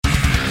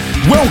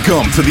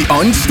Welcome to the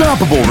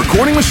Unstoppable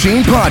Recording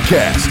Machine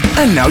Podcast.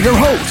 And now your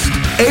host,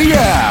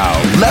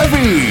 Eyal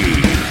Levi.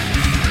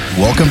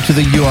 Welcome to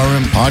the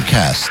URM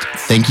Podcast.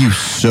 Thank you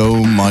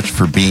so much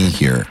for being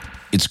here.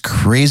 It's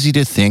crazy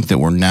to think that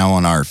we're now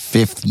on our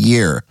 5th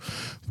year,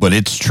 but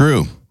it's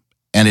true.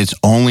 And it's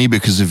only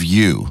because of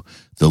you,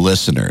 the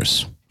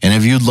listeners. And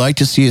if you'd like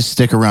to see us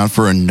stick around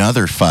for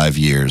another 5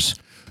 years,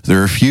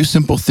 there are a few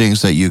simple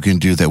things that you can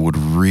do that would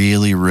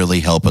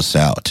really help us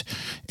out.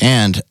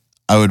 And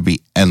I would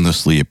be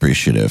endlessly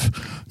appreciative.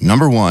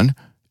 Number 1,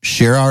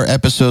 share our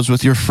episodes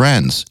with your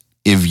friends.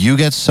 If you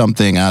get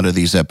something out of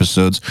these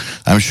episodes,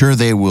 I'm sure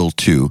they will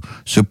too.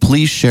 So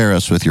please share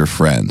us with your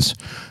friends.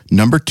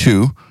 Number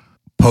 2,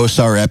 post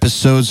our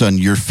episodes on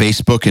your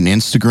Facebook and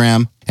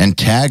Instagram and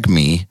tag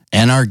me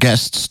and our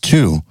guests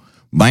too.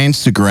 My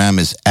Instagram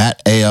is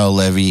at Eyal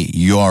Levi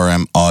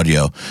URM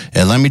Audio.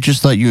 And let me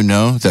just let you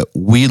know that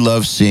we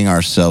love seeing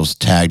ourselves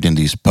tagged in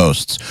these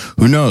posts.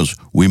 Who knows,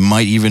 we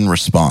might even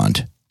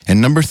respond. And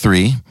number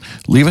 3,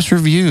 leave us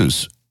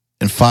reviews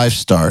and 5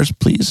 stars,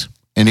 please,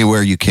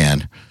 anywhere you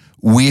can.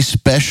 We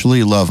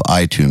especially love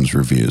iTunes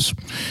reviews.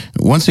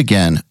 Once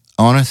again,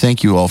 I want to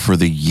thank you all for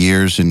the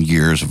years and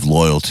years of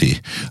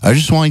loyalty. I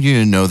just want you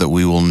to know that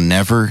we will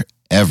never,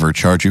 ever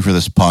charge you for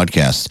this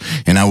podcast,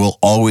 and I will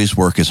always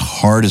work as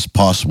hard as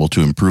possible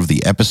to improve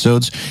the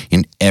episodes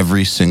in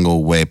every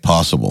single way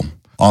possible.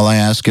 All I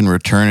ask in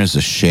return is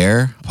a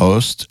share,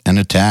 post, and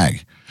a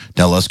tag.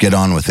 Now let's get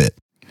on with it.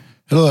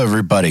 Hello,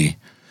 everybody.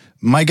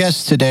 My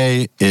guest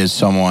today is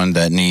someone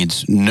that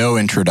needs no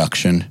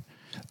introduction.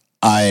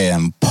 I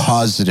am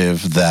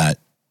positive that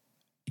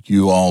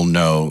you all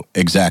know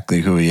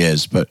exactly who he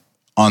is, but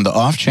on the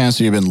off chance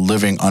that you've been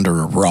living under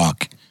a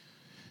rock,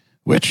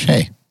 which,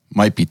 hey,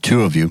 might be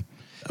 2 of you,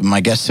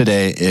 my guest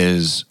today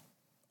is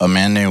a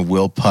man named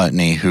Will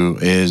Putney, who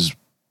is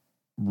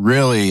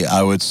really,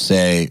 I would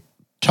say,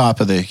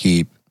 top of the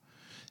heap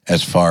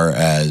as far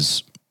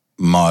as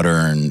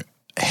modern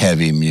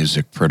heavy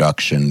music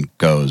production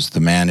goes. The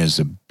man is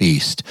a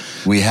beast.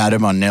 We had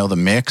him on Nail the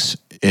Mix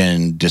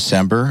in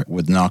December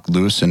with Knocked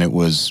Loose, and it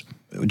was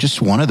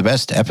just one of the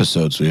best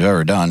episodes we've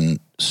ever done,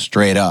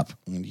 straight up.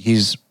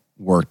 He's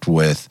worked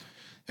with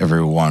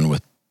everyone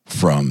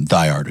from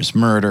Thy Art Is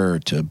Murder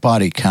to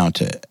Body Count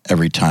to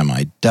Every Time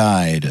I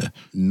Die to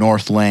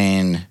North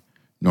Lane,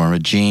 Norma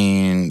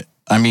Jean.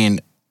 I mean,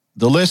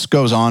 the list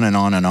goes on and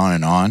on and on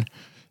and on.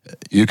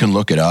 You can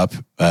look it up.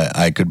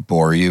 I could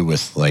bore you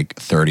with like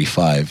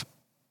 35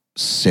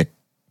 sick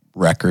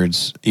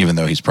records, even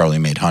though he's probably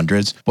made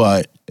hundreds.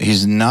 But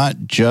he's not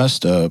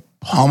just a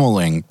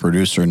pummeling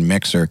producer and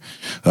mixer.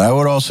 I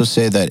would also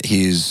say that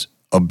he's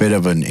a bit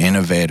of an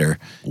innovator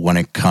when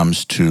it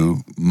comes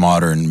to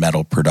modern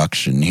metal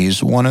production.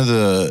 He's one of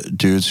the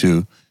dudes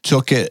who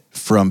took it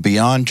from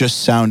beyond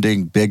just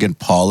sounding big and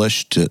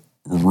polished to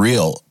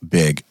real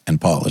big and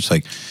polished.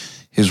 Like,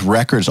 his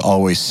records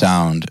always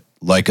sound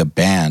like a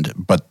band,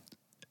 but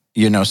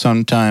you know,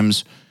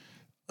 sometimes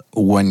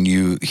when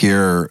you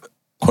hear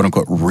quote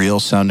unquote real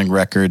sounding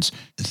records,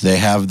 they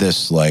have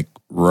this like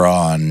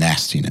raw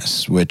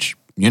nastiness, which,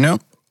 you know,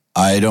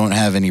 I don't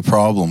have any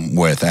problem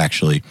with,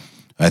 actually.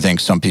 I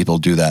think some people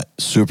do that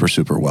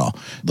super well,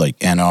 like,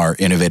 and are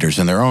innovators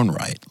in their own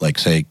right, like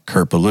say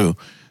Kurt Ballou.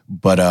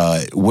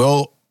 But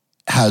Will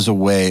has a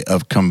way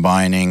of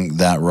combining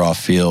that raw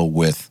feel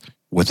with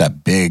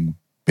that big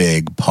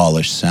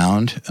polished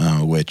sound,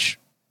 which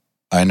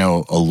I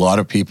know a lot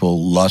of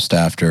people lust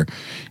after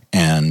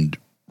and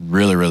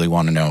really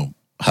want to know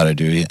how to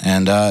do it.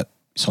 And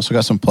he's also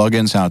got some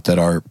plugins out that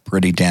are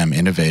pretty damn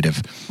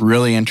innovative.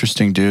 Really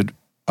interesting dude.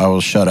 I will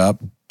shut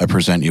up. I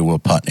present you Will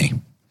Putney.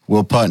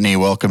 Will Putney,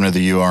 welcome to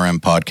the URM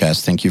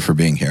Podcast. Thank you for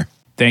being here.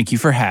 Thank you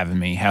for having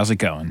me. How's it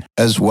going?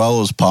 As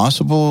well as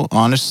possible.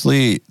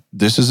 Honestly,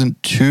 this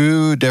isn't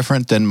too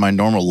different than my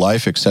normal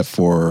life except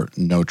for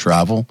no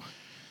travel.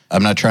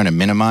 I'm not trying to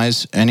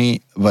minimize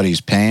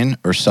anybody's pain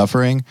or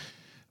suffering,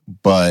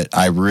 but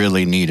I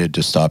really needed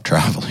to stop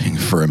traveling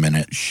for a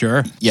minute.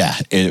 Sure. Yeah,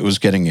 it was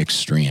getting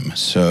extreme.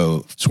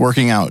 So it's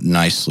working out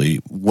nicely.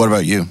 What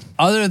about you?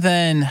 Other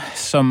than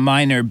some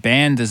minor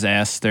band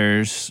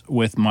disasters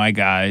with my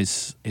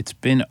guys, it's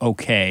been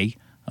okay.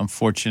 I'm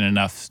fortunate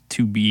enough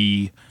to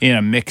be in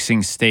a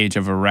mixing stage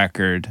of a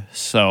record,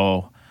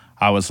 so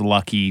I was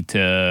lucky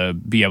to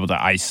be able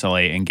to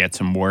isolate and get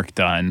some work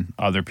done.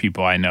 Other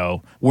people I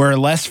know were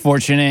less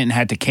fortunate and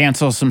had to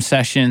cancel some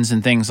sessions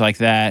and things like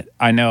that.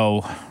 I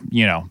know,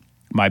 you know,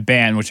 my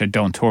band, which I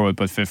don't tour with,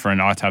 but Fit for an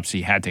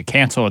Autopsy, had to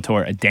cancel a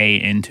tour a day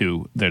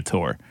into their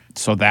tour.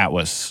 So that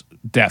was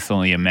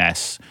definitely a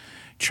mess,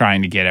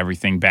 trying to get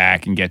everything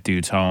back and get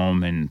dudes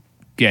home and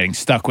getting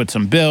stuck with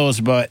some bills,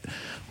 but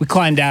we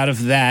climbed out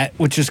of that,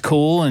 which is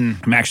cool. And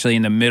I'm actually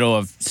in the middle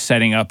of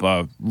setting up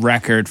a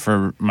record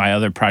for my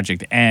other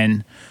project,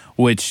 N,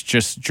 which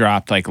just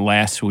dropped like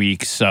last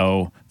week.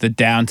 So the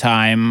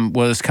downtime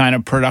was kind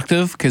of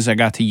productive because I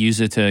got to use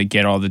it to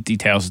get all the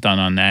details done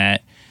on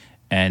that.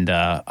 And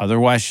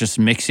otherwise, just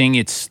mixing,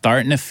 it's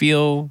starting to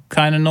feel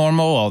kind of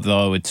normal,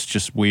 although it's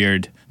just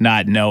weird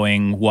not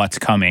knowing what's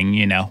coming,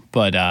 you know.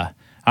 But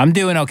I'm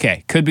doing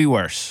okay. Could be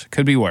worse.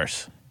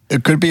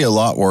 It could be a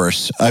lot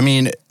worse. I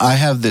mean, I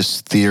have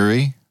this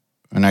theory,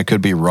 and I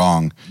could be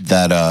wrong,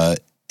 that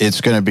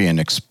it's going to be an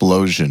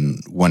explosion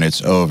when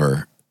it's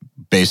over,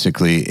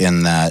 basically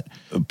in that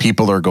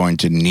people are going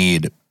to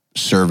need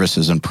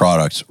services and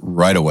products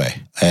right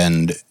away.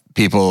 And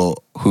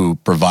people who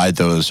provide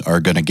those are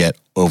going to get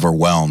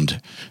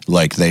overwhelmed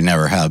like they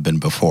never have been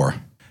before.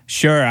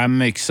 Sure,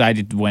 I'm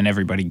excited when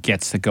everybody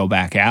gets to go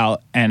back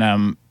out, and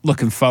I'm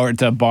looking forward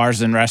to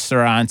bars and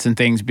restaurants and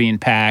things being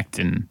packed,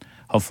 and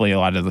hopefully a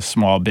lot of the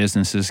small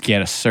businesses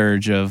get a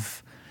surge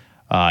of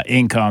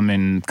income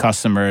and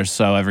customers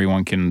so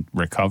everyone can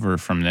recover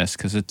from this,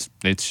 because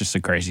it's just a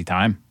crazy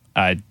time.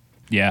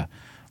 Yeah,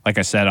 like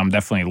I said, I'm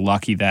definitely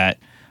lucky that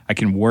I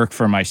can work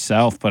for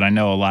myself, but I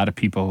know a lot of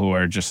people who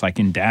are just like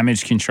in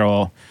damage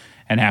control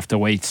and have to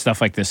wait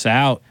stuff like this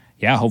out.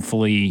 Yeah,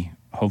 hopefully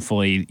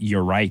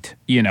you're right.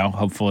 You know,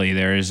 hopefully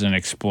there is an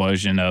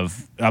explosion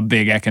of a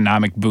big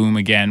economic boom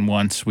again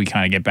once we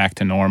kind of get back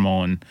to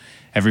normal and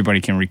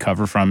everybody can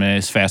recover from it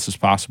as fast as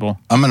possible.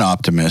 I'm an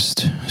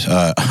optimist.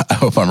 I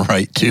hope I'm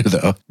right too,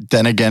 though.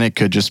 Then again, it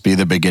could just be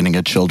the beginning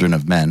of Children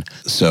of Men.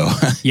 So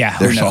yeah,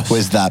 there's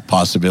always that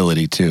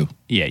possibility too.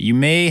 Yeah, you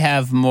may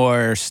have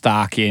more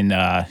stock in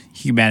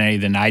humanity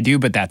than I do,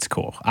 but that's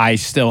cool. I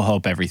still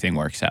hope everything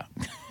works out.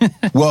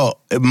 Well,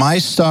 my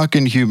stock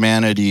in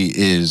humanity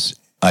is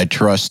I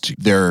trust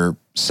their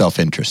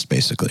self-interest,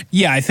 basically.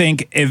 Yeah, I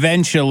think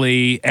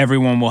eventually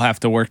everyone will have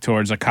to work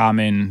towards a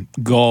common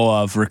goal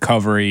of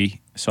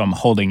recovery. So I'm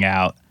holding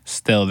out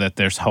still that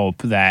there's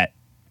hope that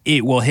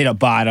it will hit a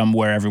bottom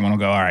where everyone will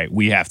go, all right,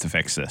 we have to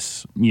fix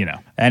this, you know.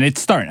 And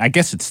I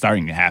guess it's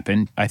starting to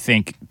happen. I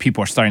think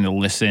people are starting to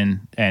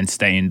listen and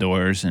stay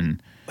indoors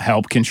and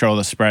help control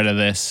the spread of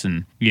this.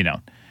 And, you know,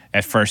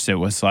 at first it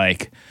was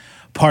like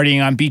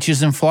partying on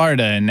beaches in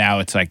Florida, and now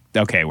it's like,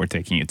 okay, we're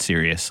taking it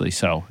seriously.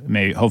 So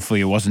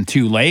hopefully it wasn't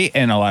too late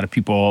and a lot of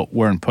people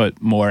weren't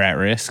put more at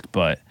risk,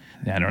 but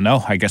I don't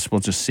know. I guess we'll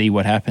just see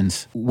what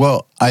happens.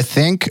 Well, I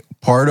think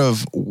part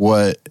of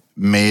what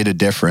made a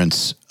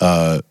difference,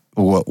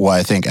 why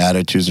I think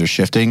attitudes are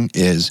shifting,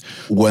 is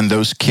when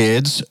those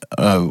kids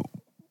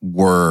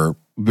remember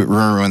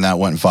when that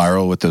went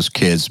viral with those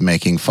kids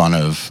making fun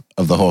of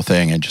the whole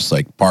thing and just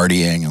like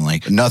partying and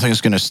like, nothing's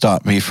going to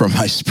stop me from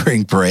my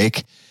spring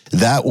break.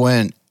 That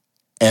went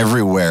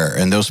everywhere,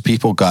 and those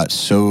people got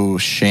so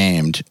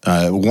shamed.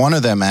 One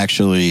of them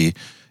actually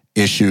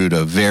issued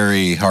a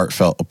very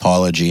heartfelt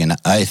apology, and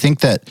I think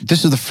that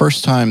this is the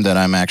first time that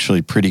I'm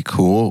actually pretty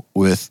cool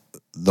with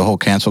the whole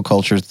cancel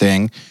culture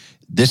thing.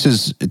 This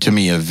is, to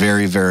me, a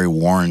very, very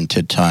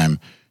warranted time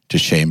to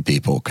shame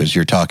people, because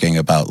you're talking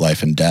about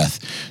life and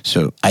death.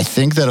 So I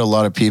think that a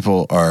lot of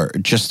people are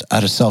just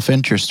out of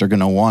self-interest are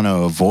going to want to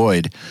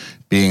avoid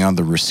being on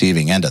the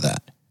receiving end of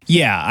that.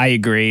 Yeah, I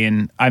agree.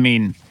 And I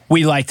mean,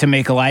 we like to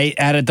make light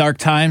out of dark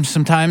times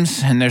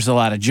sometimes. And there's a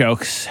lot of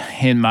jokes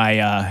in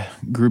my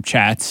group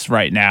chats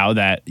right now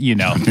that, you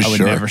know, I would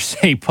never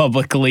say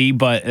publicly.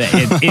 But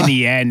in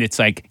the end, it's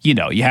like, you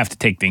know, you have to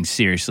take things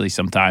seriously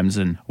sometimes.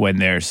 And when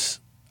there's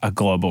a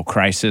global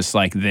crisis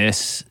like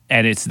this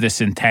and it's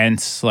this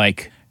intense,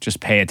 like,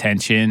 just pay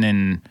attention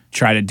and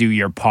try to do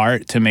your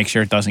part to make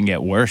sure it doesn't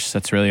get worse.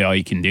 That's really all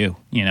you can do,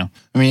 you know?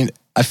 I mean,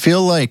 I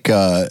feel like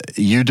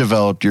you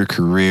developed your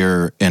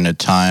career in a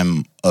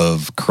time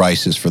of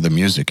crisis for the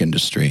music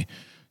industry.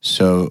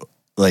 So,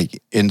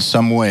 like, in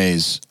some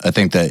ways, I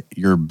think that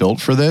you're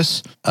built for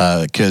this,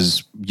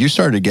 because you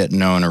started to get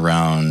known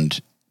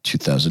around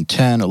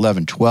 2010,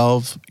 11,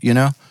 12, you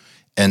know?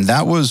 And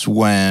that was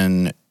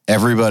when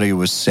everybody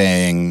was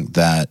saying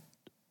that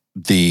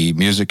the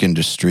music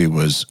industry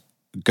was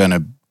going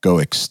to go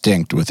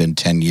extinct within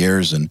 10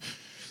 years and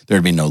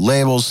there'd be no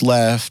labels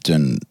left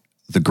and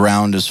the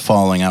ground is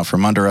falling out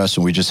from under us,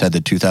 and we just had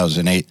the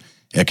 2008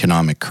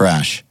 economic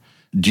crash.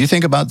 Do you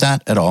think about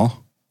that at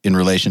all in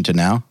relation to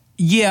now?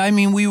 Yeah, I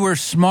mean, we were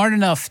smart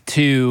enough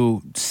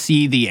to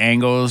see the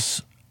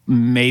angles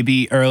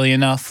maybe early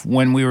enough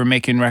when we were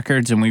making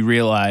records, and we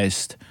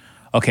realized,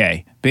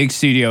 okay, big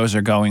studios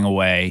are going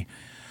away.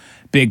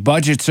 Big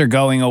budgets are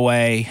going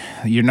away.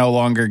 You're no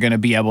longer going to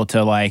be able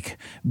to like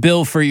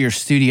bill for your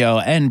studio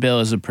and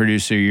bill as a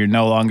producer. You're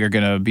no longer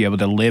going to be able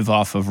to live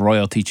off of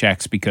royalty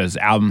checks because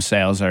album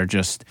sales are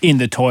just in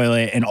the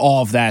toilet and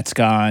all of that's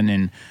gone.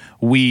 And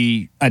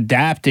we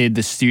adapted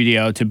the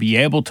studio to be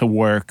able to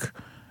work,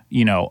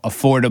 you know,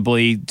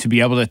 affordably, to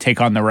be able to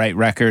take on the right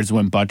records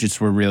when budgets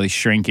were really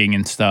shrinking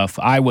and stuff.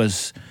 I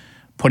was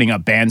putting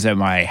up bands at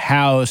my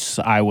house.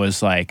 I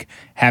was like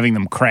having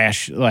them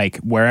crash like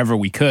wherever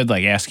we could,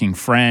 like asking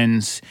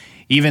friends.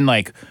 Even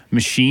like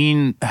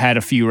Machine had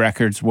a few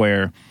records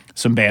where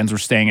some bands were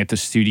staying at the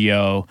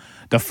studio.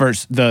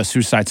 The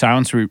Suicide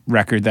Silence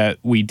record that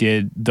we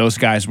did, those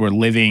guys were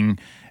living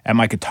at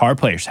my guitar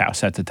player's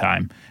house at the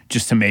time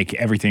just to make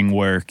everything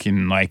work.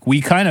 And like we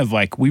kind of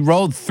like we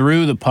rolled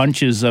through the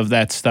punches of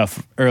that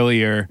stuff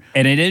earlier,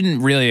 and it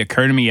didn't really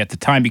occur to me at the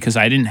time because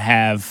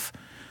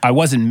I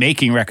wasn't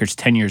making records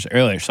 10 years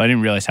earlier, so I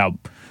didn't realize how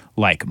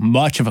like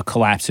much of a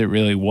collapse it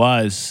really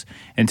was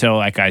until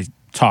like I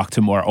talked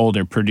to more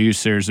older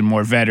producers and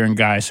more veteran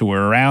guys who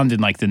were around in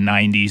like the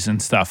 90s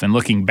and stuff. And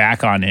looking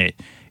back on it,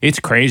 it's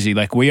crazy.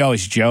 Like we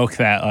always joke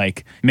that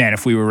like, man,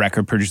 if we were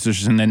record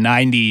producers in the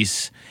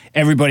 90s,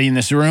 everybody in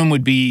this room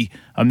would be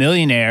a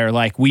millionaire.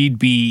 Like we'd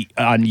be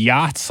on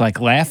yachts,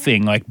 like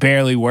laughing, like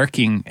barely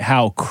working,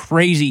 how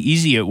crazy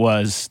easy it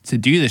was to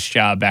do this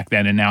job back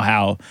then. And now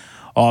how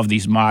all of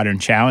these modern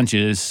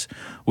challenges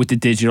with the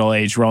digital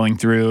age rolling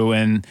through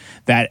and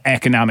that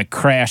economic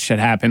crash that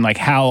happened, like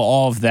how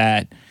all of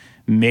that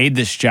made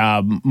this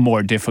job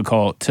more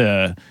difficult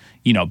to,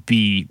 you know,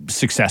 be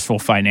successful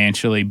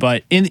financially.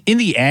 But in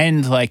the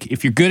end, like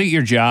if you're good at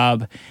your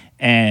job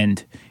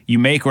and you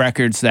make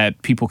records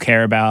that people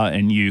care about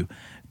and you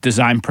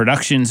design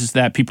productions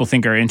that people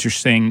think are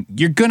interesting,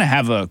 you're going to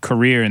have a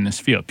career in this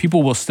field.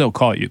 People will still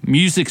call you.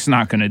 Music's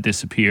not going to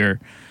disappear.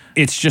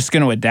 It's just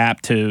going to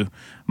adapt to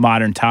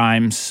modern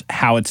times,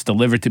 how it's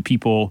delivered to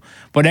people.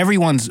 But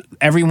everyone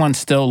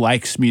still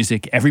likes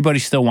music. Everybody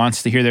still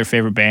wants to hear their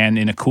favorite band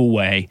in a cool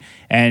way.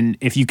 And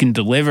if you can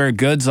deliver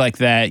goods like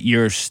that,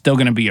 you're still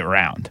going to be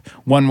around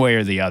one way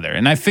or the other.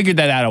 And I figured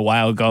that out a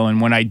while ago.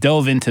 And when I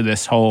dove into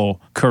this whole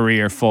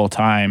career full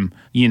time,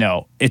 you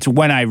know, it's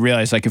when I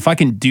realized, like, if I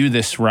can do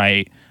this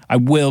right, I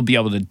will be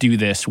able to do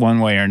this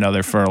one way or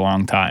another for a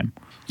long time.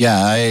 Yeah,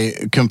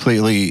 I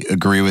completely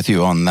agree with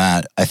you on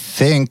that. I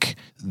think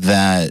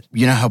that,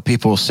 you know how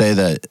people say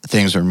that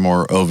things are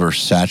more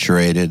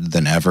oversaturated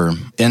than ever?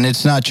 And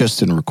it's not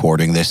just in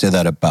recording. They say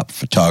that about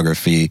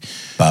photography,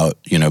 about,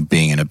 you know,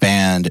 being in a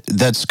band.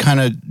 That's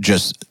kind of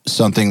just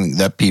something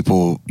that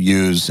people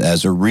use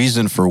as a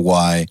reason for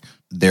why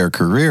their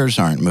careers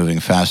aren't moving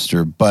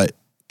faster. But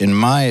in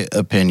my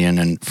opinion,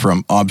 and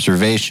from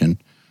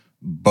observation,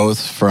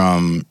 both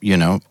from, you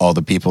know, all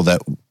the people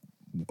that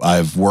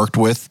I've worked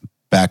with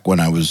back when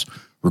I was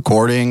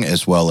recording,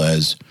 as well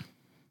as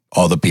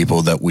all the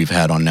people that we've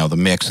had on Now the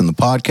Mix and the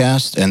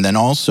podcast, and then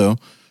also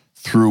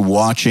through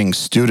watching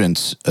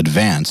students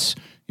advance,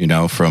 you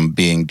know, from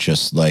being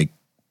just like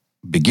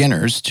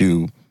beginners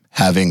to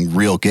having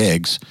real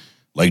gigs,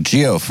 like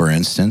Gio, for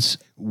instance.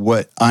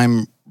 What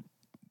I'm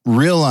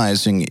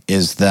realizing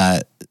is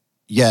that,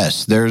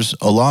 yes, there's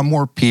a lot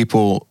more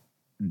people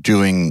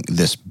doing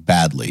this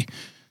badly.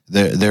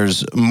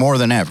 There's more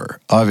than ever.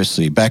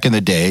 Obviously, back in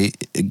the day,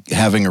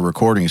 having a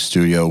recording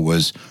studio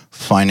was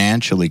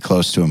financially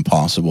close to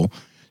impossible.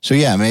 So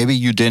yeah, maybe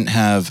you didn't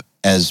have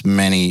as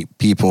many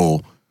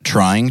people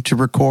trying to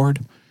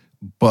record,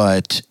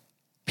 but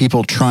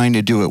people trying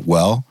to do it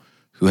well,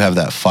 who have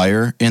that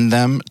fire in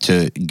them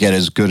to get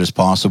as good as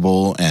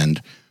possible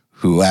and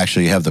who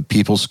actually have the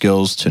people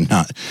skills to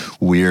not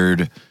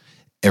weird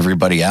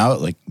everybody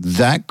out, like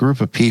that group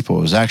of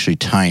people is actually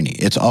tiny.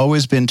 It's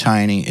always been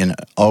tiny and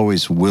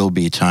always will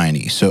be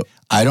tiny. So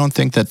I don't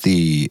think that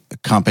the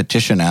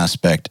competition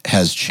aspect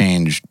has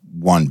changed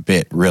one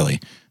bit, really.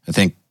 I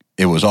think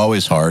it was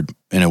always hard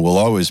and it will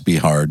always be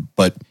hard.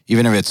 But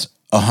even if it's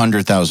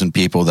 100,000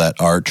 people that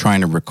are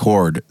trying to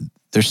record,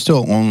 there's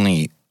still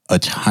only a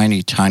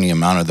tiny, tiny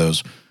amount of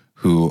those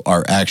who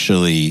are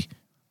actually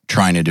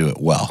trying to do it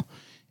well.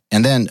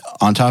 And then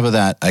on top of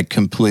that, I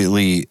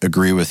completely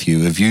agree with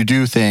you. If you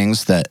do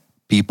things that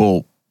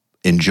people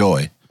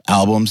enjoy,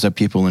 albums that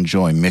people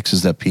enjoy,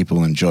 mixes that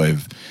people enjoy,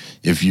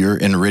 if you're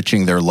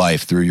enriching their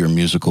life through your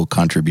musical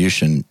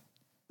contribution,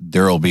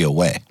 there will be a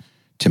way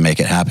to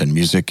make it happen.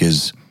 Music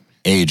is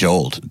age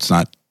old. It's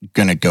not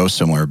going to go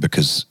somewhere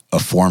because a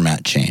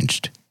format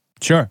changed.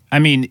 Sure. I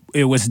mean,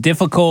 it was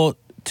difficult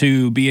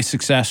to be a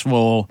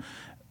successful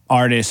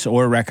artist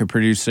or record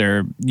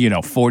producer,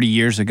 40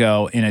 years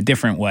ago in a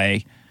different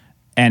way.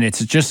 And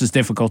it's just as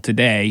difficult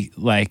today,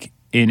 like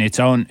in its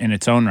own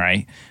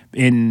right.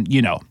 In,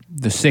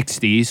 the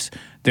 60s,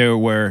 there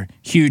were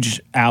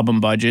huge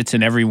album budgets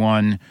and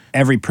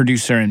every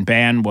producer and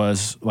band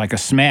was like a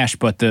smash,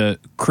 but the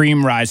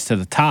cream rise to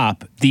the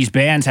top. These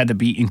bands had to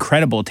be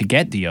incredible to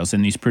get deals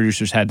and these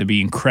producers had to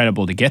be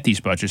incredible to get these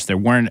budgets. There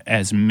weren't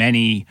as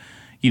many,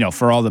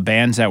 for all the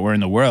bands that were in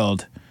the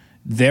world,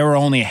 there were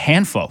only a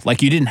handful.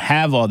 Like you didn't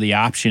have all the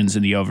options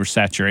and the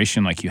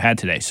oversaturation like you had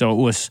today. So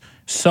it was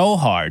so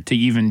hard to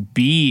even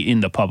be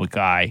in the public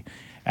eye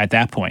at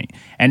that point.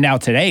 And now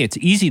today it's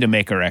easy to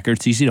make a record.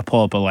 It's easy to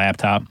pull up a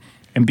laptop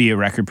and be a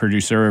record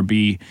producer or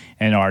be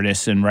an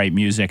artist and write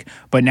music.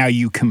 But now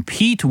you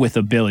compete with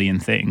a billion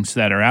things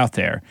that are out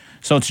there.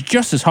 So it's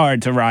just as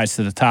hard to rise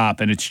to the top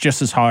and it's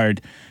just as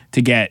hard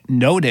to get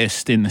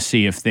noticed in the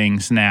sea of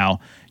things now,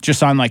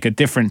 just on like a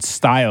different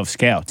style of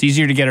scale. It's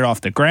easier to get it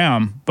off the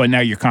ground, but now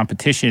your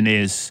competition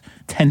is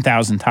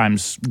 10,000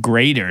 times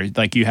greater.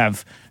 Like you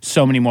have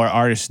so many more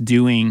artists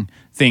doing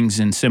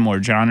things in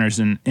similar genres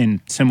and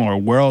in similar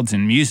worlds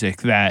in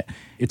music that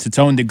it's its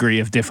own degree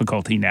of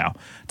difficulty now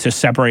to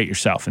separate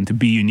yourself and to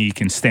be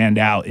unique and stand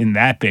out in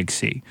that big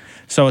sea.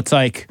 So it's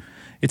like,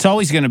 it's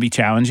always going to be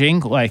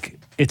challenging. Like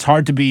it's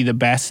hard to be the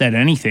best at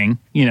anything,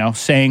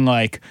 saying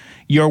like,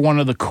 you're one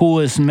of the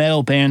coolest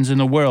metal bands in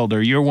the world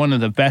or you're one of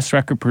the best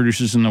record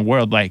producers in the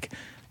world. Like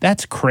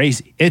That's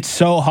crazy. It's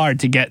so hard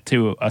to get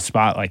to a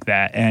spot like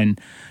that.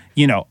 And,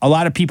 you know, a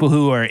lot of people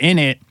who are in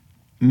it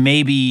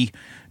maybe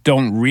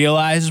don't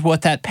realize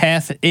what that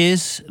path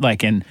is,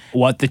 like, and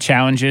what the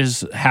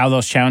challenges, how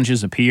those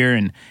challenges appear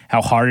and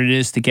how hard it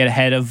is to get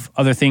ahead of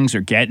other things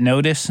or get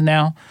noticed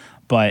now.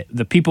 But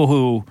the people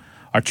who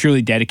are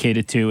truly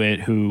dedicated to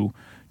it, who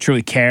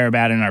truly care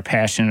about it and are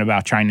passionate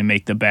about trying to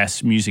make the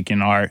best music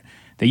and art,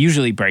 they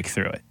usually break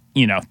through it.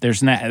 You know, there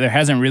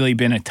hasn't really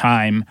been a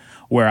time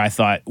where I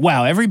thought,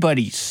 wow,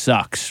 everybody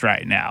sucks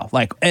right now.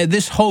 Like,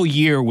 this whole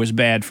year was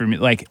bad for me.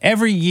 Like,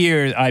 every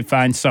year I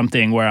find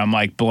something where I'm,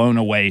 like, blown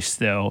away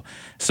still.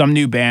 Some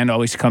new band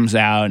always comes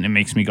out and it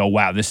makes me go,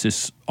 wow, this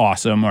is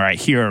awesome. Or I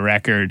hear a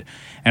record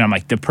and I'm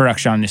like, the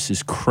production on this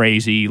is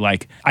crazy.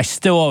 Like, I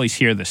still always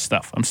hear this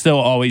stuff. I'm still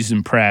always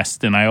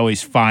impressed and I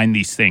always find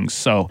these things.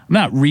 So I'm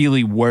not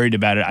really worried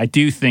about it. I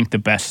do think the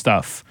best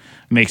stuff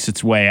makes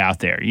its way out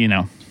there, you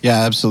know?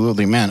 Yeah,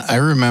 absolutely, man. I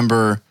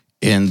remember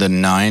in the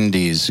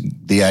 90s,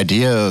 the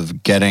idea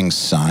of getting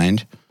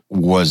signed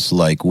was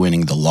like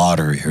winning the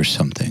lottery or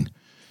something.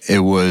 It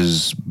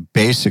was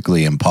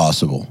basically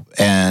impossible.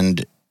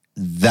 And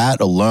that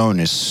alone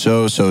is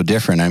so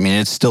different. I mean,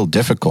 it's still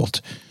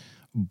difficult,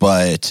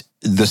 but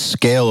the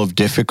scale of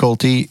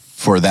difficulty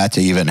for that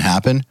to even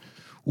happen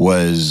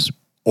was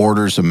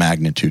orders of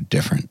magnitude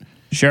different.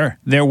 Sure.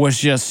 There was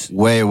just...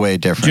 Way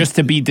different. Just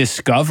to be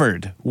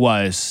discovered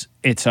was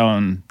its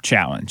own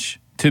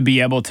challenge. To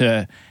be able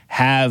to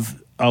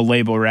have a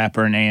label rep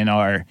or an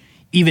A&R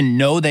even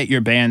know that your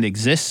band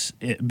exists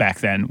back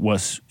then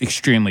was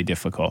extremely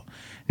difficult.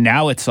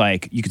 Now it's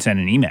like you can send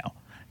an email.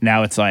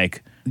 Now it's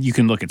like you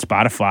can look at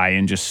Spotify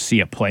and just see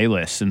a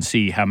playlist and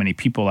see how many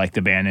people like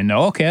the band and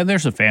know, okay,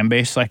 there's a fan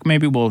base. Like,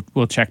 maybe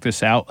we'll check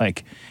this out.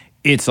 Like,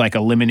 it's like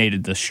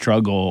eliminated the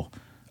struggle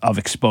of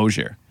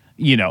exposure.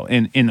 You know,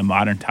 in the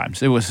modern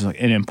times, it was an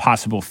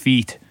impossible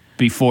feat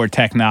before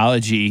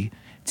technology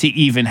to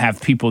even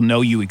have people know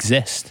you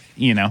exist.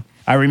 You know,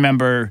 I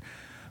remember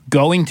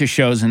going to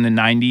shows in the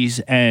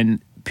 90s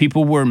and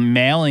people were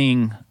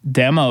mailing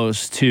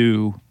demos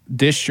to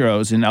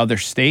distros in other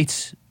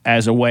states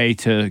as a way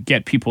to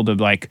get people to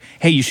like,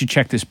 hey, you should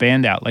check this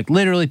band out. Like,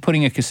 literally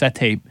putting a cassette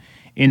tape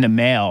in the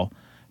mail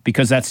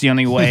because that's the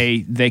only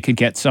way they could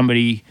get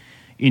somebody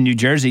in New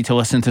Jersey to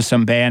listen to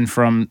some band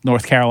from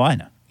North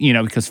Carolina. You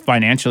know, because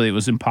financially it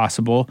was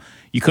impossible.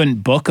 You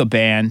couldn't book a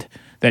band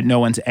that no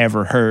one's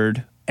ever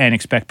heard and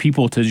expect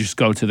people to just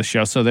go to the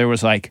show. So there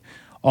was like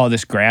all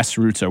this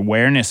grassroots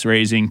awareness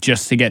raising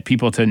just to get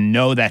people to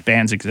know that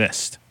bands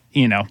exist,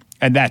 you know.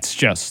 And that's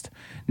just,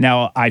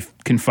 now I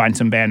can find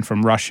some band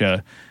from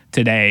Russia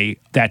today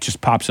that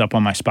just pops up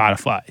on my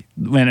Spotify.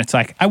 When it's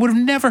like, I would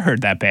have never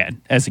heard that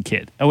band as a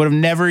kid. I would have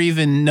never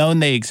even known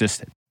they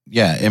existed.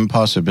 Yeah,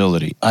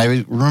 impossibility.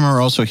 I remember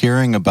also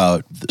hearing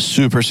about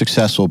super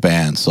successful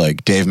bands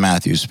like Dave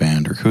Matthews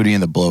Band or Hootie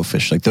and the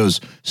Blowfish, like those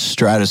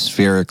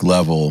stratospheric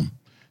level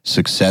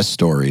success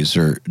stories,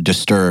 or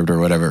Disturbed or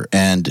whatever.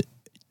 And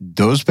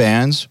those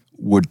bands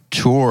would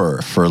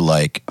tour for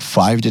like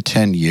 5 to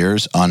 10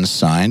 years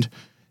unsigned,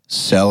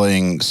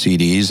 selling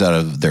CDs out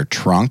of their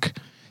trunk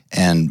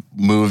and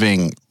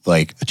moving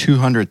like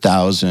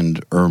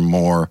 200,000 or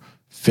more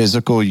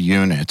physical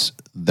units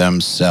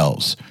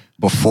themselves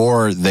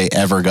before they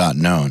ever got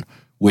known,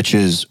 which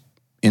is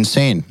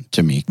insane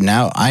to me.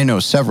 Now, I know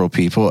several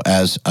people,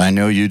 as I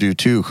know you do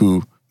too,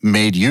 who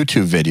made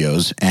YouTube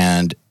videos,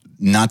 and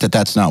not that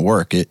that's not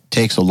work. It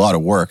takes a lot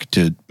of work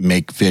to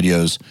make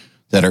videos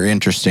that are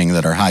interesting,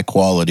 that are high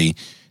quality,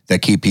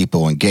 that keep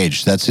people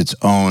engaged. That's its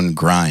own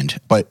grind.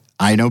 But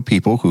I know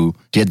people who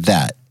did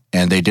that,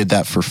 and they did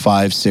that for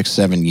 5, 6,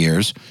 7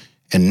 years,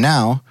 and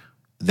now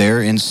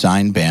they're in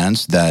signed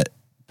bands that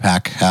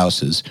pack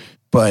houses.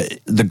 But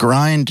the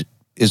grind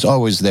is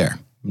always there,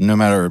 no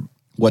matter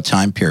what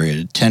time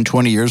period. 10,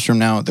 20 years from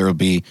now, there will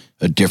be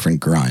a different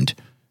grind.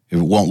 It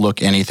won't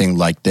look anything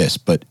like this,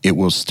 but it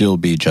will still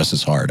be just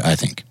as hard, I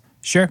think.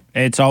 Sure.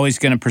 It's always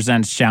going to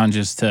present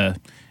challenges to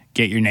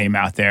get your name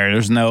out there.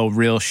 There's no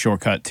real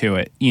shortcut to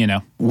it, you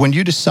know. When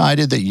you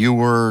decided that you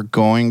were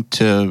going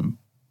to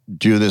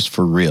do this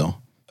for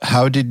real,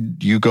 how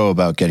did you go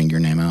about getting your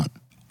name out?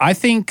 I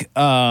think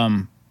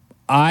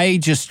I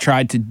just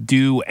tried to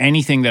do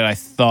anything that I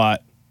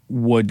thought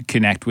would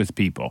connect with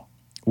people,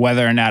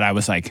 whether or not I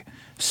was like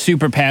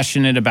super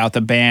passionate about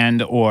the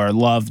band or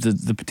loved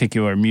the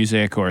particular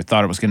music or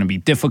thought it was going to be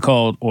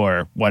difficult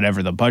or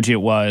whatever the budget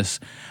was.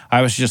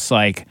 I was just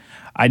like,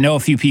 I know a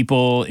few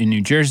people in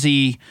New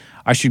Jersey.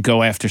 I should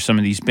go after some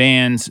of these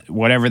bands,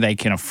 whatever they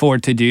can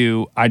afford to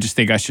do. I just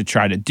think I should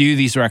try to do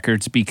these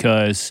records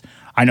because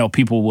I know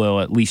people will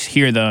at least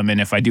hear them.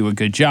 And if I do a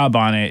good job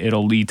on it,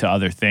 it'll lead to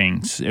other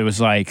things. It was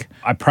like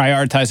I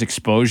prioritize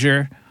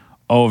exposure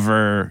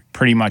over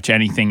pretty much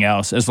anything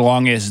else, as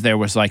long as there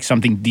was like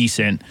something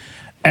decent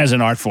as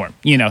an art form,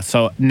 you know.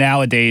 So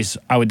nowadays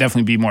I would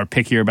definitely be more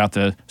pickier about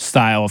the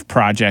style of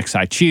projects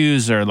I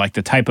choose or like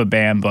the type of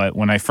band. But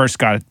when I first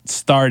got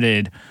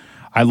started,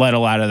 I let a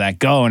lot of that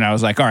go, and I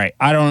was like, all right,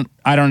 I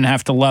don't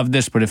have to love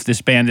this, but if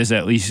this band is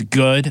at least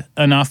good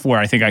enough where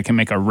I think I can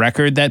make a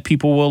record that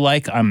people will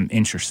like, I'm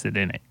interested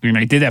in it. And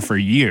I did that for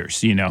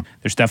years, you know.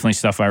 There's definitely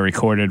stuff I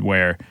recorded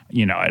where,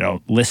 you know, I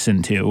don't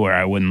listen to or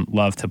I wouldn't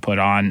love to put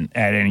on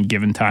at any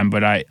given time,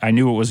 but I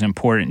knew it was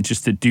important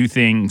just to do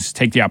things,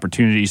 take the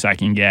opportunities I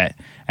can get,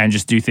 and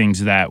just do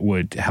things that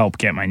would help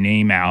get my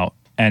name out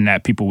and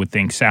that people would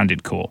think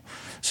sounded cool.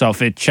 So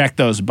if it checked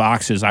those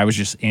boxes, I was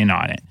just in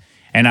on it.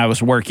 And I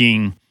was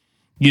working,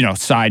 you know,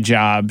 side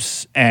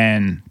jobs,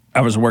 and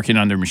I was working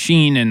under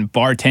Machine and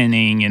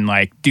bartending and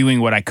like doing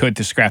what I could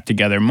to scrap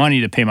together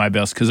money to pay my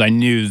bills, because I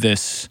knew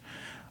this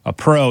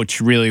approach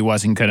really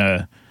wasn't going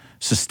to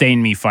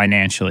sustain me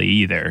financially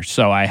either.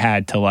 So I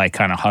had to like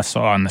kind of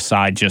hustle on the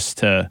side just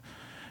to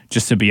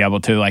be able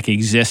to like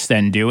exist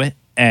and do it,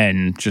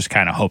 and just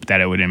kind of hope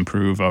that it would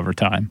improve over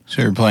time.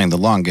 So you're playing the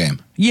long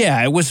game.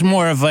 Yeah, it was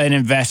more of an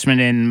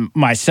investment in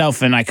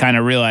myself, and I kind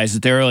of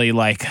realized early,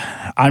 like,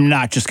 I'm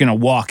not just going to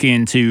walk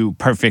into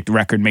perfect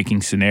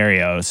record-making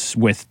scenarios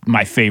with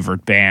my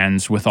favorite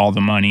bands, with all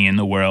the money in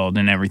the world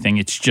and everything.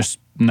 It's just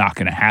not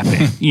going to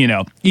happen, you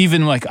know?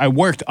 Even, like, I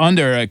worked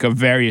under, like, a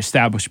very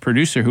established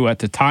producer who at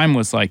the time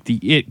was, like, the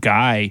it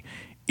guy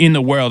in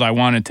the world I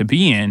wanted to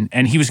be in,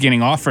 and he was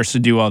getting offers to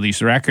do all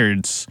these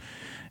records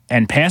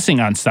and passing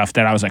on stuff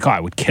that I was like, oh, I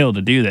would kill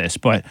to do this,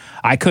 but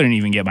I couldn't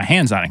even get my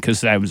hands on it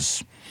because I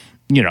was,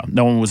 you know,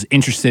 no one was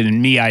interested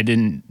in me. I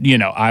didn't, you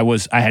know, I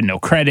had no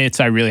credits.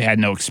 I really had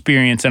no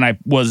experience, and I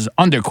was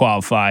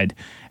underqualified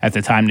at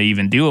the time to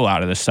even do a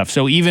lot of this stuff.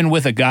 So even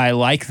with a guy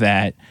like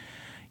that,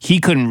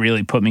 he couldn't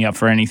really put me up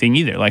for anything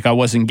either. Like, I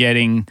wasn't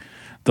getting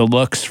the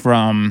looks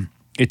from,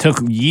 it took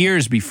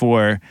years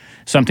before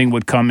something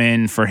would come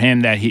in for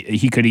him that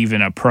he could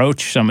even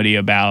approach somebody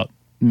about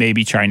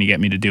maybe trying to get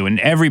me to do. And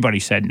everybody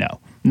said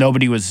no.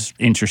 Nobody was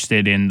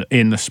interested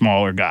in the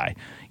smaller guy,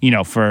 you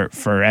know, for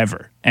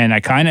forever. And I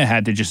kind of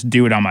had to just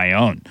do it on my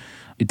own.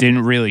 It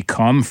didn't really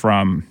come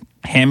from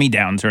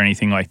hand-me-downs or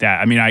anything like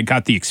that. I mean, I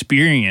got the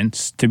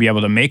experience to be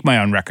able to make my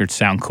own records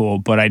sound cool,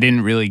 but I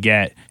didn't really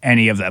get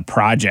any of the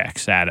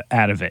projects out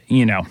of it.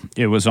 You know,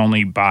 it was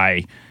only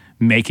by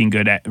making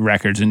good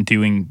records and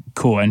doing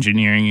cool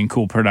engineering and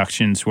cool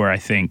productions where I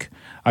think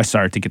I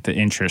started to get the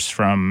interest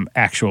from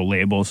actual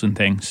labels and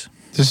things.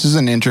 This is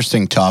an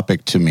interesting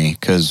topic to me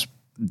because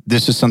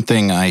this is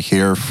something I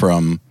hear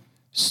from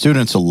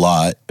students a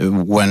lot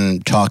when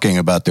talking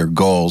about their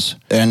goals.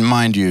 And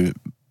mind you,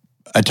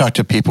 I talk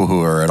to people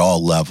who are at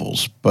all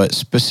levels,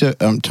 but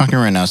I'm talking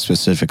right now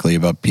specifically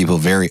about people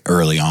very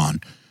early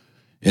on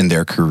in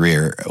their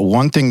career.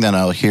 One thing that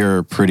I'll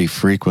hear pretty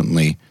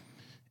frequently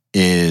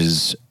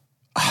is,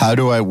 how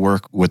do I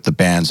work with the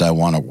bands I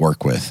want to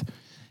work with?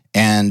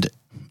 And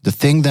the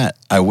thing that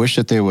I wish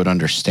that they would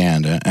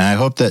understand, and I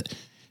hope that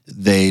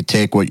they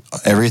take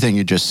everything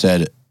you just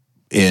said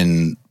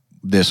in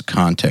this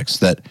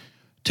context, that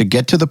to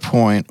get to the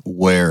point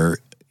where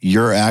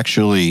you're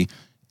actually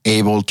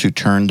able to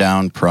turn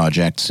down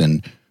projects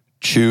and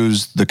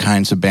choose the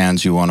kinds of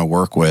bands you want to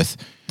work with,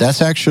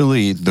 that's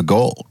actually the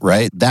goal,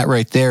 right? That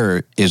right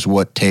there is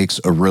what takes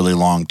a really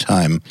long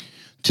time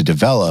to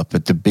develop.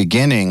 At the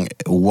beginning,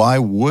 why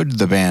would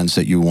the bands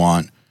that you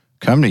want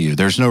come to you?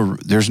 There's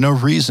no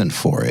reason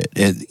for it.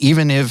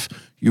 Even if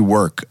you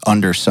work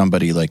under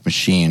somebody like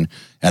Machine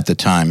at the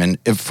time. And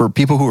if for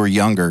people who are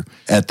younger,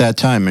 at that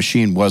time,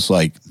 Machine was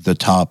like the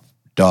top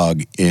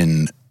dog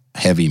in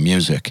heavy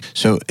music.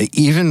 So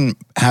even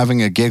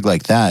having a gig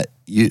like that,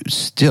 you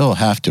still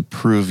have to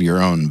prove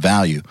your own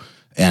value.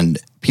 And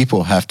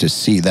people have to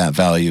see that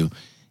value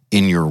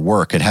in your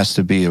work. It has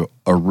to be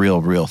a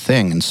real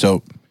thing. And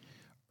so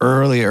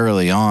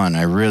early on,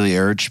 I really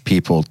urge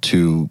people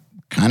to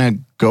kind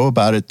of go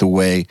about it the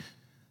way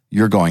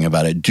you're going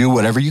about it. Do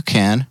whatever you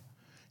can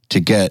to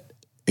get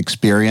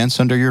experience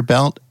under your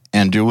belt,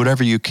 and do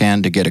whatever you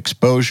can to get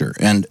exposure.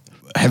 And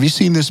have you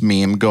seen this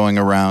meme going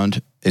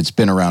around? It's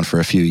been around for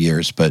a few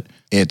years, but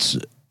it's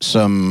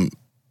some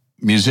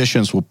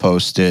musicians will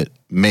post it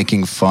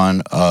making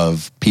fun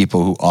of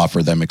people who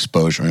offer them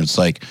exposure. And it's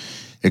like,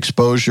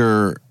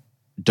 exposure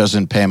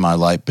doesn't pay my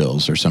light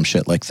bills or some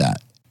shit like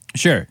that.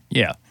 Sure,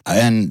 yeah.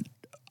 And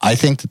I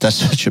think that that's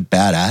such a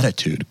bad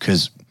attitude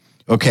because,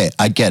 okay,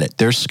 I get it.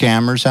 There's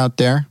scammers out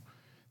there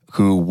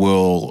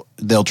who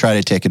they'll try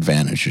to take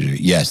advantage of you.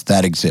 Yes,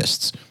 that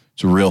exists.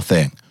 It's a real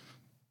thing.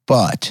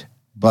 But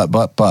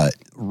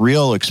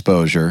real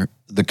exposure,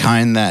 the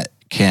kind that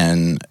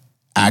can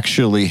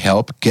actually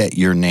help get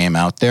your name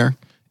out there,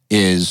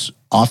 is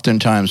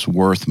oftentimes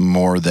worth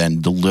more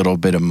than the little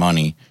bit of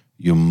money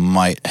you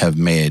might have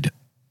made,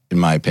 in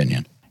my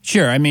opinion.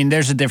 Sure. I mean,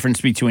 there's a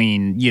difference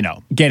between, you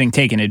know, getting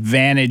taken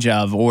advantage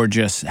of or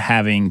just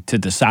having to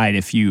decide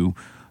if you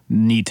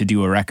need to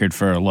do a record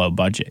for a low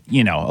budget.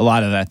 You know, a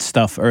lot of that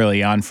stuff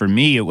early on for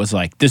me, it was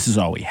like, this is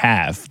all we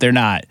have. They're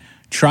not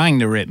trying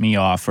to rip me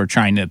off or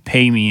trying to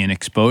pay me in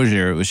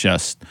exposure. It was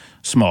just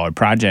smaller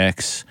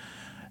projects,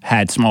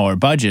 had smaller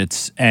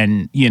budgets,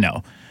 and, you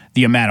know,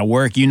 the amount of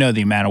work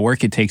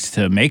it takes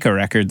to make a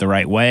record the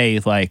right way.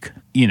 Like,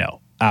 you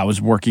know, I was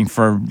working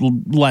for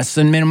less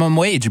than minimum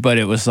wage, but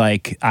it was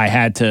like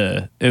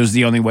it was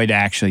the only way to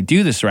actually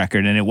do this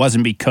record. And it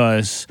wasn't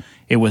because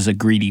it was a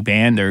greedy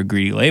band or a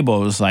greedy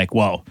label. It was like,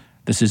 well,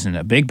 this isn't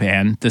a big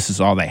band. This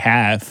is all they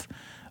have.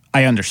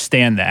 I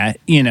understand that,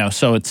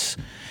 so it's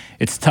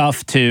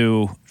tough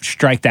to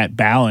strike that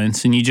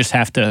balance, and you just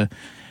have to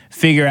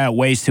figure out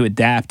ways to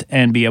adapt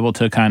and be able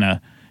to kind of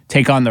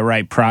take on the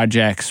right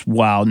projects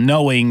while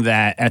knowing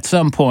that at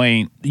some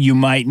point you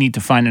might need to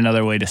find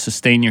another way to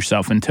sustain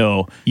yourself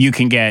until you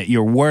can get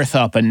your worth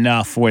up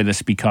enough where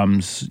this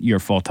becomes your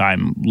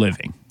full-time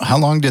living. How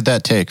long did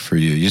that take for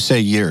you? You say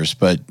years,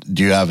 but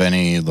do you have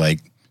any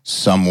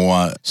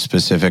somewhat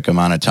specific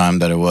amount of time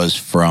that it was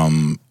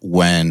from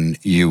when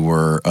you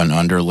were an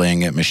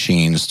underling at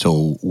Machines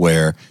to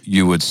where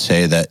you would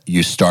say that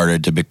you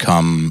started to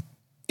become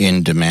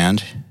in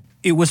demand?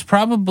 It was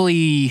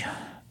probably,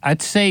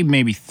 I'd say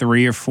maybe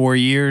 3 or 4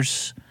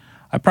 years.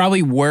 I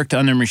probably worked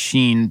under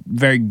Machine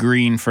very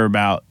green for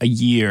about a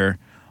year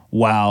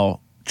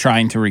while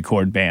trying to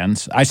record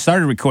bands. I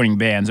started recording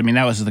bands. I mean,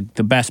 that was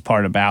the best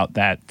part about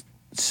that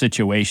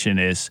situation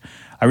is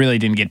I really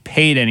didn't get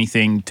paid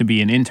anything to be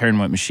an intern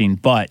with Machine,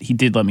 but he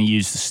did let me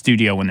use the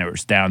studio when there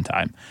was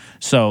downtime.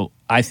 So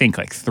I think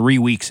 3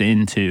 weeks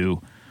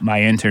into my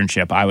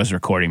internship, I was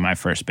recording my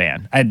first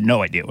band. I had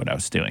no idea what I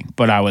was doing,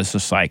 but I was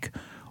just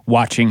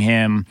watching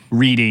him,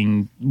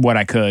 reading what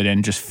I could,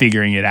 and just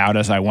figuring it out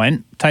as I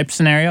went type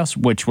scenarios,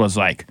 which was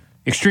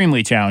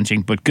extremely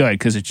challenging, but good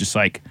because it's just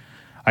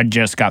I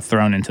just got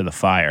thrown into the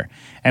fire.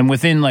 And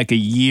within a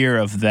year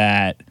of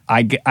that,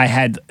 I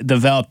had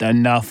developed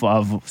enough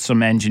of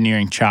some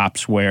engineering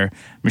chops where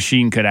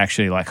Machine could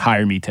actually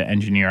hire me to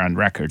engineer on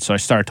records. So I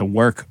started to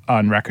work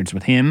on records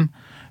with him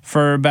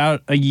for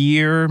about a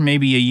year,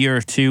 maybe a year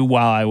or two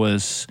while I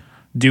was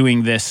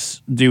doing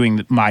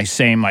my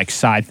same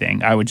side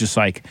thing. I would just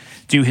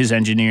do his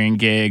engineering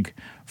gig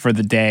for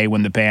the day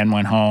when the band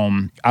went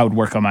home. I would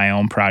work on my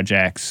own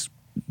projects,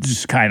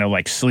 just kind of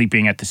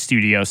sleeping at the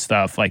studio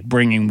stuff,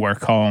 bringing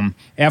work home.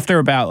 After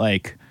about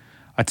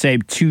I'd say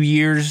 2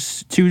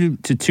 years, 2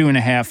 to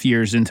 2.5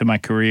 years into my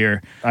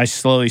career, I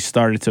slowly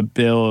started to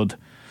build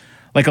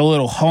a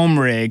little home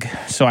rig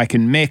so I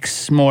can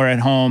mix more at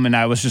home, and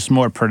I was just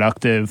more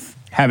productive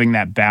having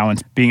that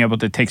balance, being able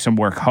to take some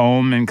work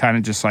home and kind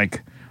of just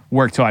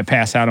work till I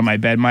pass out on my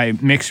bed. My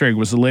mix rig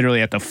was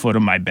literally at the foot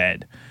of my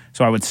bed.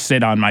 So I would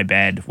sit on my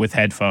bed with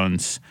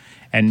headphones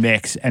and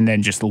mix and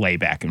then just lay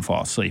back and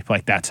fall asleep.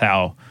 That's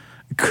how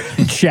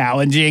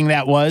challenging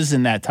that was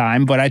in that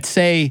time. But I'd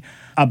say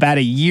about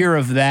a year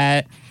of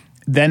that,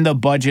 then the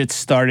budget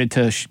started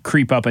to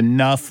creep up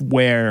enough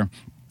where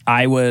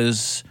I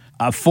was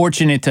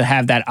fortunate to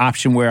have that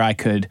option where I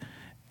could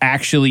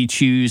actually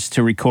choose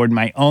to record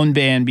my own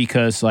band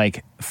because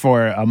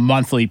for a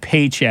monthly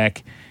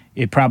paycheck,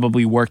 it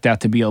probably worked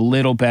out to be a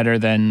little better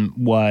than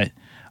what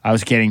I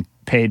was getting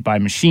paid by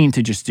Machine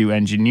to just do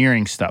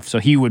engineering stuff. So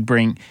he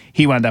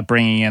wound up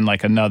bringing in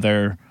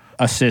another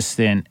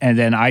assistant, and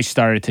then I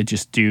started to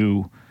just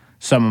do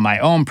some of my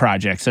own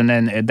projects. And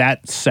then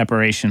that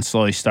separation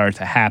slowly started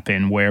to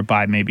happen where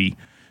by maybe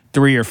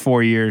 3 or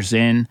 4 years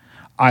in,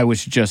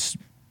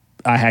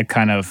 I had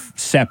kind of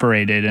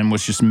separated and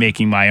was just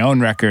making my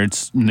own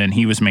records. And then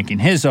he was making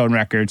his own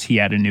records. He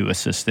had a new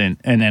assistant.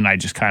 And then I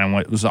just kind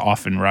of was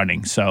off and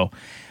running. So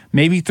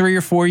maybe 3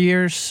 or 4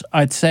 years,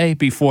 I'd say,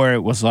 before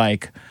it was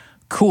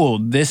cool,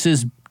 this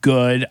is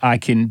good. I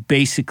can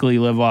basically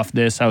live off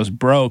this. I was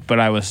broke, but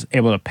I was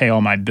able to pay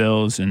all my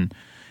bills and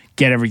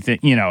get everything.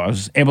 I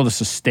was able to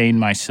sustain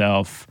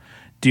myself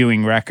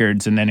doing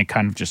records. And then it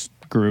kind of just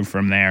grew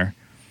from there.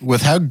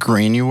 With how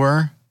green you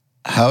were,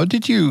 how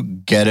did you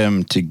get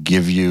him to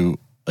give you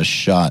a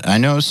shot? I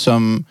know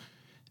some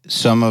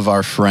of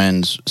our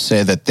friends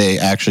say that they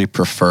actually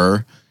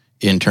prefer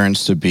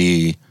interns to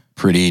be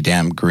pretty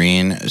damn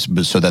green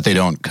so that they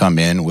don't come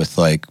in with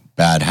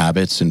bad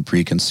habits and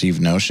preconceived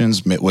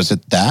notions. Was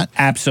it that?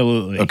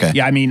 Absolutely. Okay.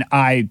 Yeah, I mean,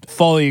 I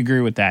fully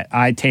agree with that.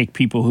 I take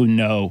people who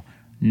know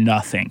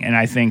nothing. And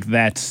I think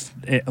that's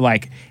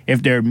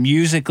if they're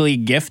musically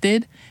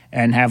gifted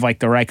and have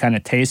the right kind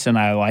of taste and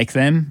I like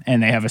them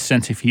and they have a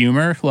sense of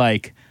humor,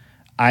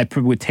 I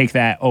would take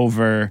that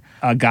over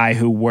a guy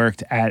who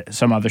worked at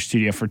some other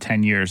studio for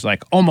 10 years,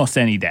 almost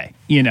any day,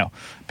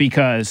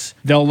 because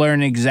they'll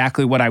learn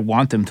exactly what I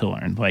want them to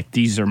learn.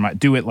 These are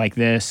do it like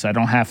this. I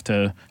don't have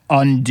to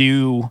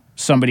undo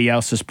somebody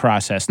else's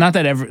process. Not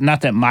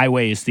that my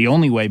way is the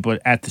only way,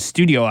 but at the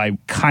studio, I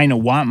kind of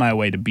want my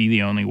way to be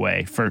the only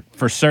way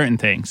for certain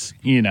things,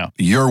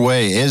 Your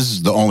way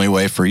is the only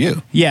way for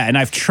you. Yeah, and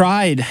I've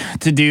tried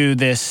to do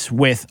this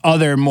with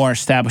other more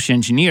established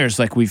engineers.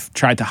 We've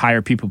tried to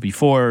hire people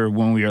before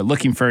when we were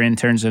looking for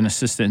interns and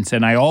assistants,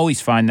 and I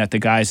always find that the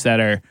guys that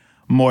are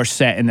more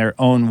set in their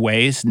own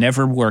ways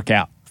never work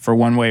out for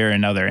one way or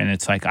another. And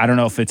it's I don't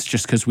know if it's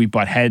just because we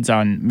butt heads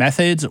on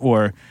methods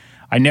or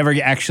I never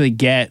actually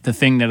get the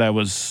thing that I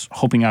was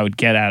hoping I would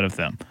get out of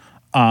them.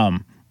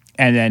 And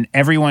then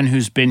everyone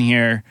who's been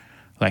here,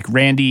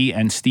 Randy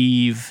and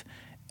Steve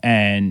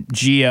and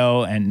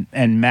Gio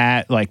and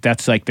Matt, like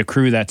that's like the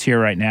crew that's here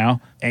right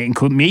now, and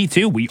include me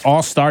too. We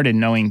all started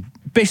knowing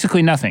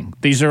basically nothing.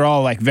 These are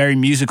all like very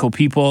musical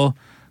people,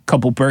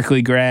 couple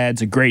Berkeley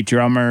grads, a great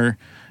drummer,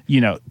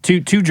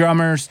 two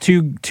drummers,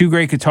 two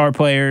great guitar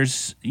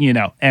players,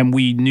 and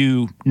we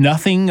knew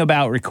nothing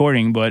about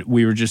recording, but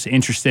we were just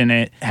interested in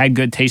it, had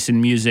good taste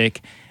in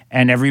music,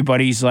 and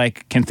everybody's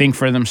like can think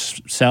for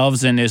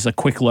themselves and is a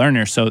quick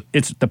learner. So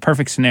it's the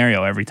perfect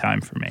scenario every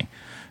time for me.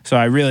 So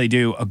I really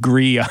do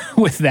agree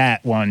with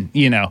that one.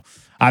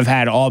 I've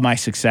had all my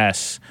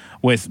success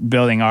with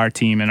building our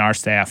team and our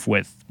staff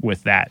with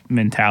that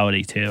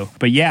mentality too.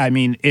 But yeah, I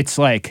mean, it's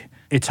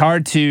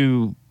hard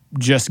to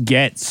just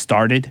get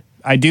started.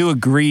 I do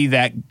agree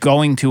that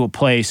going to a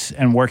place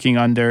and working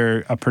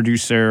under a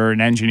producer or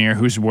an engineer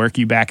whose work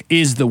you back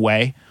is the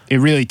way. It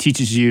really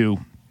teaches you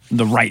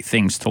the right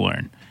things to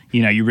learn.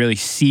 You really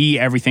see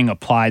everything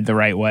applied the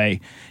right way.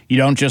 You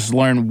don't just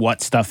learn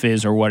what stuff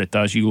is or what it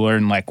does. You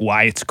learn like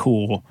why it's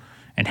cool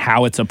and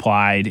how it's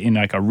applied in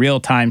like a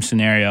real-time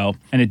scenario.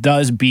 And it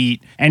does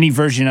beat any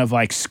version of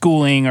like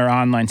schooling or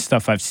online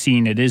stuff I've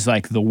seen. It is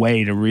like the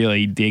way to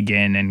really dig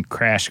in and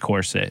crash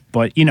course it.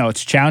 But,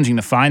 it's challenging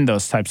to find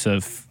those types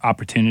of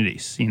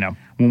opportunities.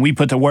 When we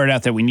put the word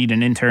out that we need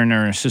an intern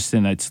or an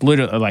assistant, it's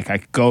literally like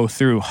I go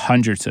through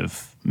hundreds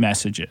of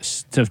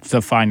messages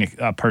to find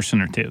a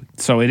person or two.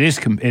 So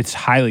it's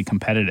highly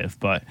competitive.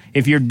 But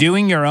if you're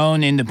doing your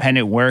own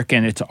independent work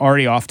and it's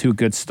already off to a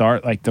good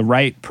start, like the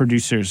right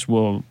producers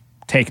will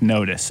take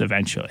notice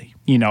eventually.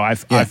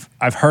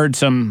 I've heard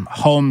some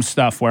home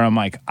stuff where I'm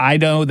like, I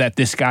know that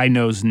this guy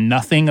knows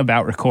nothing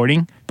about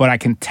recording, but I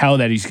can tell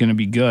that he's going to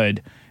be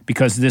good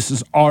because this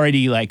is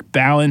already like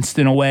balanced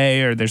in a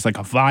way, or there's like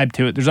a vibe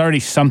to it. There's already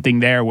something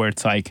there where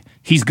it's like,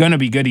 he's going to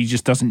be good. He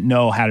just doesn't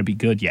know how to be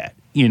good yet,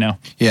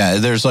 Yeah,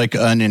 there's like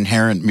an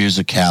inherent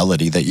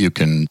musicality that you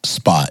can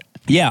spot.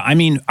 Yeah, I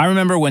mean, I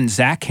remember when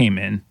Zach came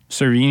in,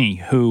 Servini,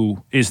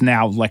 who is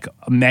now like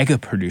a mega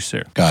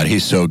producer. God,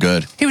 he's so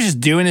good. He was just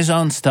doing his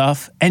own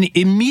stuff, and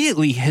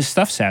immediately his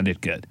stuff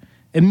sounded good.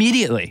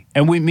 Immediately.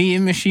 And me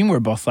and Machine were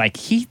both like,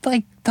 he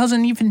like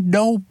doesn't even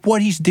know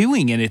what he's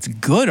doing, and it's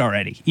good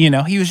already. He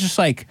was just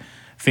like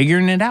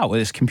figuring it out with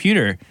his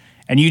computer,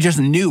 and you just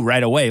knew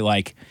right away,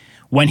 like,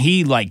 when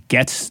he like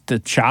gets the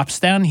chops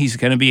down, he's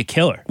going to be a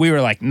killer. We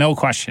were like, no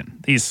question.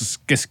 This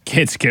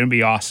kid's going to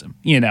be awesome.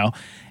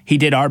 He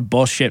did our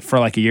bullshit for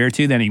like a year or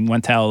two. Then he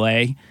went to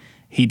LA.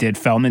 He did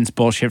Feldman's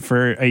bullshit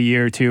for a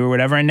year or two or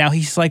whatever. And now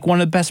he's like one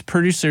of the best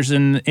producers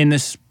in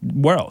this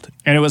world.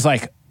 And it was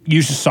like,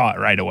 you just saw it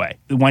right away.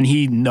 When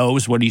he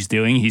knows what he's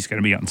doing, he's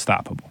going to be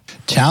unstoppable.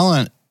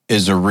 Talent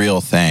is a real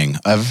thing.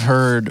 I've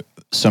heard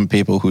some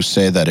people who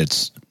say that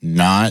it's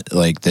not,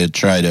 like they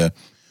try to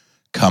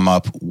come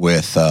up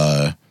with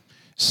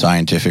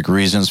scientific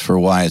reasons for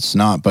why it's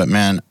not. But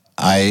man,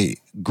 I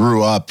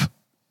grew up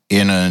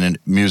in a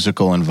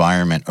musical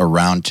environment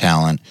around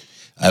talent.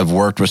 I've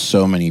worked with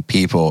so many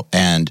people,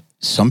 and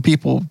some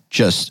people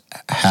just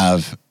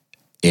have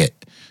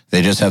it.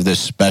 They just have this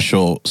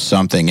special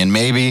something. And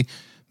maybe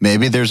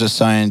there's a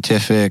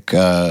scientific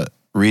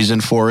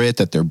reason for it,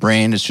 that their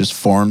brain is just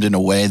formed in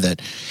a way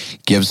that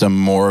gives them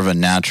more of a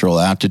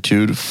natural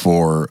aptitude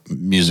for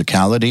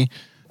musicality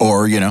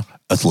or,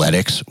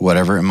 athletics,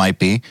 whatever it might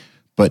be.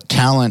 But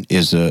talent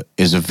is a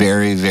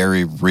very,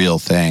 very real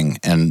thing.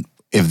 And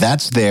if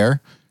that's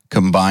there,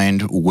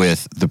 combined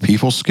with the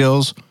people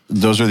skills,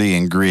 those are the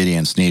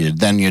ingredients needed.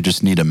 Then you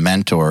just need a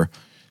mentor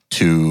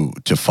to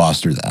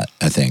foster that,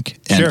 I think.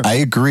 And sure. I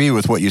agree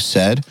with what you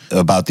said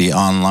about the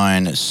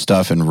online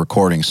stuff and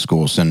recording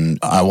schools. And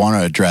I want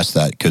to address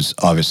that because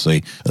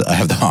obviously I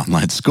have the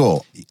online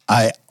school.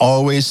 I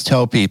always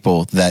tell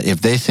people that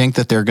if they think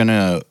that they're going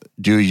to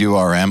do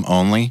URM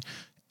only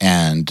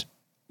and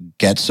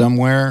get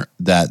somewhere,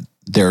 that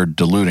they're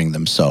deluding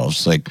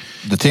themselves. Like,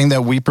 the thing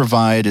that we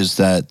provide is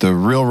that the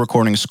real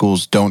recording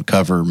schools don't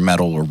cover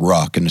metal or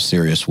rock in a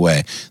serious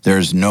way.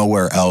 There's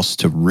nowhere else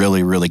to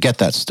really, really get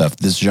that stuff.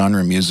 This genre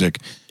of music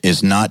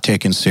is not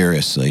taken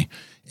seriously.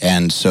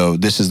 And so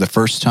this is the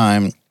first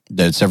time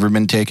that it's ever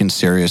been taken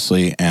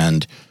seriously,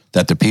 and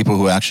that the people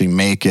who actually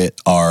make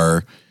it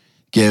are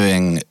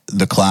giving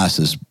the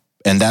classes.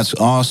 And that's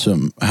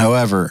awesome.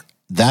 However,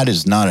 that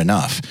is not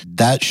enough.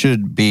 That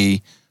should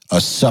be a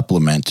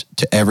supplement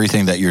to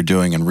everything that you're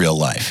doing in real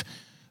life.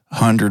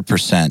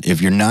 100%. If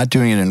you're not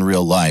doing it in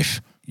real life,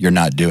 you're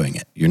not doing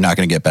it. You're not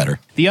going to get better.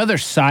 The other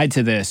side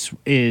to this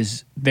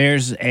is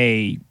there's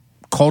a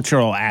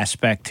cultural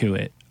aspect to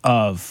it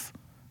of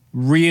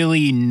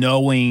really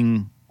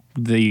knowing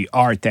the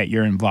art that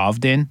you're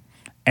involved in.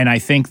 And I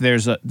think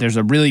there's a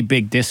really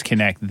big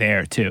disconnect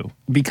there too,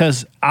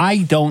 because I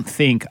don't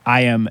think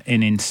I am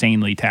an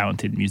insanely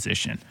talented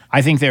musician.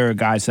 I think there are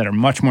guys that are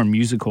much more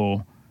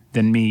musical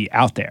than me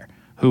out there,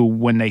 who,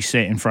 when they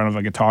sit in front of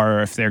a guitar,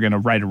 or if they're going to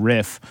write a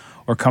riff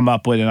or come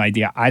up with an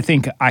idea, I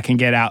think I can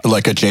get out.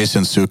 Like a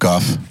Jason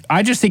Sukoff.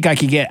 I just think I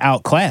could get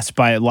outclassed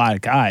by a lot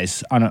of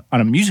guys on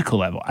a musical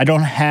level. I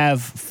don't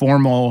have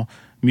formal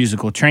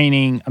musical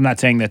training. I'm not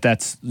saying that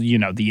that's,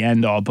 the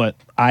end all, but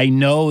I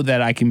know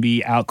that I can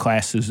be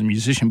outclassed as a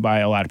musician by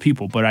a lot of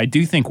people. But I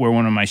do think where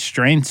one of my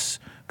strengths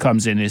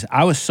comes in is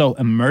I was so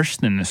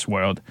immersed in this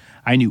world.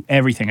 I knew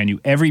everything. I knew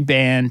every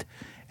band,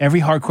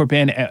 every hardcore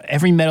band,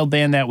 every metal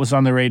band that was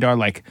on the radar.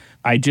 Like,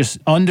 I just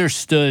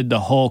understood the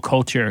whole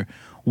culture,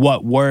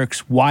 what works,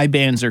 why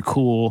bands are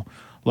cool,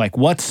 like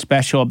what's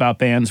special about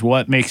bands,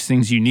 what makes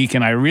things unique.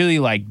 And I really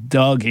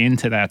dug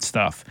into that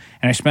stuff.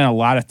 And I spent a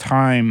lot of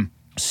time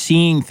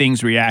seeing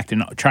things react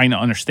and trying to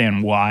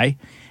understand why.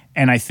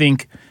 And I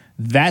think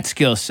that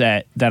skill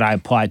set that I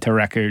applied to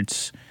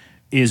records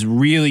is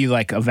really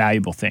a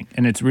valuable thing.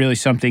 And it's really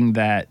something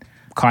that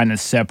kind of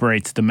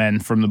separates the men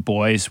from the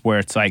boys, where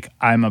it's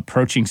I'm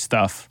approaching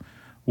stuff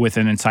with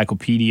an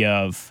encyclopedia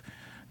of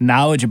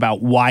knowledge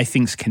about why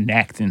things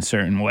connect in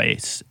certain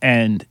ways.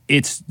 And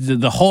it's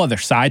the whole other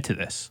side to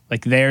this.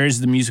 There's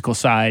the musical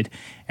side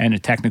and the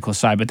technical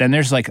side, but then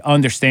there's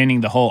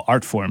understanding the whole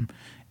art form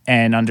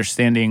and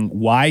understanding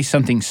why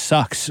something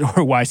sucks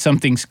or why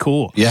something's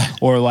cool. Yeah.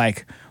 Or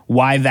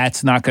why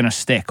that's not going to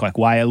stick,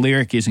 why a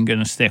lyric isn't going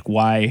to stick,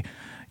 why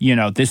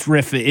this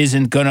riff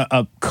isn't going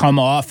to come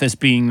off as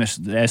being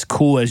as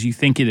cool as you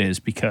think it is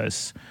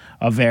because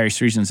of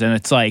various reasons. And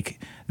it's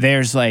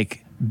there's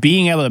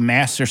being able to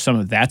master some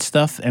of that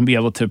stuff and be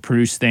able to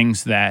produce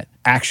things that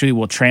actually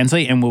will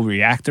translate and will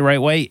react the right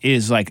way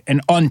is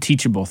an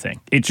unteachable thing.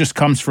 It just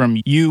comes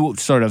from you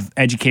sort of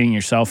educating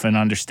yourself and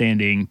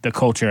understanding the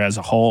culture as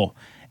a whole.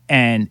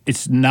 And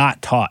it's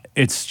not taught.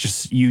 It's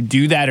just you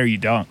do that or you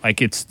don't.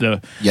 It's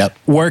the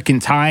work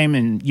and time,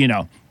 and,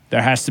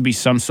 there has to be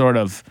some sort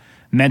of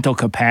mental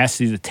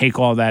capacity to take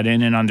all that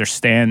in and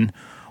understand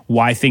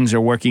why things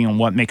are working and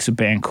what makes a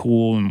band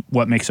cool and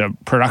what makes a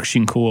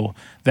production cool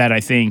that I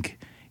think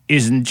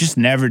is just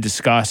never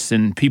discussed,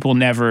 and people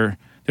never,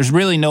 there's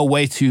really no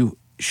way to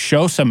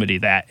show somebody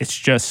that. It's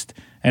just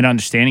an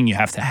understanding you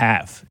have to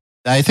have.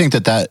 I think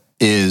that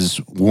is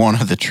one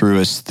of the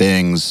truest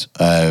things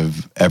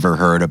I've ever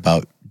heard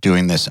about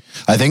doing this.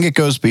 I think it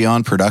goes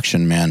beyond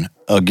production, man.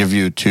 I'll give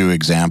you 2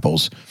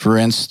 examples. For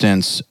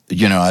instance,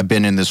 I've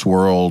been in this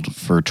world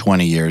for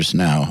 20 years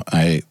now.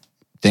 I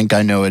think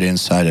I know it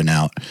inside and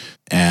out.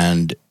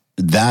 And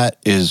that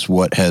is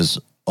what has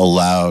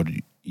allowed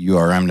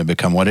URM to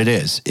become what it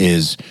is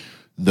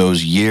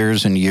those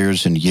years and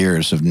years and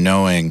years of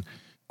knowing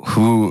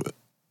who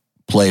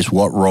plays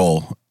what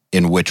role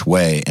in which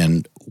way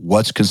and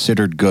what's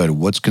considered good,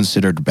 what's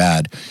considered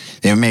bad.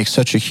 It makes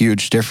such a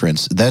huge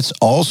difference. That's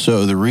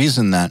also the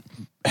reason that,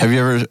 have you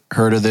ever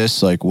heard of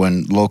this?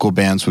 When local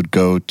bands would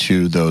go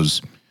to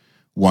those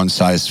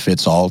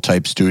one-size-fits-all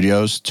type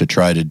studios to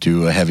try to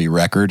do a heavy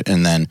record,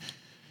 and then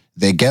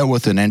they get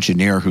with an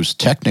engineer who's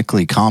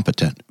technically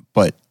competent,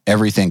 but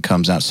everything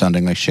comes out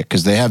sounding like shit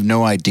because they have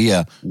no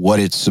idea what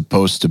it's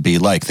supposed to be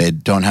like. They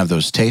don't have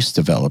those tastes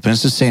developed. And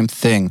it's the same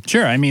thing.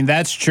 Sure. I mean,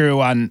 that's true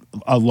on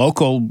a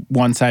local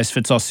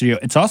one-size-fits-all studio.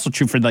 It's also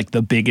true for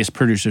the biggest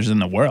producers in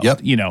the world.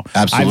 Yep.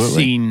 Absolutely. I've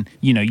seen,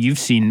 you've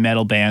seen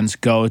metal bands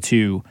go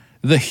to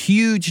the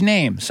huge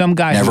name, some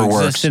guy never who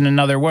works. exists in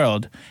another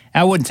world.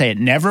 I wouldn't say it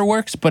never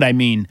works, but I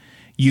mean,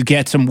 you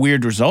get some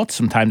weird results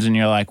sometimes, and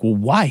you're like, well,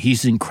 why?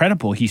 He's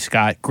incredible. He's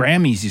got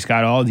Grammys. He's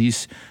got all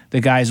these.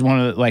 The guy's one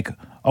of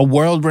a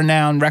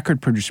world-renowned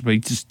record producer, but he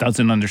just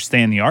doesn't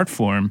understand the art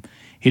form.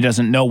 He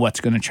doesn't know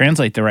what's going to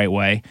translate the right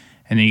way,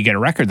 and then you get a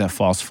record that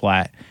falls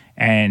flat.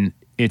 And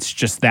it's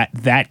just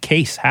that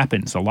case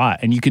happens a lot.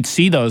 And you could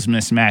see those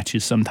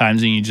mismatches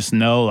sometimes, and you just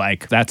know,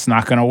 that's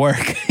not going to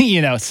work.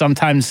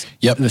 Sometimes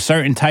the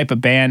certain type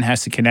of band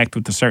has to connect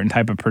with a certain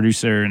type of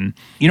producer. And,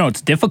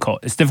 it's difficult.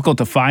 It's difficult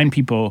to find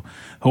people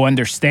who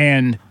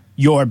understand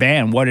your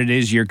band, what it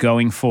is you're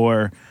going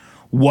for,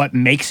 what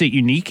makes it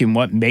unique and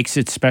what makes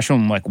it special,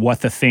 and what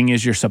the thing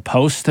is you're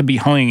supposed to be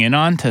honing in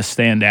on to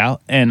stand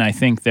out. And I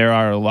think there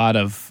are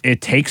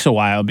it takes a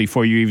while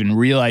before you even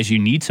realize you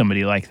need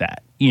somebody like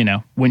that,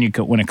 when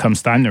it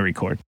comes time to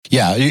record.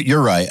 Yeah,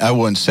 you're right. I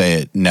wouldn't say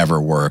it never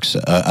works.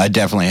 I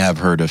definitely have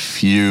heard a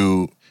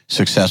few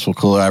successful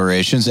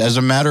collaborations. As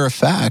a matter of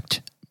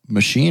fact,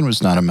 Machine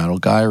was not a metal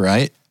guy,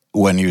 right?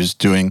 When he was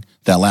doing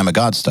that Lamb of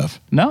God stuff.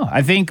 No,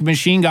 I think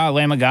Machine got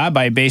Lamb of God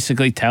by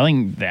basically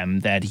telling them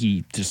that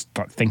he just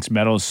thinks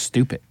metal is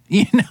stupid,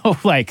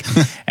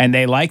 and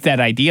they like that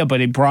idea, but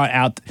it brought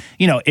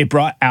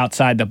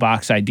outside the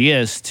box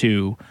ideas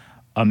to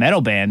a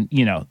metal band,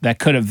 that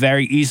could have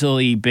very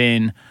easily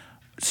been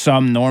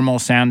some normal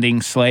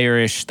sounding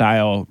Slayer-ish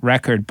style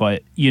record,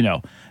 but,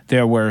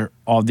 there were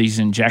all these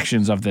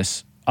injections of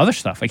this other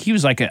stuff. He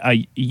was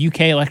a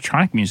UK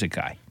electronic music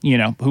guy,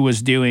 who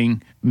was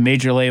doing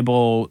major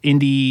label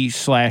indie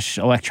 /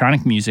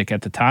 electronic music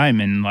at the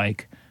time, and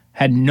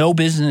had no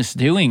business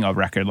doing a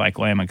record like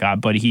Lamb of God,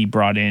 but he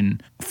brought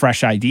in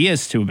fresh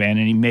ideas to a band,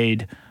 and he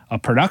made a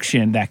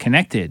production that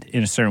connected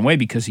in a certain way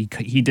because he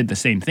did the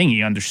same thing.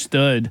 He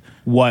understood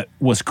what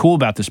was cool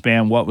about this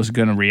band, what was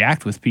going to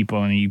react with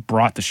people, and he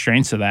brought the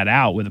strengths of that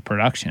out with a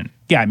production.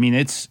 Yeah, I mean,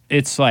 it's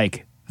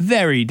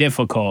very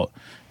difficult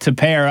to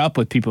pair up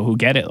with people who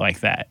get it like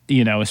that,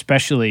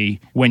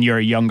 especially when you're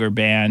a younger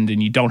band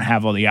and you don't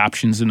have all the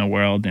options in the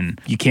world and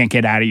you can't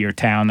get out of your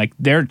town. Like,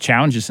 there are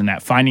challenges in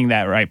that. Finding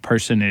that right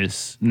person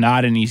is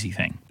not an easy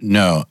thing.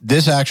 No,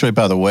 this actually,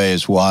 by the way,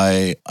 is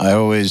why I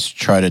always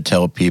try to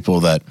tell people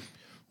that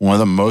one of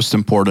the most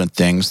important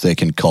things they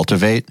can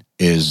cultivate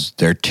is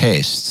their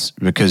tastes,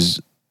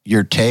 because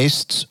your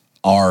tastes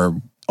are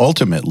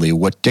ultimately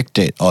what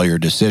dictate all your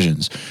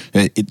decisions.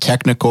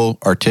 Technical,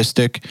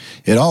 artistic,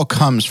 it all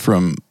comes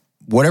from,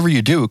 whatever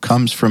you do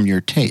comes from your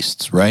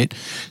tastes, right?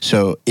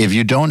 So if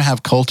you don't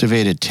have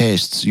cultivated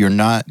tastes, you're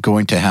not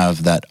going to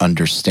have that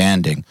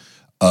understanding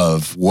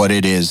of what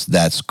it is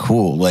that's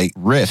cool. Like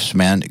riffs,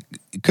 man,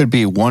 it could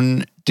be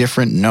one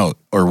different note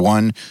or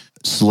one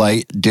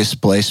slight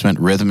displacement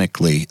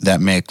rhythmically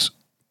that makes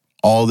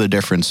all the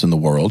difference in the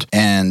world.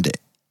 And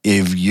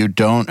if you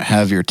don't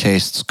have your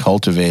tastes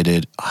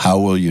cultivated, how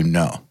will you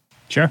know?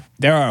 Sure.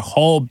 There are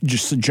whole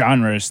just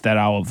genres that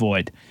I'll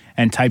avoid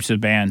and types of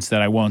bands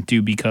that I won't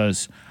do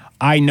because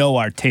I know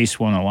our tastes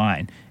won't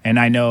align. And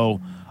I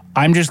know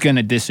I'm just going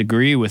to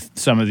disagree with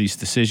some of these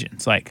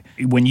decisions. Like,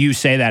 when you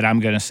say that, I'm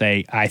going to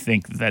say, I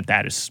think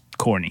that is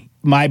corny.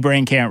 My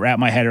brain can't wrap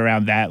my head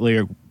around that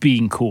lyric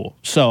being cool.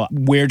 So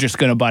we're just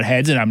going to butt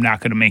heads and I'm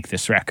not going to make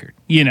this record.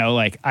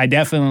 I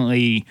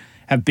definitely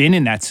have been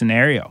in that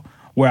scenario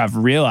where I've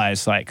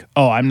realized, like,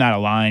 oh, I'm not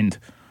aligned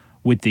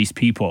with these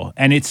people.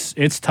 And it's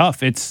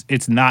tough.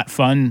 It's not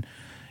fun.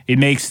 It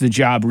makes the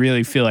job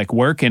really feel like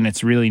work, and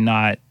it's really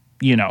not,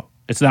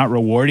 it's not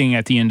rewarding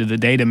at the end of the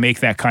day to make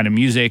that kind of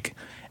music.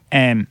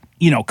 And,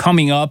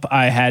 coming up,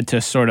 I had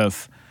to sort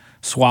of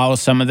swallow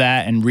some of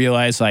that and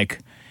realize, like,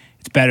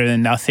 it's better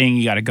than nothing.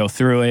 You got to go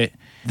through it.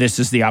 This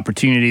is the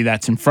opportunity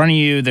that's in front of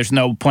you. There's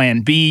no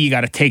plan B. You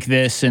got to take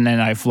this. And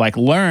then I've,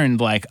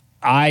 learned,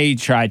 I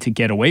try to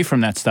get away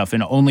from that stuff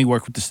and only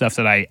work with the stuff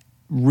that I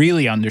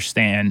really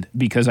understand,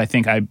 because I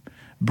think I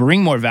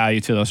bring more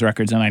value to those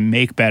records and I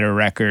make better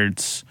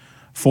records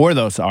for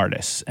those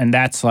artists. And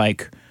that's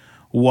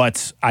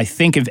what I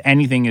think, if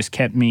anything, has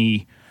kept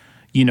me,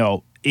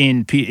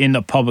 in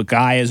the public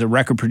eye as a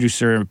record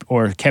producer,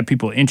 or kept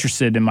people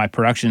interested in my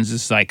productions.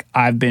 Is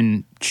I've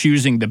been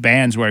choosing the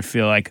bands where I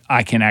feel like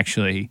I can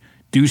actually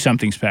do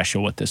something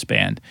special with this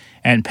band,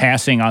 and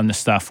passing on the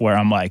stuff where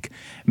I'm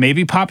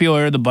maybe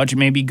popular, the budget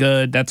may be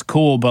good, that's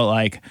cool,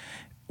 but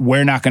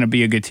we're not going to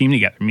be a good team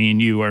together. Me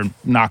and you are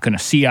not going to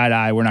see eye to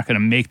eye. We're not going to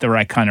make the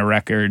right kind of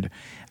record.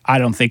 I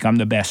don't think I'm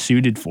the best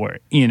suited for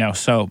it,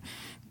 So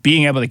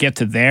being able to get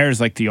to there is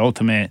the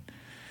ultimate.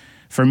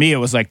 For me, it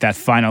was that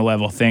final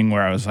level thing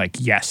where I was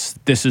yes,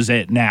 this is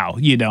it now,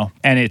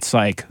 And it's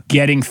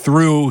getting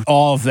through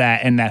all of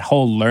that and that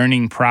whole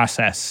learning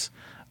process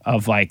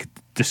of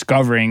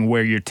discovering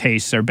where your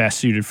tastes are best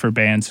suited for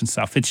bands and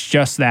stuff. It's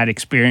just that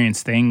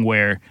experience thing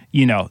where,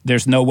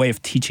 there's no way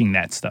of teaching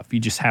that stuff. You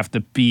just have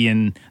to be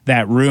in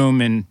that room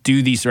and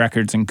do these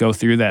records and go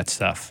through that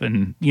stuff.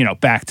 And,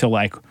 back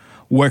to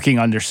working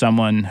under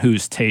someone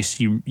whose taste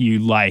you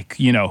like,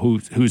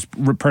 whose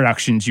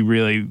productions you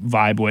really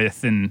vibe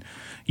with and,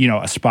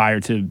 aspire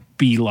to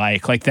be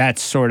like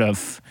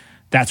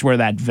that's where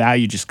that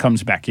value just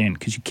comes back in,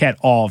 because you get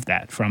all of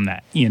that from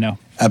that,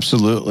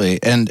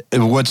 Absolutely. And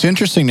what's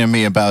interesting to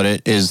me about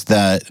it is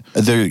that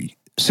the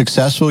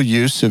successful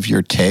use of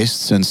your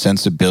tastes and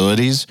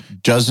sensibilities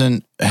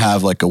doesn't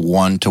have a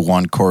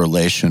one-to-one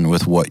correlation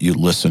with what you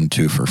listen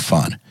to for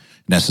fun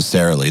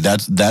necessarily.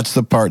 That's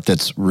the part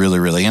that's really,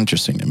 really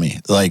interesting to me.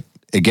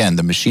 Again,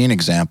 the Machine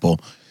example,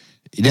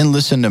 he didn't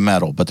listen to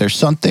metal, but there's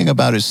something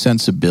about his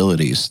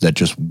sensibilities that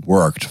just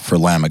worked for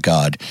Lamb of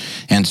God.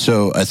 And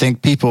so I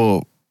think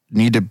people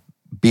need to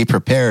be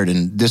prepared.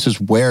 And this is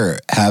where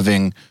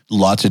having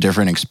lots of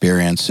different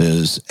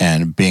experiences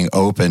and being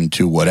open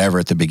to whatever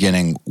at the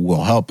beginning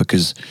will help,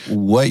 because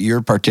what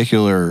your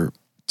particular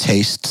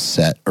taste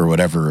set or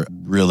whatever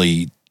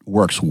really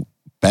works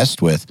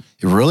best with,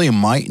 it really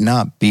might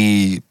not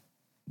be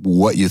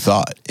what you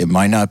thought. It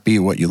might not be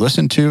what you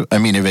listened to. I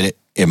mean, if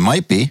it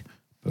might be,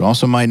 but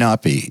also might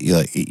not be.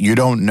 You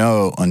don't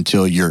know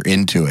until you're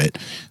into it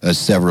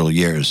several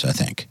years, I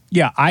think.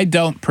 Yeah, I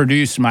don't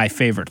produce my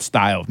favorite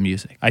style of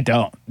music. I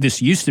don't.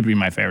 This used to be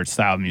my favorite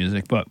style of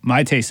music, but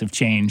my tastes have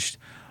changed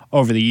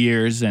over the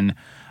years, and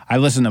I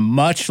listen to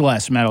much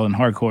less metal and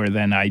hardcore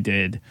than I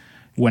did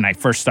when I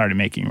first started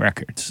making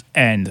records.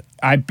 And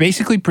I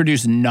basically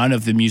produce none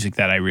of the music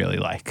that I really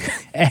like.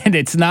 And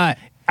it's not,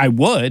 I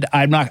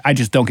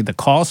just don't get the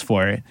calls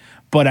for it,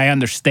 but I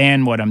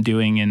understand what I'm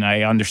doing, and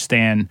I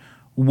understand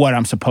what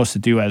I'm supposed to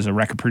do as a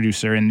record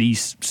producer in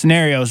these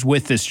scenarios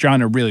with this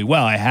genre really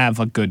well. I have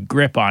a good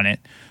grip on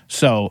it.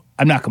 So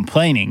I'm not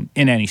complaining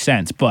in any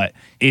sense, but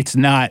it's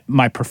not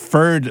my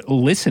preferred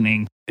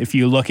listening. If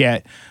you look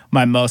at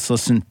my most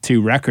listened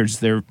to records,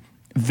 they're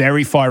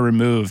very far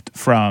removed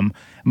from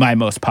my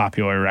most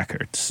popular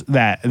records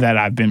that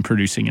I've been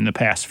producing in the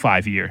past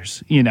 5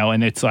 years,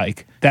 and it's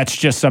like, that's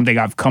just something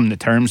I've come to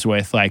terms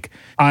with. Like,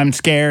 I'm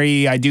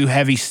scary. I do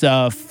heavy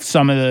stuff.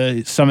 Some of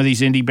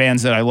these indie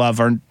bands that I love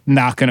are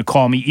not going to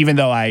call me, even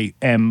though I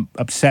am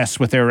obsessed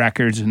with their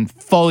records and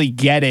fully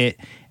get it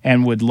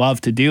and would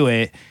love to do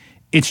it.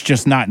 It's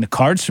just not in the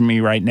cards for me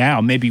right now.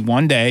 Maybe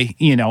one day,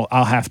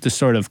 I'll have to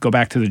sort of go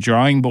back to the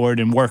drawing board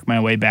and work my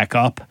way back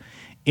up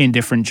in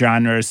different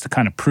genres to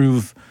kind of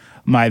prove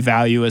my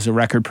value as a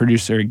record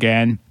producer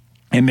again.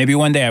 And maybe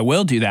one day I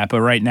will do that.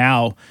 But right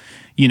now,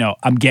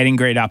 I'm getting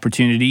great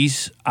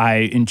opportunities. I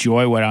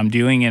enjoy what I'm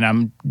doing, and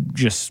I'm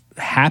just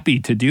happy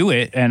to do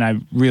it. And I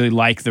really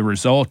like the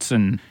results.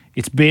 And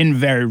it's been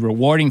very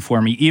rewarding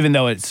for me, even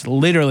though it's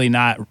literally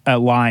not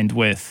aligned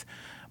with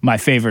my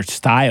favorite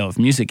style of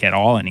music at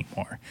all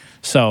anymore.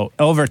 So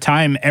over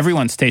time,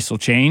 everyone's taste will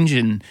change,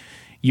 and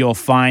you'll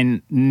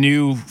find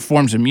new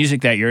forms of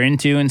music that you're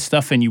into and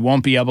stuff, and you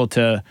won't be able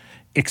to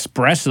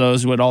express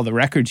those with all the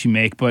records you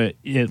make. But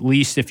at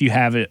least if you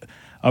have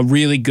a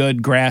really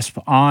good grasp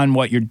on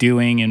what you're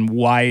doing and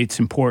why it's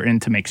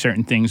important to make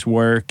certain things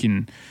work,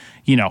 and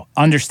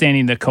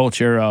understanding the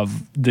culture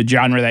of the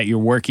genre that you're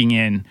working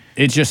in,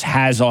 it just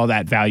has all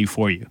that value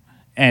for you.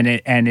 And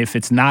if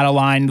it's not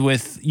aligned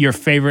with your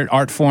favorite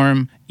art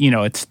form,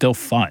 it's still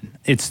fun.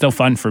 It's still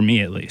fun for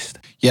me, at least.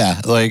 Yeah,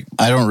 like,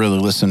 I don't really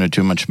listen to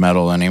too much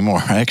metal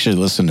anymore. I actually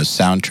listen to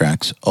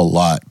soundtracks a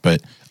lot,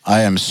 but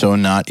I am so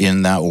not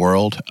in that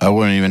world. I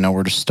wouldn't even know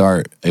where to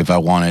start if I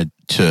wanted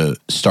to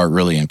start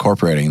really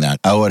incorporating that.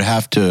 I would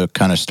have to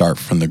kind of start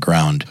from the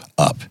ground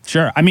up.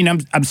 Sure. I mean,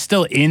 I'm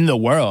still in the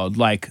world.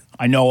 Like,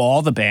 I know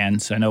all the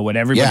bands. I know what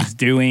everybody's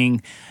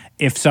doing.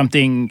 If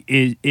something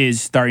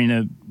is starting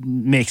to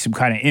make some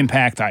kind of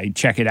impact, I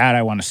check it out.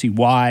 I want to see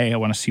why. I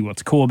want to see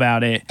what's cool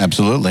about it.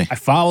 Absolutely. I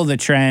follow the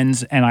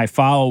trends, and I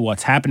follow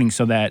what's happening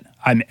so that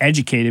I'm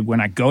educated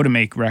when I go to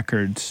make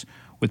records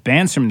with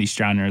bands from these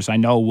genres. I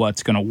know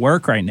what's going to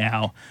work right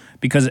now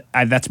because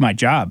that's my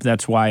job.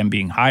 That's why I'm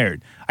being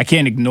hired. I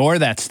can't ignore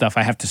that stuff.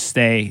 I have to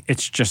stay.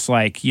 It's just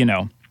like,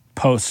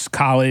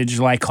 post-college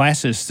like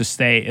classes to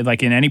stay.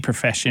 Like in any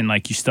profession,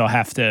 like you still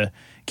have to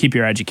keep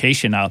your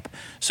education up.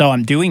 So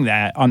I'm doing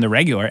that on the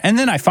regular. And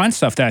then I find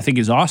stuff that I think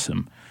is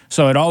awesome.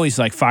 So it always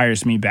like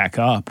fires me back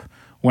up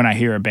when I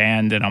hear a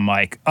band and I'm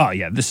like, oh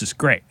yeah, this is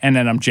great. And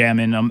then I'm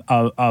jamming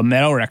a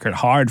metal record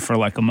hard for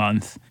like a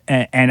month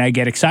and I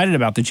get excited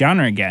about the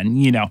genre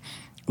again.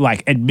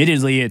 Like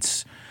admittedly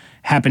it's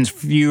happens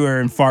fewer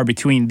and far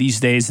between these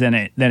days than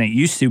it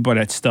used to, but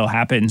it still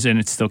happens and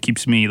it still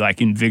keeps me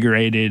like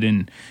invigorated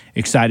and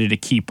excited to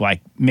keep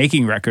like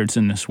making records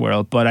in this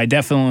world. But I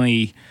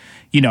definitely,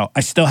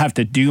 I still have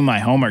to do my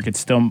homework. It's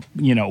still,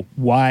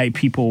 why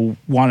people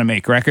want to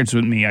make records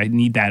with me. I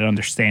need that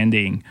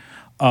understanding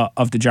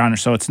of the genre.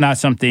 So it's not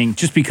something,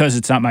 just because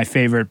it's not my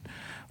favorite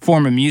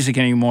form of music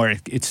anymore,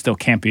 it still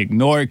can't be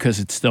ignored because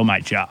it's still my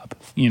job,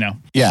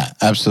 Yeah,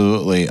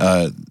 absolutely.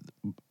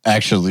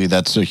 Actually,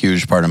 that's a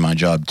huge part of my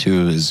job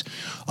too, is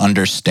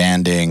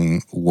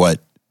understanding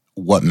what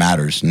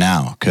matters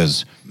now.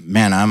 Because,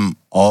 man, I'm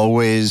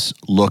always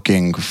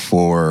looking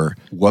for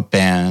what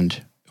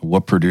band,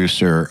 what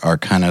producer are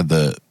kind of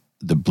the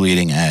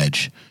bleeding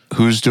edge.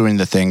 Who's doing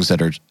the things that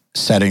are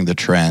setting the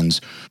trends?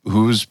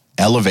 Who's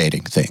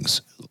elevating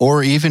things?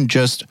 Or even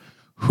just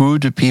who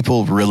do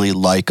people really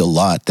like a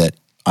lot that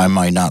I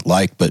might not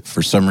like, but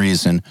for some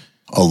reason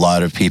a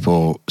lot of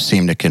people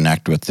seem to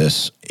connect with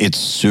this. It's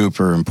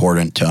super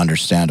important to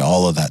understand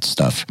all of that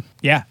stuff.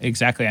 Yeah,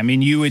 exactly. I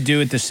mean, you would do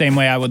it the same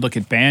way I would look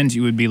at bands.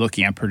 You would be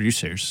looking at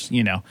producers.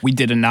 We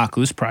did a Knocked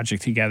Loose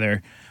project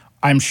together.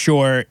 I'm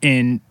sure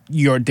in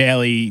your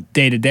daily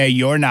day-to-day,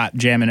 you're not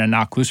jamming a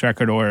Knocked Loose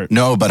record or...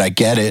 No, but I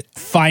get it.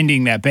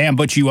 ...finding that band,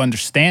 but you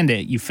understand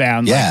it. You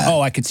found,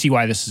 I could see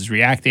why this is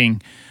reacting.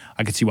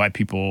 I could see why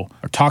people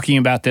are talking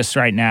about this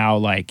right now.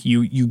 Like,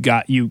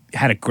 you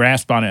had a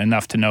grasp on it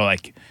enough to know,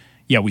 like,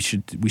 yeah, we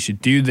should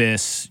do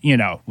this.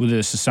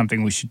 This is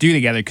something we should do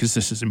together because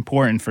this is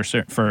important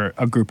for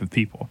a group of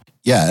people.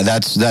 Yeah,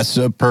 that's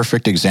a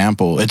perfect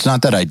example. It's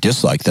not that I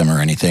dislike them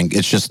or anything.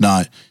 It's just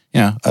not,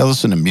 I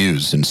listen to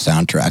Muse and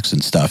soundtracks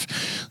and stuff.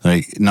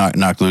 Like,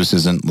 Knocked Loose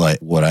isn't like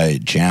what I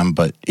jam,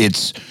 but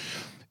it's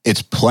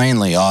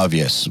plainly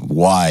obvious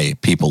why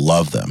people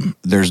love them.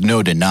 There's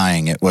no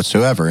denying it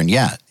whatsoever. And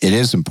yeah, it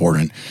is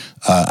important.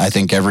 I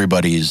think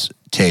everybody's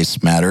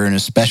tastes matter, and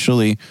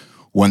especially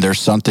when there's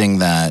something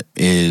that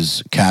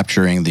is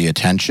capturing the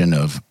attention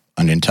of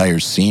an entire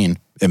scene,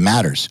 it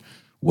matters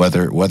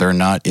whether or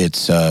not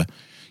it's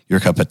your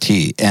cup of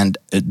tea. And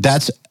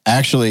that's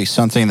actually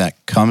something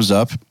that comes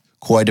up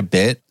quite a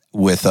bit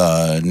with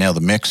Nail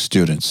the Mix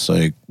students.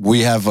 Like,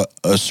 we have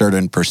a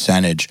certain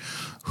percentage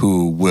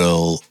who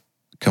will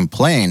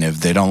complain if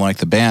they don't like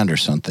the band or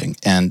something.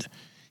 And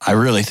I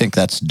really think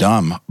that's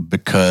dumb,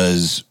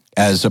 because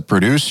as a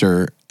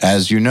producer,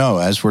 as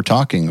we're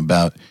talking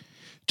about,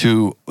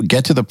 to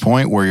get to the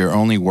point where you're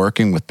only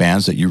working with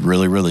bands that you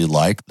really, really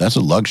like, that's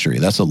a luxury.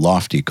 That's a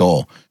lofty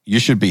goal. you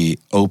should be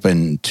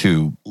open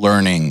to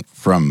learning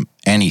from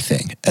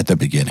anything at the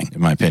beginning, in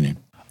my opinion.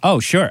 Oh,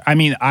 sure. I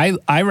mean,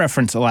 I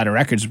reference a lot of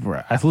records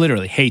where I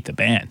literally hate the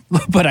band,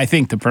 but I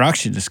think the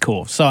production is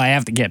cool. So I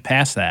have to get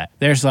past that.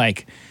 There's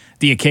like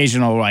the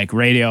occasional like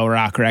radio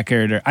rock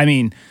record, or I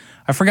mean,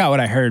 I forgot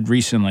what I heard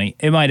recently.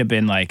 It might have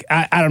been like,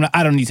 I don't know.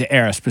 I don't need to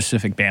air a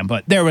specific band,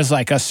 but there was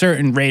like a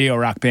certain radio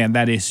rock band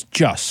that is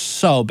just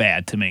so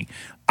bad to me.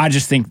 I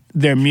just think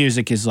their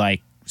music is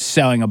like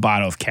selling a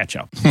bottle of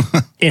ketchup.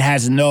 It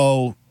has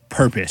no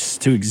purpose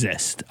to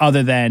exist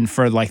other than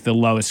for like the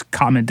lowest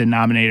common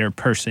denominator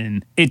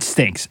person. It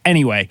stinks.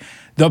 Anyway,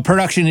 the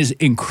production is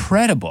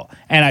incredible.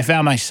 And I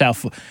found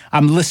myself,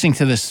 I'm listening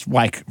to this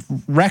like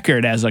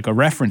record as like a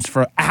reference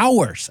for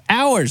hours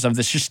of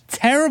this just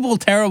terrible,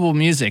 terrible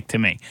music to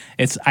me.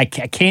 I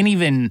can't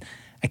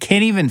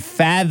even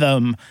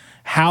fathom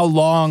how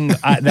long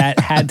that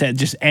had to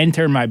just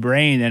enter my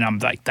brain, and I'm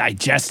like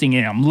digesting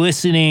it. I'm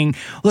listening.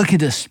 Look at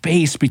the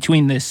space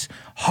between this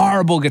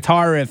horrible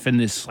guitar riff and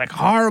this like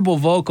horrible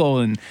vocal,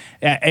 and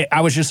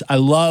I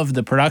love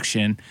the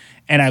production,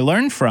 and I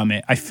learned from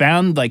it. I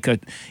found like I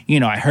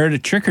heard a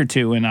trick or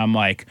two, and I'm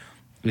like,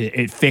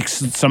 it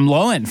fixed some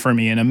low end for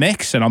me in a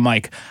mix, and I'm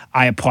like,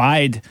 I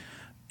applied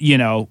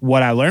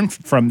what I learned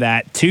from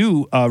that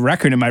to a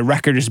record, and my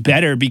record is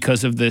better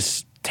because of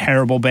this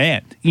terrible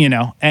band,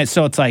 and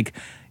so it's like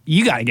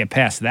you got to get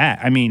past that.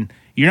 I mean,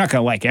 you're not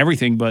going to like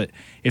everything, but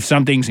if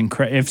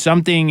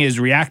something is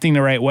reacting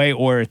the right way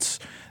or it's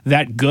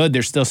that good,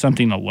 there's still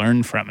something to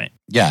learn from it.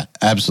 Yeah,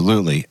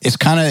 absolutely. It's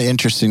kind of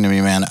interesting to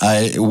me, man.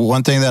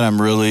 One thing that I'm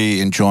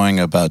really enjoying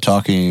about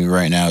talking to you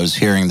right now is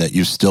hearing that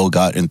you've still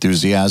got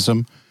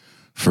enthusiasm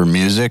for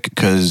music,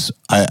 because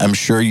I'm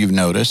sure you've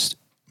noticed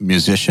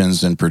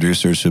musicians and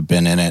producers who've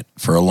been in it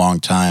for a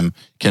long time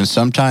can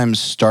sometimes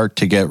start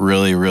to get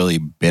really, really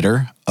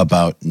bitter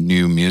about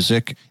new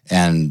music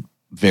and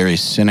very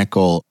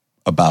cynical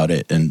about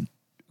it and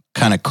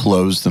kind of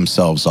close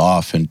themselves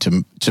off. And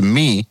to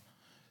me,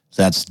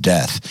 that's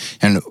death.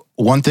 And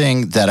one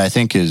thing that I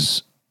think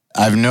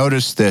I've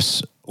noticed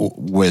this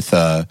with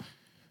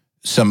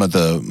some of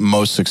the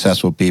most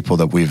successful people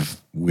that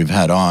we've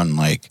had on,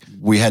 like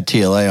we had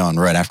TLA on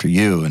right after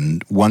you.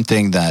 And one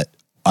thing that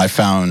I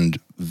found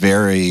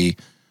very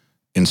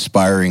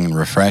inspiring and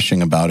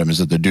refreshing about him is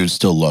that the dude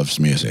still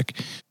loves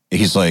music.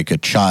 He's like a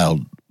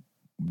child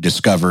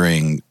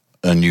discovering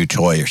a new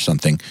toy or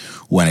something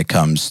when it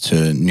comes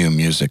to new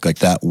music. Like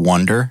that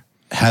wonder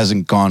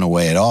hasn't gone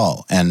away at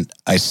all. And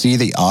I see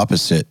the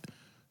opposite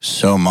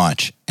so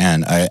much.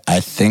 And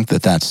I think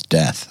that that's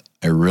death.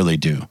 I really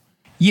do.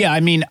 Yeah, I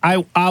mean,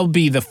 I'll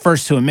be the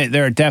first to admit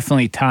there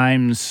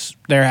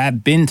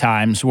have been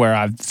times where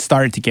I've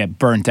started to get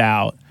burnt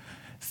out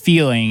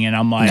feeling, and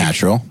I'm like,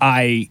 natural.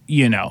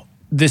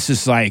 This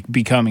is like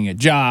becoming a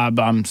job.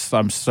 I'm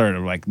sort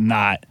of like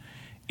not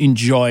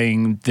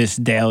enjoying this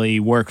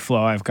daily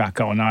workflow I've got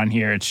going on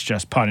here. It's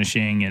just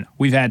punishing, and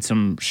we've had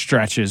some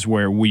stretches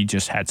where we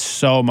just had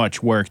so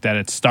much work that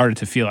it started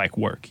to feel like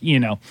work,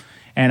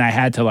 and I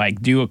had to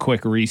like do a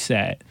quick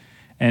reset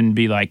and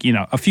be like,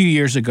 a few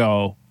years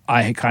ago,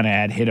 I kind of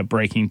had hit a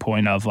breaking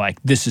point of like,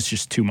 this is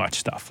just too much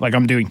stuff. Like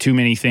I'm doing too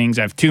many things.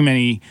 I have too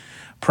many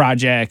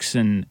projects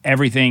and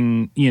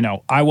everything,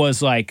 I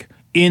was like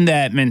in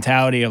that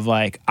mentality of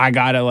like, I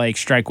gotta like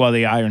strike while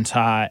the iron's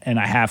hot, and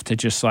I have to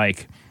just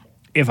like,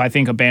 if I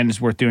think a band is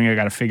worth doing, I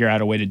gotta figure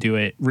out a way to do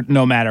it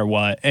no matter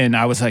what. And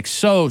I was like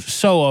so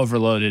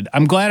overloaded.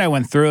 I'm glad I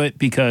went through it,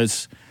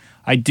 because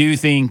I do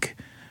think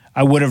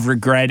I would have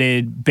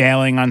regretted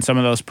bailing on some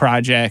of those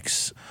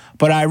projects,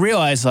 but I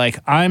realized like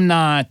I'm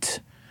not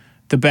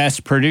the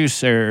best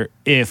producer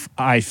if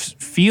I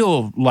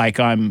feel like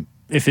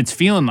if it's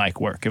feeling like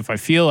work, if I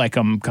feel like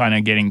I'm kind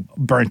of getting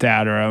burnt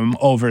out or I'm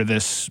over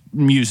this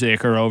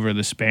music or over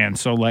this band.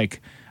 So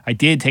like I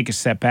did take a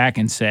step back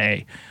and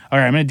say, all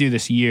right, I'm going to do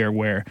this year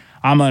where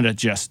I'm going to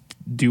just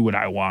do what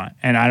I want.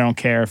 And I don't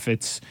care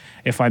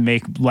if I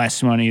make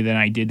less money than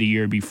I did the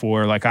year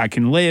before. Like I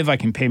can live, I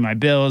can pay my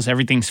bills,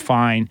 everything's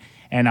fine.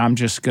 And I'm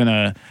just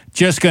gonna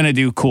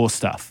do cool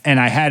stuff. And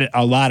I had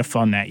a lot of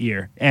fun that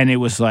year. And it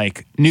was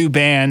like new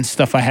band,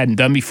 stuff I hadn't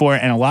done before.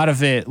 And a lot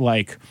of it,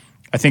 like,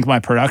 I think my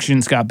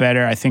productions got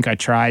better. I think I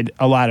tried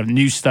a lot of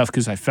new stuff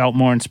because I felt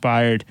more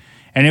inspired.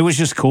 And it was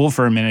just cool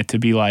for a minute to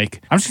be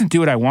like, I'm just going to do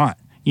what I want.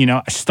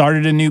 I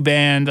started a new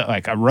band.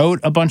 Like I wrote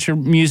a bunch of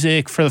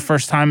music for the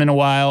first time in a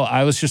while.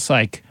 I was just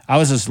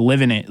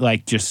living it,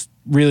 like just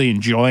really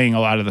enjoying a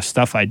lot of the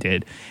stuff I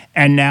did.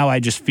 And now I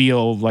just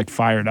feel like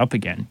fired up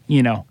again,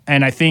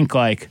 And I think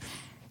like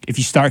if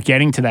you start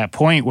getting to that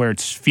point where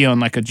it's feeling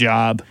like a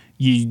job,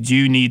 you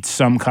do need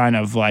some kind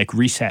of like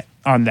reset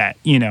on that.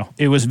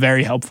 It was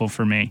very helpful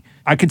for me.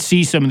 I could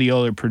see some of the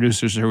older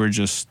producers who were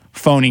just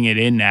phoning it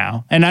in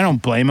now. And I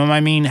don't blame them.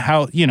 I mean,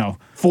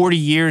 40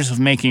 years of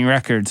making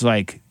records,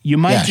 like you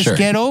might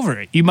get over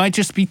it. You might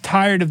just be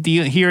tired of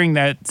hearing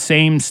that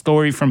same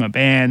story from a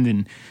band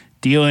and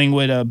dealing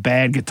with a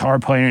bad guitar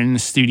player in the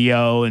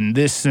studio and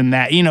this and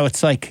that.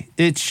 It's like,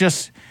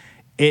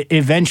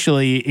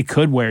 eventually it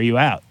could wear you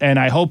out. And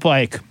I hope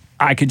like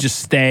I could just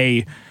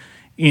stay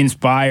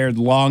inspired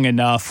long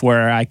enough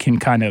where I can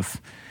kind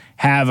of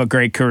have a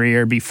great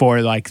career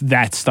before like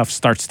that stuff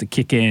starts to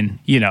kick in,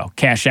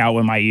 cash out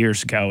when my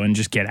ears go and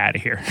just get out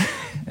of here.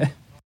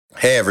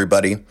 Hey,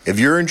 everybody. If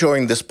you're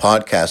enjoying this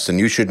podcast, then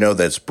you should know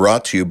that it's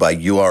brought to you by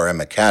URM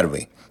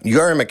Academy.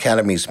 URM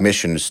Academy's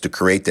mission is to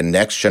create the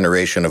next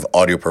generation of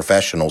audio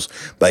professionals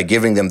by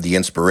giving them the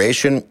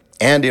inspiration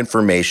and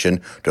information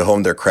to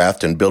hone their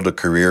craft and build a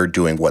career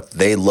doing what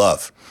they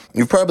love.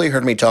 You've probably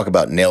heard me talk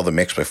about Nail the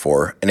Mix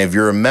before, and if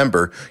you're a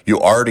member, you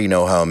already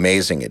know how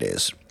amazing it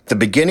is. At the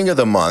beginning of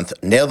the month,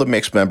 Nail the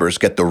Mix members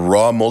get the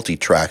raw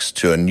multi-tracks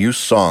to a new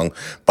song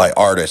by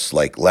artists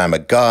like Lamb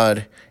of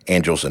God,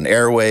 Angels and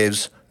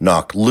Airwaves,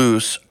 Knock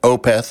Loose,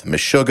 Opeth,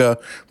 Meshuggah,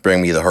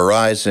 Bring Me the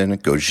Horizon,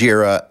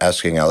 Gojira,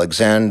 Asking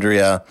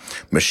Alexandria,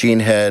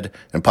 Machine Head,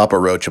 and Papa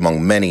Roach,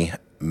 among many,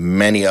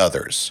 many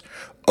others.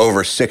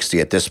 Over 60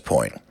 at this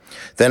point.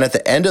 Then at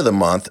the end of the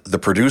month, the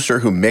producer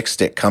who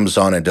mixed it comes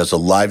on and does a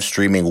live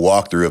streaming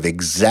walkthrough of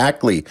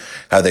exactly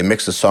how they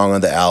mix the song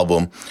on the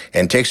album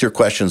and takes your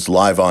questions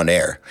live on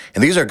air.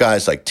 And these are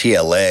guys like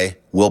TLA,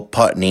 Will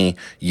Putney,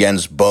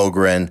 Jens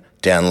Bogren,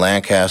 Dan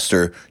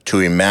Lancaster,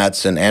 Tui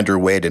Madsen, Andrew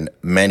Wade, and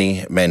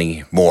many,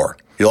 many more.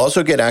 You'll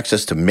also get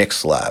access to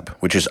MixLab,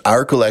 which is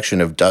our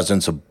collection of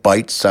dozens of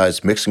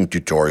bite-sized mixing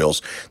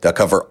tutorials that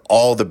cover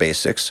all the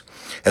basics,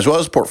 as well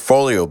as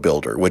Portfolio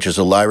Builder, which is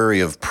a library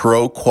of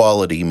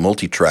pro-quality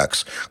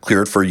multi-tracks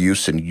cleared for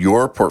use in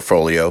your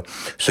portfolio,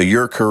 so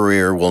your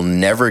career will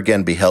never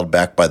again be held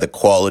back by the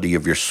quality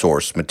of your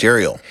source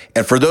material.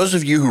 And for those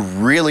of you who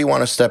really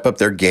want to step up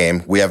their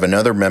game, we have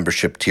another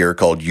membership tier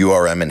called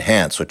URM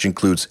Enhanced, which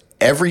includes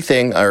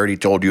everything I already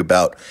told you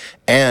about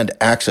and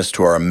access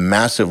to our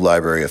massive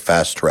library of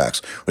fast tracks,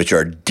 which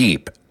are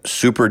deep,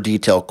 super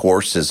detailed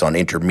courses on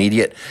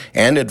intermediate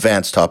and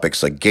advanced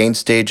topics like gain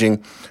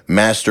staging,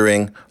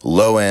 mastering,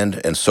 low end,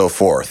 and so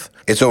forth.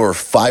 It's over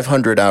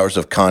 500 hours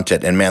of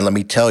content, and man, let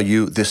me tell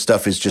you, this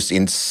stuff is just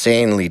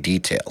insanely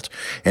detailed.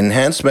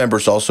 Enhanced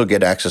members also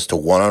get access to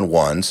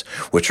one-on-ones,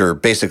 which are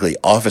basically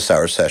office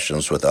hour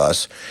sessions with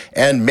us,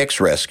 and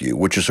Mix Rescue,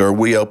 which is where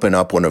we open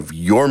up one of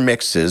your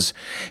mixes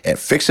and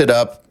fix it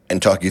up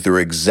and talk you through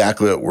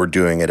exactly what we're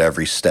doing at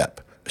every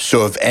step.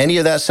 So if any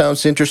of that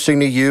sounds interesting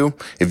to you,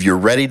 if you're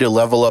ready to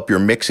level up your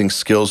mixing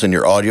skills in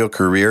your audio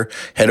career,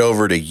 head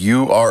over to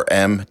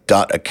urm.academy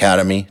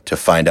to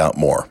find out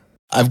more.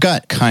 I've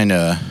got kind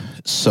of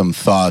some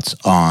thoughts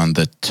on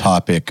the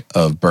topic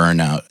of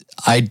burnout.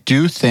 I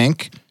do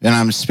think, and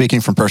I'm speaking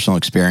from personal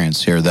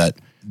experience here, that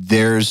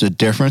there's a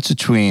difference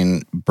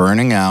between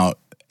burning out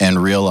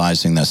and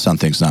realizing that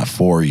something's not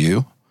for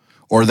you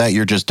or that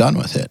you're just done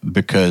with it,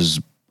 because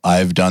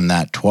I've done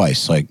that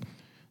twice. Like,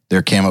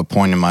 there came a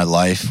point in my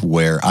life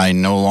where I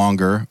no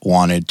longer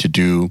wanted to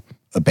do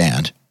a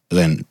band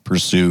and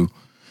pursue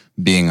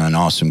being an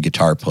awesome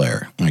guitar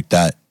player like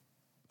that.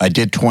 I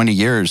did 20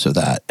 years of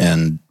that,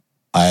 and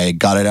I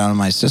got it out of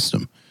my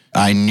system.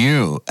 I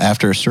knew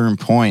after a certain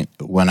point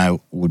when I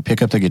would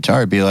pick up the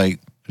guitar, I'd be like,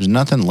 there's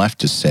nothing left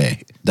to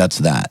say. That's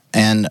that.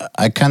 And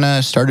I kind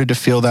of started to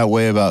feel that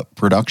way about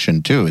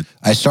production too.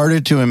 I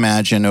started to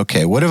imagine,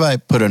 okay, what if I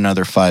put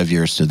another 5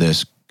 years to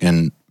this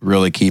and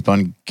really keep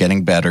on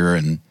getting better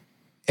and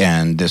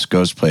this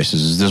goes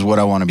places? Is this what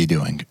I want to be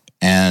doing?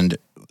 And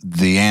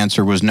the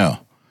answer was no.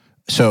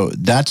 So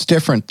that's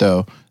different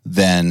though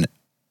than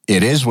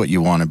it is what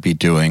you want to be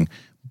doing,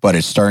 but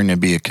it's starting to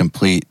be a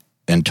complete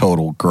and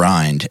total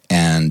grind,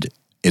 and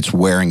it's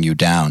wearing you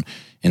down.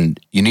 And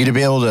you need to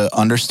be able to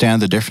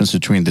understand the difference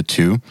between the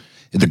two.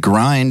 The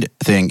grind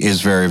thing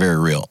is very, very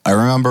real. I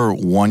remember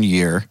one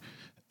year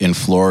in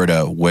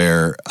Florida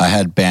where I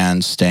had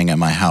bands staying at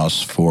my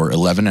house for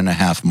 11 and a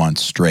half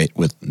months straight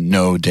with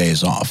no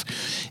days off.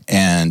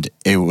 And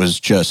it was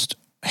just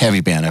heavy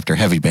band after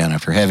heavy band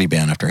after heavy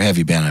band after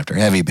heavy band after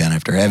heavy band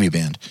after heavy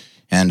band.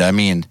 And I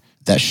mean,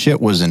 that shit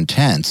was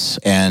intense,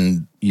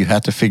 and you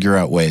have to figure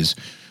out ways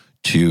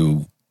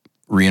to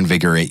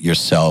reinvigorate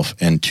yourself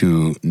and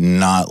to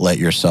not let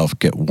yourself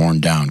get worn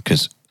down,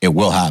 because it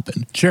will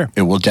happen. Sure.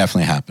 It will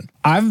definitely happen.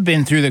 I've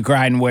been through the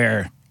grind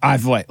where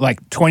I've like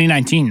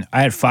 2019,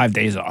 I had 5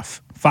 days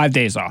off. 5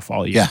 days off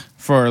all year. Yeah.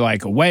 For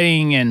like a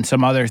wedding and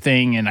some other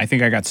thing, and I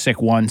think I got sick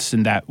once,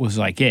 and that was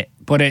like it.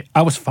 But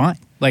I was fine.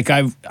 Like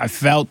I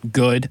felt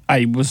good.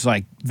 I was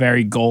like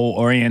very goal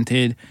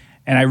oriented,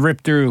 and I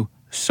ripped through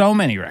so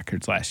many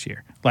records last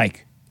year.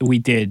 Like we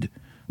did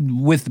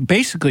with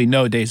basically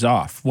no days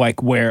off,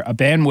 like where a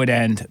band would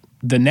end,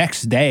 the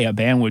next day a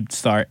band would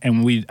start,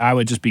 and I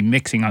would just be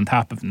mixing on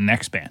top of the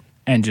next band,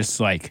 and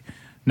just like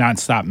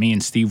nonstop. Me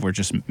and Steve were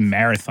just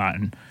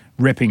marathon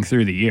ripping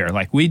through the year.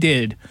 Like we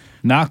did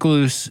Knock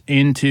Loose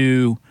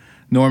into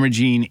Norma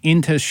Jean,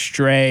 into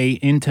Stray,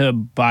 into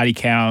Body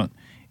Count,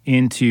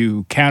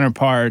 into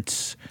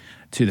Counterparts,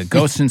 to the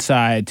Ghost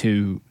Inside,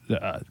 to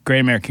the Great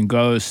American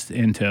Ghost,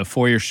 into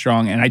 4 Years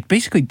Strong. And I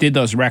basically did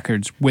those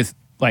records with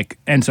like,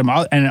 and some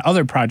and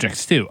other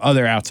projects too,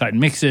 other outside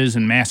mixes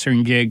and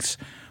mastering gigs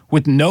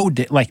with no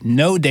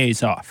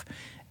days off.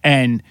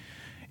 And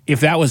if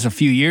that was a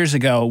few years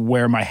ago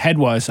where my head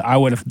was, I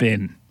would have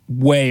been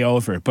way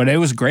over it. But it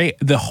was great.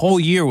 The whole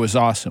year was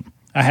awesome.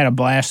 I had a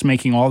blast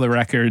making all the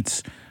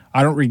records.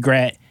 I don't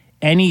regret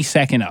any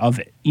second of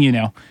it, you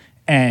know.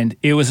 And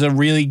it was a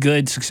really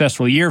good,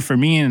 successful year for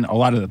me. And a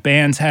lot of the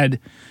bands had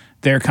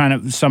their kind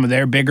of some of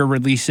their bigger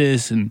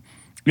releases, and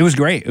it was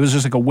great. It was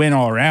just like a win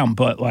all around.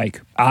 But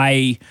like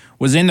I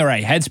was in the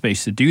right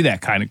headspace to do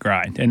that kind of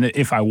grind. And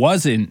if I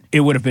wasn't,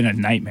 it would have been a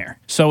nightmare.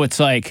 So it's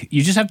like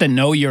you just have to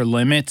know your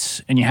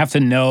limits, and you have to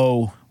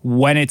know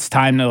when it's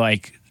time to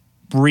like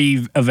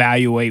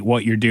reevaluate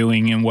what you're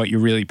doing and what you're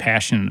really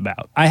passionate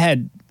about. I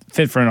had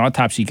Fit for an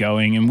Autopsy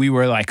going, and we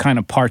were like kind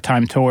of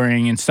part-time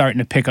touring and starting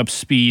to pick up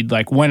speed.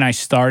 Like when I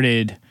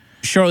started,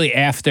 shortly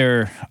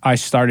after I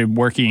started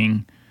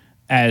working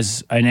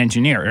as an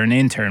engineer or an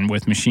intern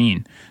with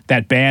Machine,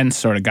 that band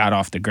sort of got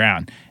off the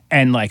ground.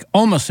 And like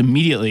almost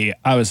immediately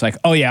I was like,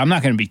 oh yeah, I'm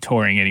not going to be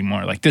touring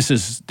anymore. Like this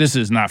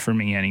is not for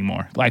me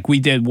anymore. Like we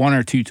did 1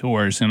 or 2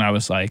 tours, and I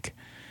was like,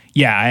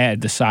 yeah, I had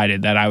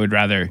decided that I would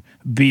rather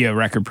be a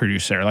record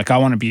producer. Like I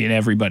want to be in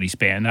everybody's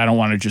band. I don't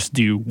want to just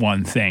do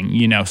one thing,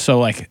 you know? So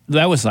like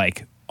that was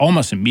like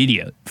almost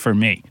immediate for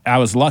me. I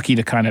was lucky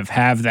to kind of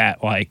have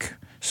that like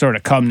sort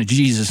of come to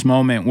Jesus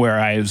moment where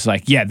I was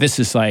like, yeah, this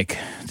is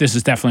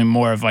definitely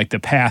more of like the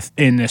path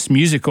in this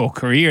musical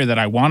career that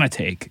I want to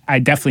take. I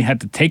definitely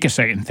had to take a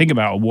second and think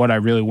about what I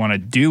really want to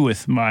do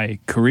with my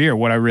career,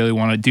 what I really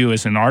want to do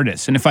as an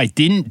artist. And if I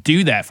didn't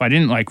do that, if I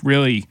didn't like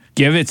really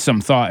give it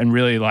some thought and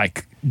really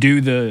like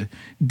do the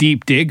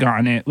deep dig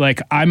on it,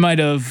 like I might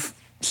have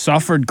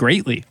suffered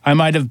greatly. I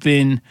might have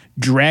been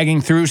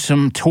dragging through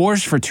some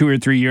tours for 2 or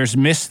 3 years,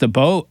 missed the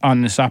boat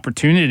on this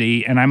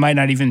opportunity, and I might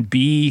not even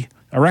be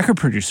a record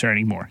producer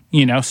anymore,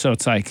 you know? So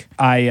it's like,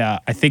 I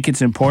think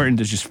it's important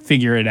to just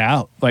figure it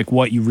out, like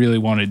what you really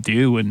want to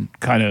do and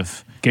kind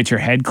of get your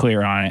head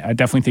clear on it. I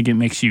definitely think it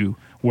makes you,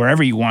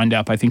 wherever you wind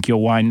up, I think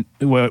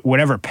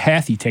whatever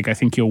path you take, I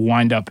think you'll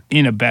wind up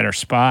in a better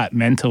spot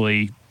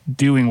mentally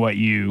doing what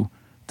you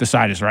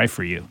decide is right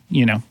for you,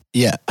 you know?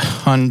 Yeah,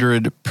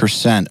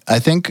 100%. I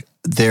think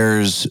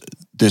there's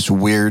this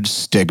weird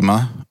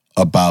stigma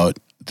about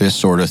this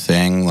sort of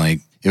thing. Like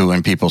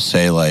when people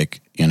say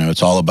like, you know,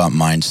 it's all about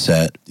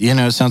mindset, you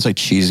know, it sounds like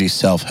cheesy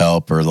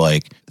self-help or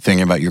like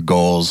thinking about your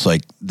goals,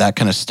 like that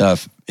kind of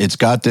stuff. It's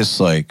got this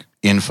like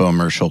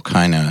infomercial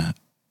kind of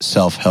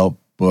self-help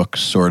book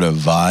sort of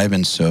vibe.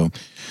 And so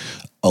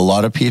a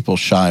lot of people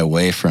shy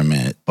away from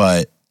it,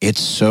 but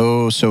it's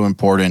so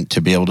important to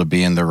be able to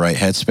be in the right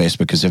headspace,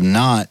 because if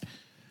not,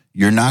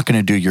 you're not going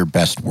to do your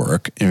best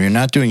work. If you're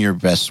not doing your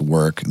best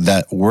work,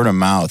 that word of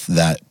mouth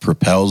that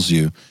propels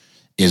you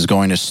is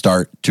going to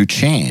start to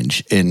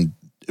change, and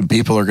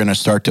people are going to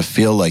start to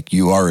feel like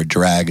you are a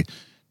drag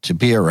to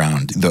be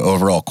around. The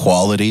overall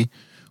quality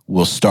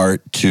will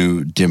start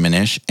to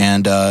diminish.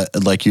 And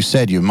like you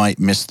said, you might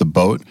miss the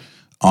boat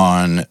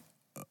on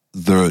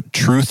the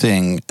true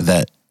thing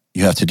that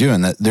you have to do.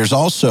 And that there's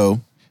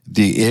also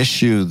the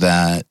issue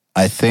that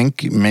I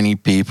think many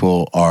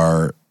people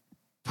are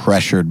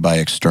pressured by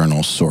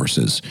external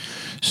sources.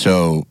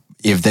 So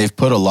if they've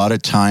put a lot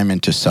of time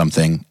into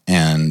something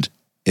and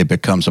it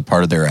becomes a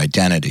part of their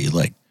identity,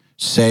 like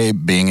say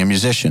being a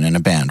musician in a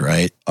band,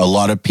 right? A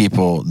lot of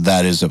people,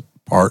 that is a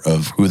part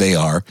of who they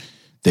are.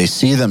 They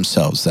see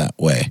themselves that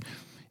way.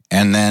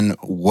 And then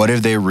what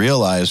if they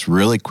realize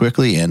really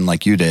quickly, and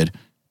like you did,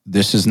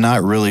 this is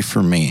not really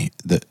for me,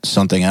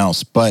 something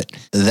else. But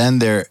then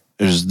there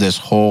is this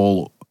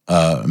whole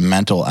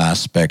mental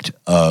aspect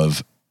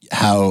of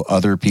how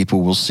other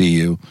people will see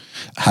you,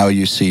 how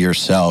you see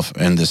yourself,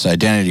 and this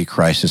identity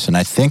crisis. And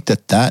I think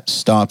that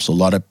stops a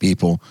lot of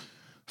people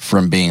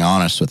from being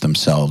honest with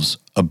themselves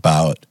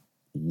about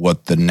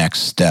what the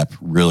next step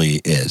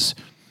really is.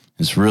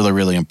 It's really,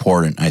 really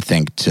important, I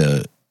think,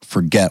 to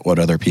forget what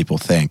other people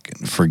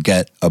think,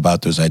 forget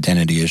about those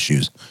identity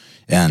issues,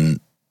 and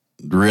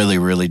really,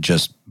 really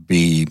just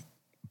be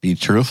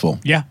truthful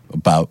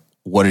about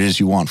what it is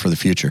you want for the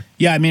future.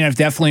 Yeah, I mean, I've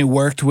definitely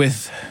worked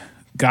with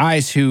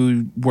guys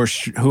who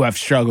have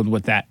struggled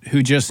with that,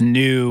 who just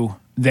knew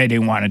they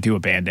didn't want to do a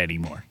band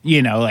anymore.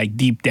 You know, like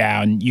deep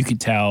down, you could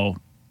tell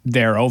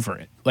they're over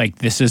it. Like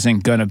this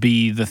isn't going to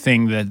be the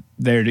thing that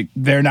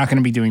they're not going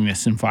to be doing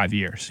this in 5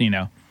 years, you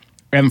know?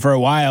 And for a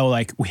while,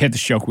 like we had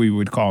this joke, we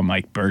would call them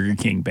like Burger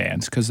King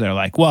bands, because they're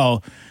like,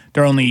 well,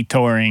 they're only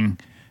touring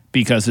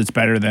because it's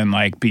better than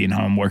like being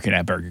home working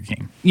at Burger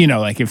King. You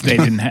know, like if they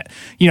didn't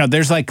you know,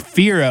 there's like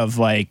fear of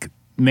like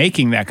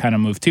making that kind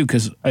of move too,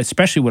 because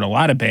especially with a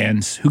lot of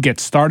bands who get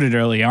started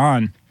early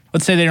on,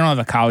 let's say they don't have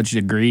a college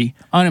degree,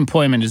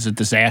 unemployment is a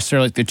disaster,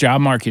 like the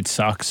job market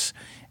sucks,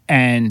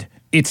 and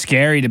it's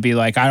scary to be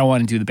like, I don't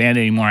want to do the band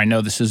anymore. I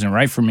know this isn't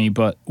right for me,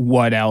 but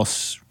what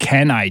else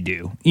can I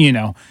do? You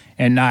know,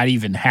 and not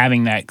even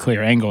having that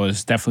clear angle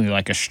is definitely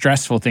like a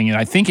stressful thing. And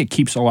I think it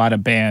keeps a lot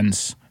of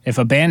bands, if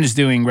a band is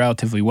doing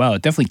relatively well,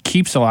 it definitely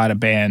keeps a lot of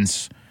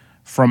bands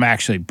from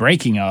actually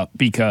breaking up,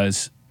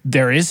 because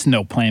there is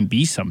no plan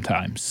B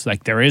sometimes.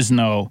 Like there is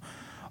no,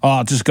 oh,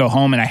 I'll just go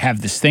home and I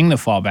have this thing to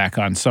fall back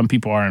on. Some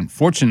people aren't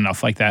fortunate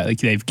enough like that. Like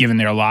they've given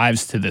their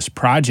lives to this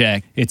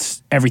project.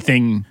 It's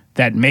everything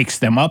that makes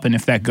them up. And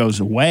if that goes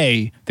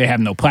away, they have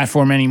no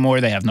platform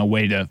anymore. They have no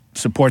way to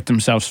support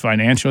themselves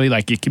financially.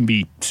 Like it can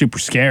be super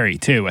scary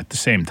too at the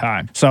same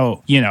time.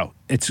 So, you know,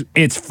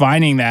 it's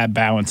finding that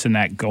balance and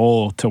that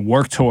goal to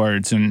work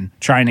towards and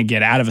trying to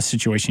get out of a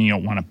situation you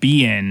don't want to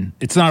be in.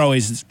 It's not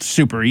always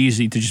super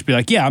easy to just be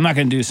like, yeah, I'm not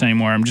going to do this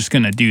anymore. I'm just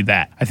going to do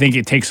that. I think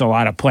it takes a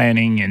lot of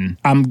planning, and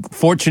I'm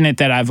fortunate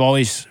that I've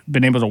always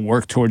been able to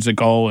work towards a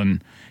goal,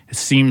 and it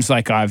seems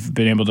like I've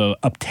been able to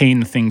obtain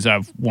the things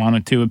I've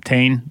wanted to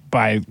obtain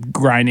by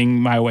grinding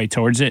my way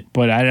towards it.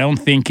 But I don't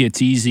think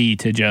it's easy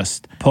to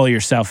just pull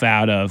yourself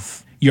out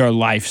of your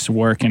life's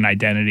work and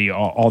identity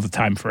all the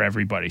time for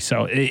everybody.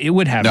 So it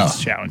would have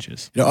its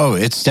challenges. Oh,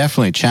 it's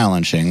definitely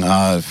challenging.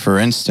 For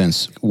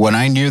instance, when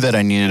I knew that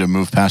I needed to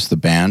move past the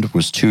band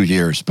was 2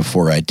 years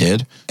before I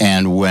did.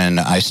 And when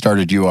I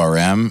started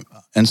URM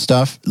and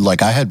stuff,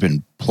 like I had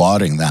been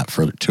plotting that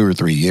for 2 or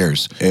 3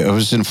 years. I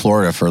was in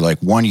Florida for like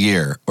 1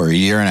 year or a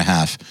year and a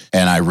half.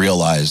 And I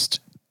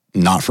realized,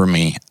 not for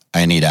me,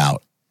 I need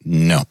out.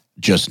 No,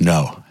 just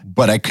no.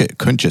 But I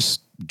couldn't just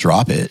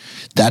drop it.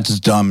 That's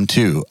dumb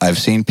too. I've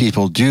seen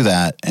people do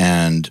that,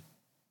 and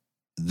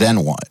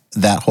then what?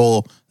 That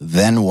whole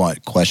then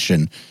what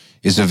question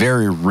is a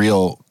very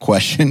real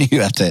question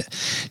you have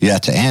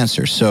to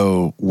answer.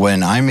 So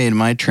when I made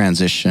my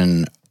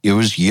transition, it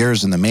was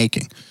years in the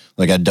making.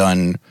 Like I'd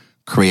done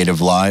Creative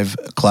Live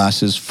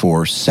classes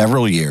for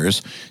several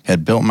years,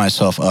 had built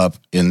myself up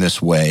in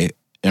this way,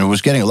 and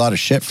was getting a lot of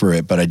shit for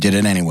it, but I did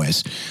it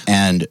anyways,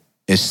 and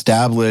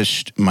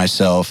established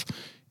myself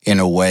in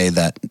a way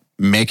that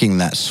making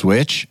that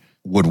switch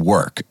would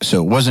work.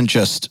 So it wasn't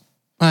just,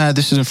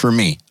 this isn't for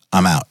me,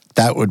 I'm out.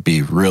 That would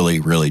be really,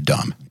 really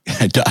dumb.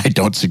 I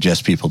don't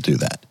suggest people do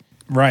that.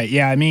 Right.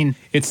 Yeah. I mean,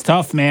 it's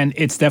tough, man.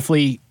 It's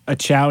definitely a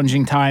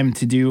challenging time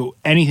to do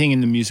anything in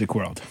the music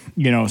world,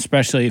 you know,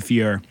 especially if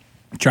you're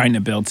trying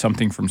to build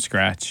something from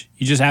scratch.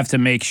 You just have to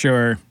make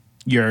sure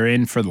you're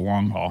in for the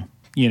long haul.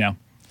 You know,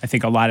 I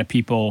think a lot of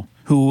people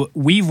who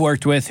we've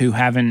worked with who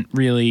haven't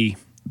really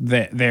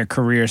their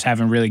careers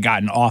haven't really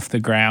gotten off the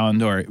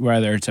ground, or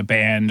whether it's a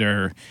band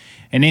or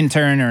an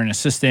intern or an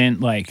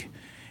assistant, like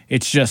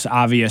it's just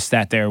obvious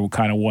that they're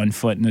kind of 1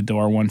 foot in the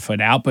door, 1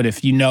 foot out. But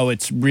if you know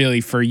it's really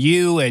for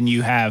you and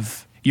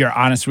you're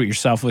honest with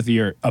yourself with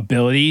your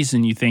abilities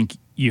and you think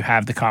you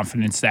have the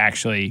confidence to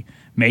actually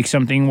make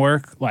something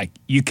work, like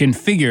you can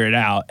figure it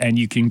out and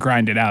you can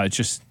grind it out. It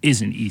just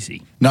isn't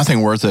easy.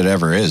 Nothing worth it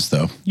ever is,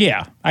 though.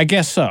 Yeah, I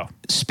guess so.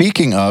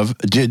 Speaking of,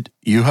 did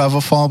you have a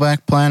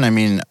fallback plan? I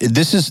mean,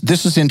 this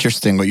is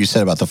interesting what you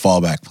said about the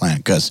fallback plan,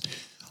 because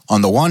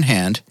on the one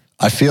hand,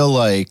 I feel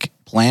like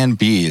plan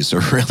B is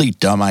a really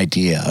dumb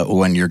idea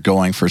when you're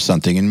going for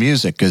something in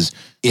music, because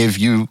if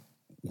you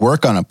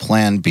work on a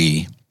plan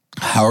B,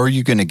 how are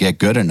you going to get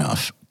good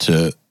enough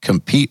to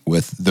compete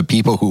with the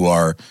people who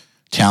are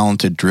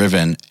talented,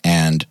 driven,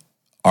 and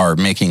are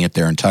making it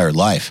their entire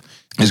life?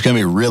 It's going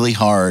to be really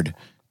hard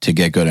to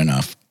get good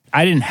enough.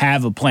 I didn't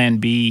have a plan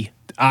B.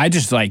 I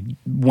just like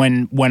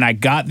when I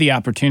got the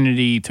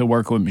opportunity to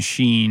work with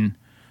Machine,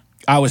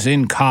 I was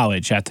in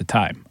college at the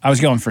time. I was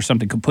going for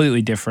something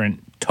completely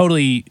different,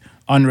 totally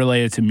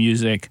unrelated to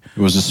music.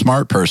 It was a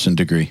smart person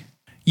degree.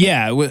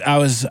 Yeah, I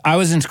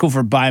was in school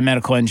for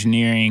biomedical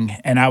engineering,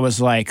 and I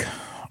was like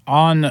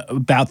I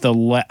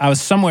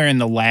was somewhere in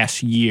the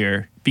last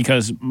year,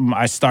 because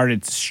I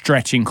started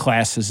stretching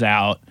classes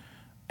out,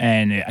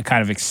 and I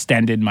kind of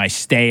extended my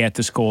stay at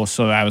the school.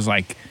 So I was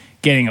like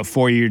getting a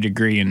 4-year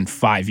degree in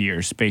 5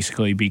 years,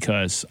 basically,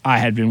 because I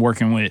had been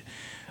working with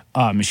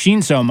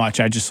Machine so much.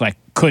 I just like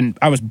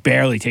I was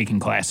barely taking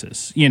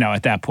classes, you know,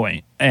 at that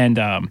point. And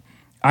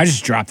I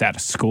just dropped out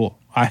of school.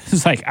 I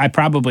was like, I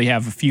probably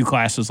have a few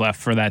classes left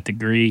for that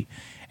degree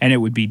and it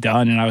would be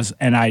done.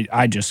 And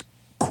I just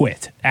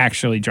quit,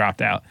 actually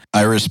dropped out.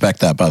 I respect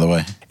that, by the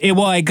way.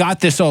 I got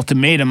this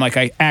ultimatum. Like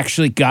I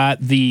actually got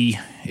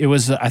it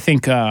was, I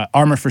think,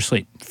 Armor for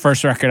Sleep.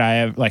 First record I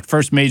have, like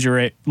first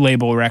major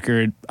label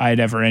record I had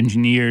ever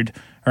engineered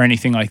or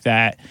anything like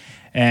that.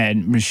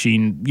 And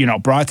Machine, you know,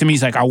 brought it to me.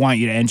 He's like, I want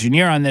you to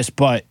engineer on this,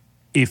 but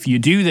if you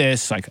do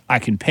this, like I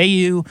can pay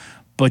you,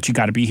 but you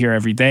got to be here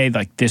every day.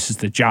 Like this is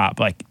the job.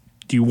 Like,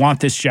 do you want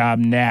this job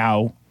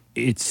now?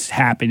 It's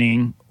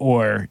happening,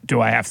 or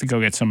do I have to go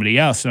get somebody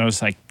else? And I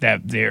was like,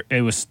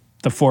 it was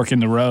the fork in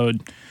the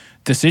road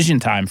decision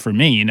time for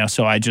me, you know,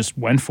 so I just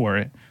went for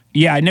it.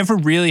 Yeah, I never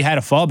really had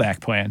a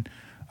fallback plan.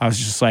 I was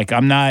just like,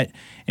 I'm not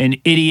an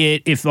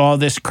idiot. If all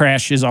this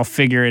crashes, I'll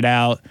figure it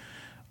out.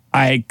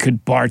 I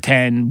could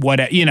bartend,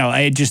 whatever, you know,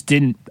 I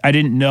didn't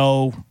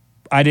know.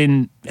 I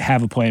didn't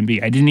have a plan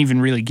B. I didn't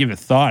even really give it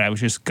thought. I was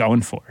just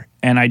going for it.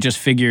 And I just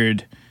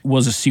figured,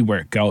 we'll just see where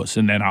it goes.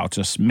 And then I'll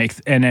just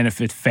and then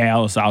if it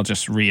fails, I'll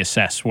just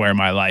reassess where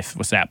my life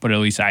was at. But at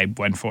least I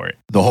went for it.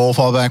 The whole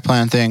fallback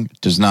plan thing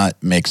does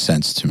not make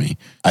sense to me.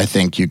 I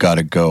think you got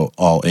to go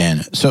all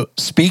in. So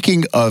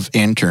speaking of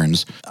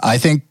interns, I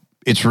think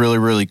it's really,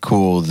 really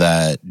cool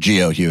that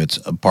Geo Hewitt's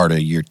a part of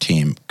your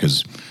team,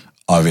 because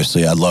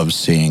obviously I love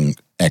seeing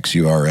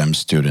ex-URM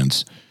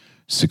students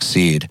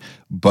succeed.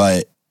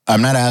 But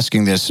I'm not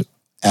asking this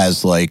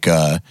as like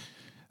a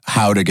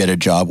how to get a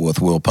job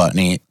with Will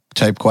Putney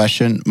type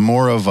question.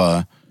 More of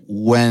a,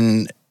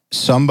 when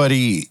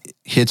somebody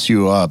hits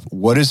you up,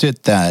 what is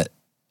it that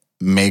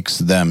makes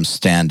them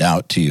stand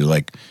out to you?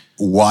 Like,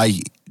 why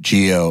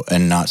Geo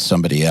and not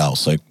somebody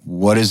else? Like,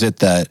 what is it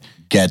that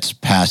gets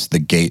past the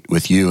gate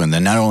with you, and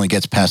then not only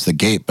gets past the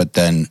gate, but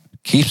then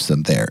keeps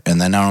them there, and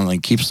then not only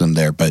keeps them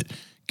there, but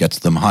gets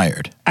them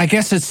hired? I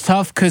guess it's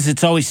tough because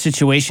it's always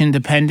situation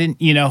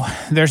dependent. You know,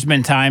 there's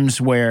been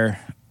times where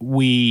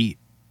we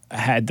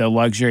had the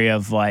luxury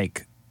of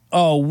like,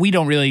 oh,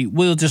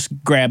 we'll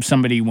just grab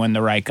somebody when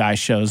the right guy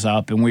shows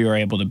up, and we were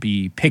able to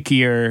be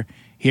pickier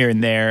here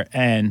and there.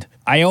 And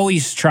I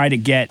always try to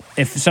get,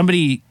 if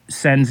somebody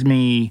sends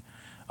me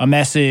a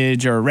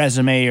message or a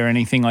resume or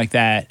anything like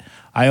that,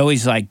 I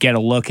always like get a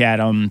look at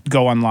them,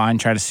 go online,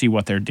 try to see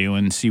what they're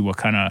doing, see what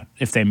kind of,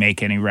 if they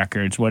make any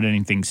records, what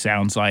anything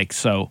sounds like.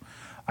 So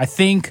I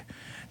think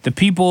the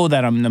people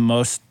that I'm the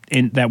most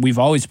in, that we've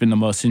always been the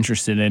most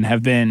interested in,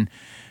 have been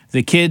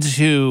the kids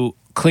who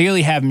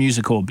clearly have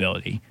musical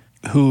ability,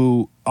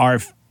 who are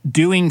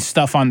doing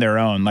stuff on their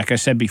own, like I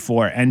said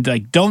before, and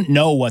like don't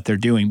know what they're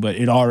doing, but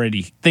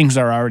things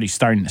are already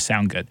starting to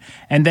sound good.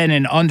 And then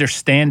an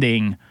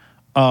understanding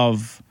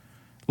of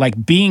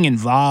like being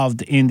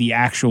involved in the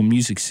actual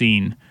music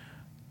scene.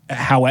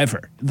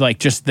 However, like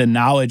just the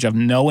knowledge of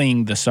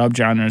knowing the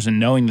subgenres and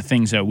knowing the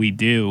things that we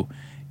do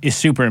is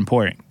super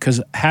important, because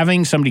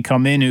having somebody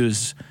come in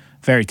who's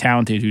very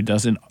talented, who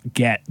doesn't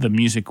get the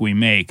music we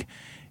make,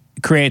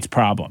 creates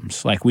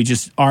problems. Like we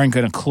just aren't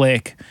going to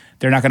click.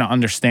 They're not going to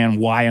understand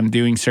why I'm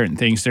doing certain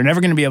things. They're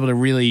never going to be able to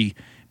really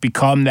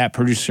become that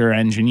producer or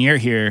engineer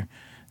here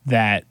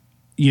that,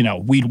 you know,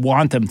 we'd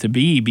want them to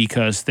be,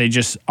 because they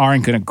just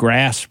aren't going to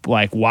grasp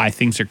like why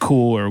things are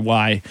cool or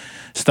why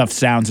stuff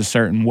sounds a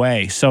certain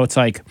way. So it's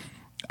like,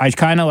 I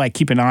kind of like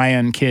keep an eye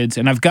on kids,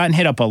 and I've gotten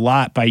hit up a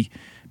lot by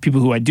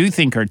people who I do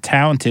think are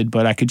talented,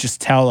 but I could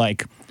just tell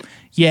like,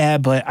 yeah,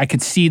 but I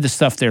could see the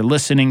stuff they're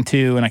listening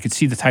to, and I could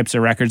see the types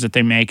of records that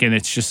they make, and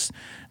it's just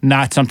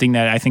not something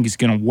that I think is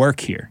going to work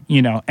here,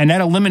 you know? And that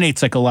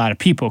eliminates like a lot of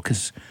people,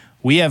 because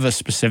we have a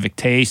specific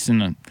taste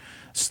and a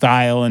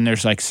style, and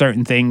there's like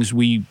certain things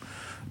we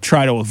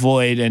try to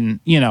avoid. And,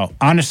 you know,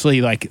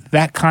 honestly, like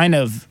that kind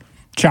of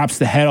chops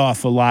the head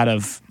off a lot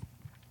of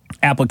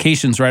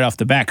applications right off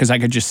the bat, because I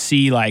could just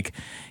see like,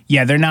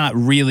 yeah, they're not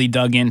really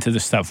dug into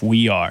the stuff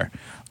we are.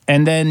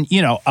 And then,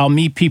 you know, I'll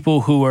meet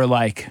people who are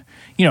like,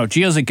 you know,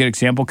 Geo's a good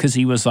example, because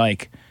he was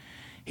like,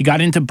 he got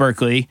into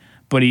Berklee,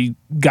 but he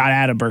got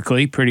out of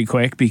Berklee pretty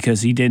quick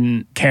because he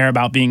didn't care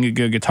about being a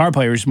good guitar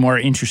player. He was more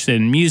interested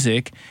in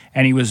music,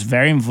 and he was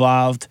very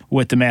involved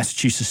with the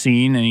Massachusetts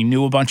scene, and he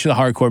knew a bunch of the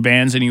hardcore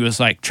bands, and he was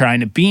like trying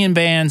to be in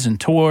bands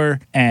and tour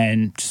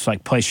and just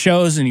like play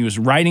shows, and he was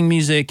writing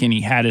music, and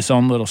he had his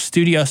own little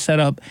studio set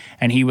up,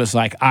 and he was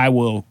like, I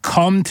will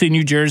come to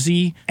New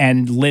Jersey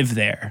and live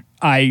there.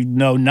 I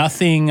know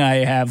nothing.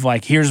 I have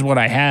like, here's what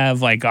I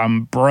have. Like,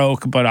 I'm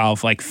broke, but I'll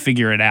like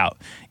figure it out,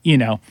 you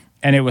know?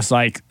 And it was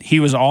like, he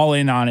was all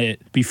in on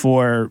it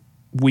before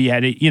we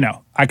had it, you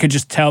know, I could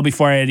just tell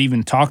before I had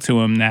even talked to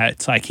him that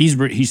it's like,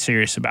 he's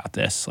serious about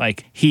this.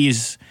 Like he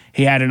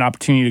had an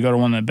opportunity to go to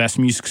one of the best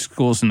music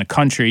schools in the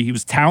country. He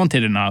was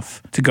talented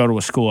enough to go to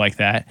a school like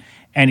that.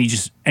 And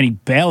he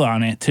bailed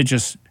on it to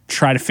just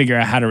try to figure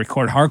out how to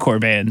record hardcore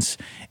bands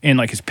in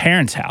like his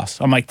parents' house.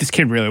 I'm like, this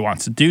kid really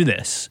wants to do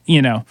this,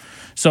 you know?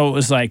 So it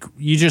was like,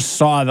 you just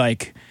saw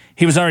like,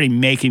 he was already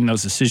making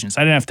those decisions.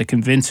 I didn't have to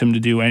convince him to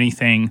do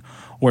anything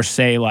or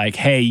say like,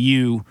 hey,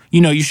 you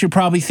know, you should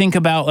probably think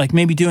about like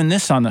maybe doing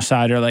this on the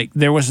side, or like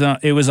it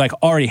was like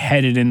already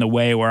headed in the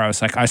way where I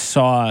was like, I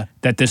saw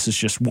that this is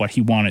just what he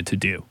wanted to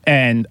do.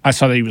 And I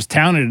saw that he was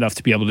talented enough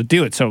to be able to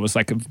do it. So it was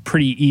like a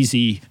pretty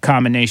easy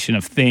combination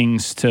of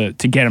things to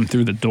get him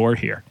through the door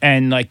here.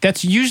 And like,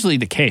 that's usually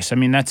the case. I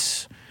mean,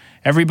 that's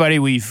everybody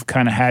we've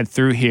kind of had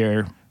through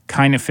here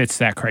kind of fits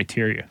that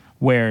criteria,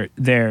 where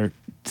they're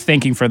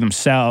thinking for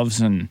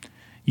themselves, and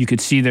you could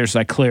see there's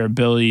like clear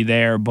ability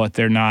there, but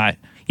they're not,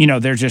 you know,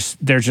 they're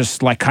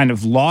just like kind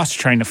of lost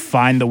trying to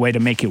find the way to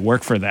make it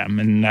work for them.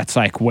 And that's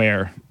like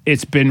where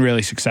it's been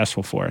really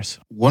successful for us.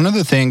 One of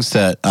the things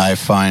that I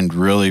find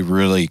really,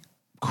 really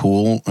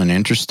cool and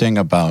interesting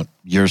about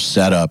your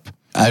setup,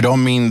 I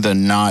don't mean the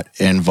not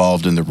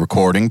involved in the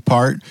recording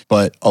part,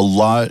 but a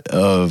lot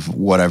of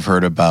what I've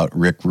heard about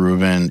Rick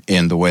Rubin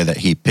in the way that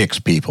he picks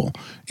people,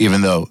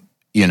 even though,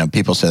 you know,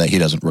 people say that he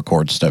doesn't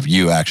record stuff,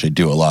 you actually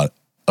do a lot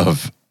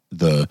of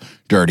the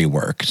dirty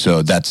work.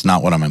 So that's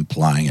not what I'm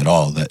implying at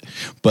all.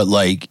 But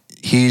like,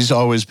 he's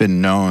always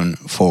been known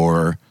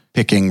for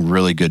picking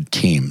really good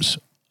teams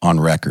on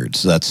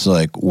records. That's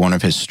like one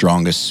of his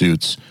strongest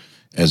suits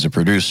as a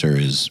producer,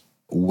 is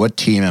what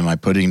team am I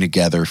putting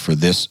together for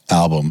this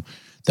album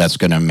that's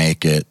going to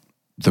make it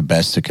the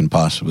best it can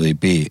possibly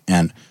be.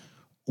 And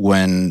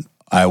when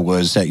I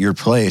was at your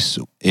place,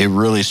 it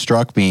really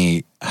struck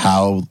me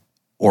how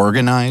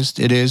organized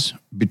it is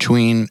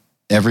between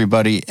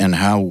everybody and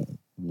how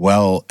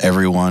well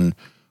everyone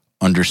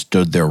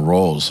understood their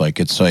roles.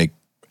 It's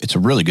a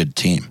really good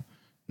team.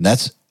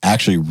 That's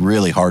actually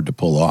really hard to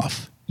pull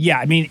off. Yeah,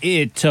 I mean,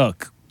 it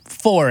took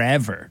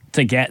forever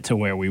to get to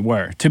where we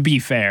were. To be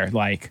fair,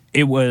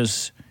 it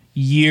was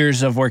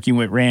years of working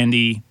with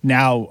Randy.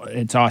 Now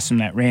it's awesome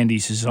that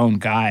Randy's his own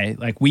guy.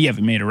 We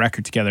haven't made a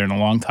record together in a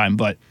long time,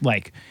 but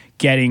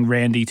getting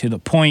Randy to the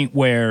point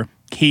where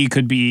he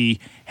could be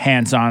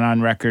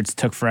hands-on records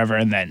took forever,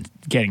 and then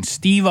getting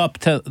Steve up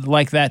to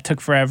that took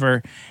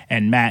forever,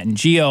 and Matt and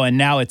Gio, and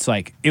now it's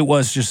it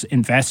was just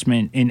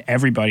investment in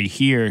everybody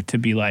here to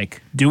be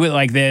do it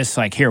like this,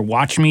 here,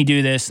 watch me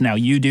do this, now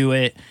you do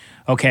it,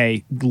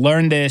 okay,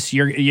 learn this, the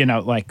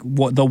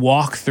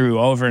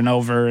walkthrough over and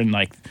over, and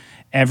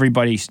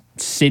everybody's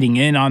sitting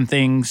in on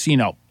things,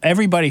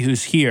 everybody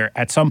who's here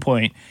at some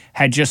point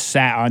had just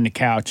sat on the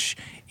couch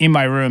in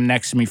my room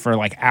next to me for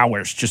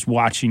hours just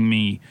watching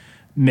me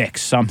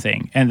mix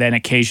something, and then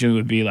occasionally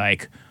would be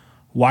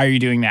why are you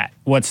doing that?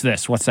 What's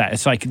this? What's that?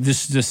 It's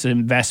this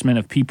investment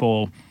of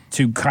people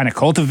to kind of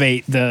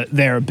cultivate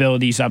their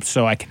abilities up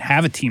so I can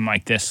have a team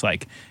like this.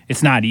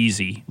 It's not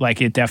easy.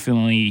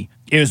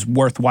 It was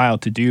worthwhile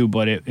to do,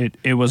 but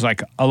it was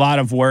a lot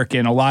of work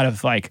and a lot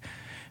of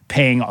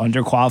paying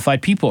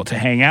underqualified people to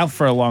hang out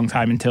for a long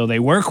time until they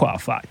were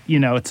qualified.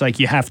 It's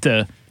you have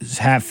to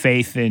have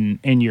faith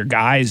in your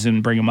guys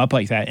and bring them up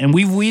like that. And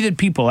we've weeded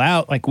people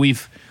out.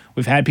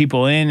 We've had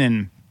people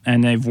in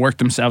and they've worked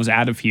themselves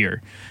out of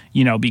here,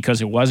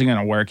 because it wasn't going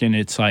to work. And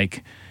it's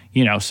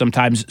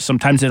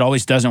sometimes it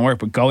always doesn't work,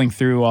 but going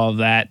through all of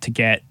that to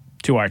get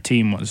to our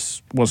team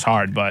was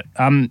hard. But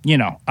I'm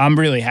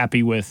really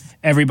happy with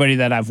everybody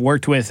that I've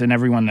worked with and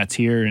everyone that's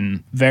here,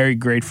 and very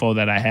grateful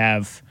that I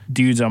have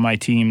dudes on my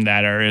team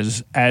that are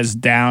as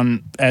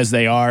down as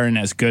they are and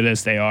as good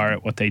as they are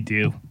at what they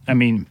do. I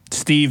mean,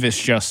 Steve is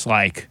just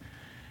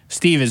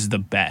Steve is the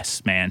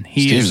best, man.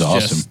 Steve's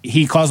awesome.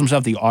 He calls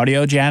himself the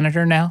audio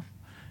janitor now.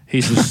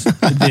 He's just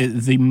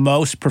the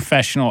most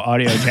professional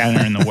audio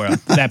janitor in the world.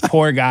 That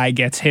poor guy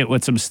gets hit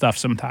with some stuff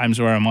sometimes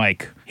where I'm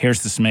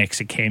here's this mix.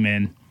 It came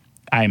in.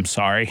 I am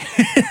sorry.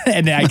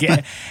 and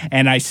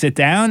I sit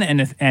down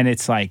and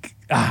it's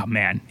oh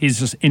man, he's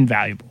just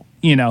invaluable,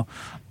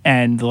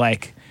 And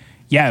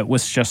it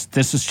was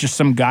this is just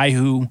some guy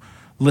who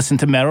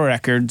listened to metal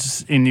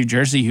records in New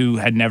Jersey who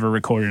had never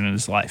recorded in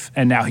his life.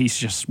 And now he's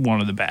just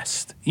one of the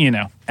best,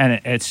 And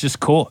it's just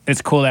cool.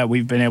 It's cool that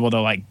we've been able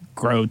to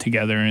grow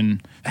together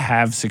and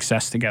have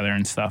success together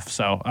and stuff.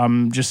 So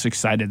I'm just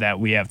excited that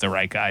we have the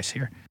right guys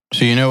here.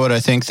 So you know what I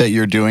think that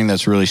you're doing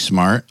that's really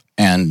smart?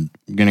 And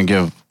I'm going to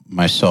give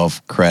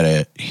myself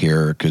credit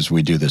here because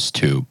we do this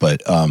too.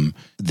 But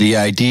the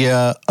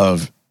idea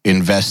of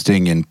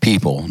investing in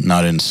people,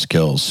 not in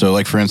skills.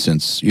 So for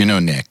instance,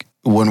 Nick,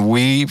 when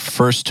we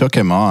first took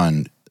him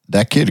on,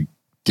 that kid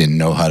didn't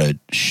know how to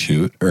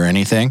shoot or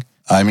anything.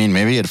 I mean,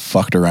 maybe he had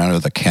fucked around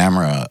with a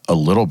camera a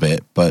little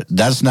bit, but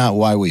that's not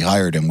why we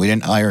hired him. We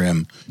didn't hire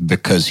him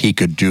because he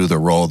could do the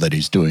role that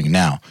he's doing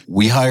now.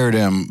 We hired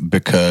him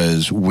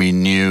because we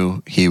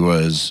knew he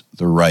was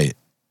the right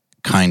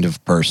kind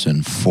of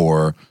person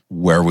for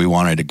where we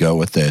wanted to go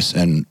with this,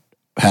 and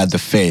had the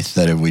faith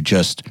that if we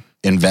just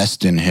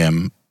invest in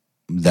him,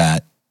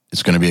 that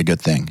it's going to be a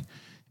good thing.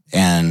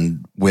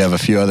 And we have a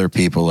few other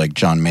people like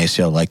John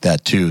Maceo like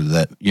that too,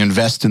 that you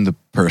invest in the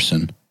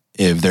person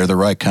if they're the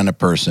right kind of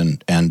person,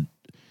 and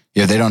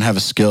if they don't have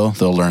a skill,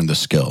 they'll learn the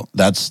skill.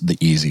 That's the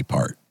easy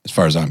part as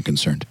far as I'm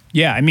concerned.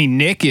 Yeah, I mean,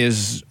 Nick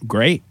is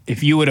great.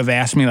 If you would have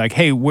asked me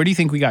hey, where do you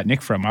think we got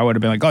Nick from? I would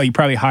have been oh, you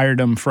probably hired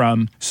him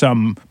from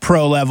some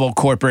pro-level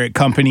corporate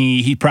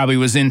company. He probably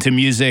was into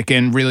music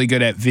and really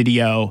good at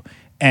video.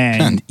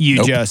 And you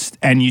Nope. just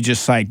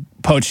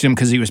poached him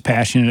because he was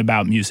passionate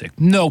about music.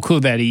 No clue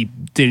that he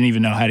didn't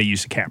even know how to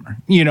use a camera.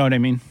 You know what I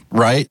mean?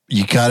 Right?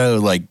 You got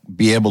to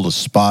be able to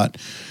spot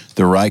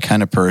the right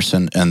kind of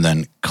person and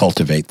then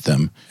cultivate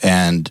them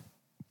and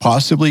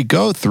possibly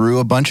go through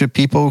a bunch of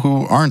people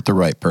who aren't the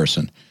right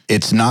person.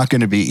 It's not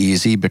going to be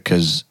easy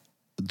because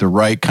the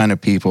right kind of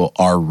people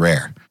are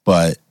rare.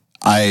 But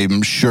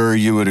I'm sure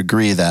you would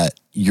agree that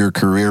your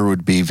career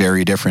would be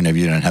very different if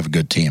you didn't have a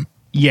good team.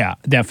 Yeah,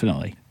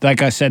 definitely.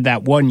 Like I said,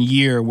 that 1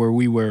 year where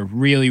we were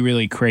really,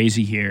 really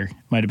crazy here,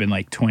 might have been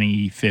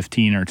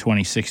 2015 or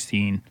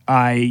 2016.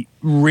 I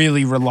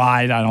really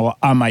relied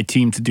on my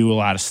team to do a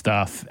lot of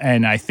stuff.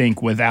 And I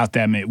think without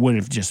them, it would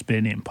have just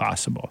been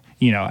impossible.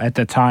 At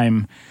the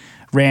time,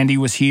 Randy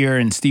was here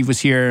and Steve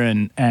was here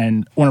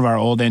and one of our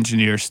old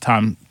engineers,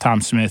 Tom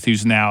Smith,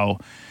 who's now,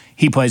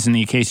 he plays in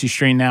the Acacia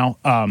Strain now.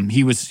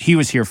 He was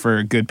here for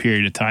a good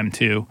period of time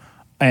too,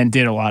 and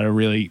did a lot of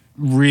really,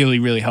 really,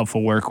 really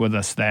helpful work with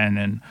us then.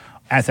 And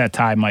at that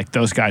time,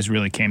 those guys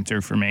really came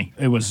through for me.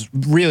 It was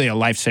really a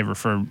lifesaver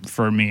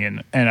for me,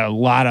 and a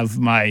lot of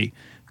my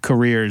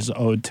career is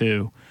owed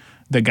to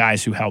the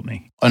guys who helped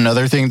me.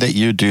 Another thing that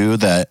you do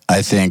that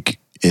I think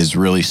is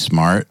really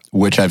smart,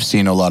 which I've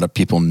seen a lot of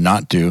people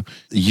not do.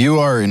 You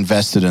are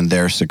invested in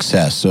their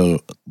success. So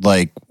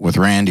like with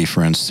Randy,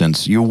 for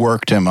instance, you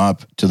worked him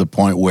up to the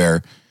point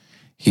where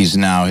he's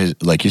now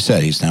like you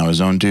said, he's now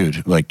his own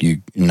dude. Like you're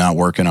not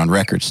working on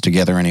records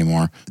together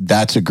anymore.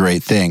 That's a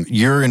great thing.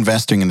 You're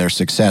investing in their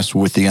success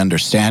with the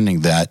understanding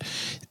that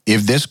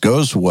if this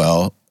goes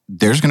well,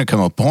 there's going to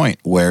come a point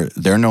where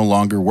they're no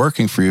longer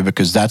working for you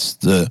because that's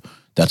the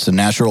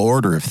natural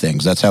order of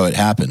things. That's how it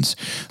happens.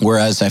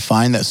 Whereas I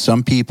find that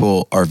some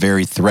people are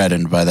very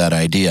threatened by that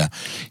idea.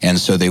 And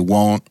so they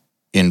won't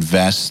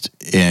invest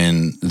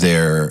in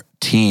their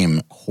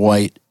team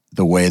quite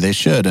the way they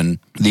should. And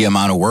the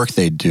amount of work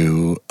they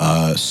do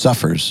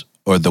suffers,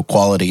 or the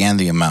quality and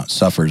the amount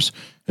suffers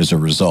as a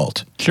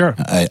result. Sure.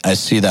 I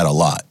see that a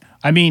lot.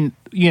 I mean,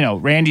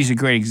 Randy's a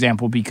great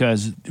example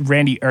because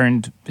Randy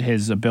earned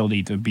his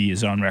ability to be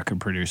his own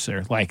record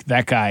producer. Like,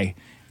 that guy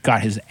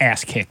got his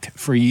ass kicked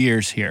for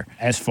years here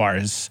as far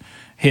as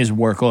his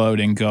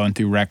workload and going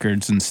through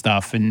records and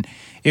stuff. And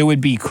it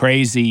would be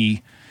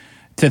crazy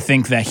to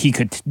think that he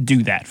could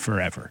do that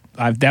forever.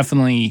 I've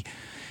definitely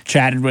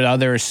chatted with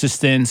other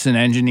assistants and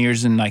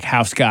engineers and like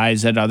house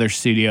guys at other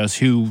studios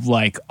who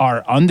like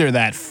are under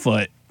that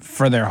foot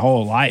for their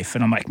whole life.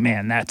 And I'm like,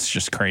 man, that's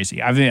just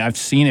crazy. I've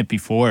seen it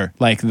before,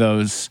 like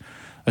those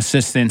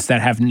assistants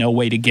that have no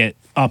way to get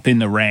up in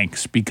the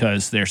ranks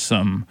because there's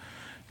some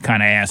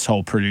kind of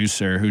asshole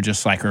producer who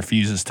just like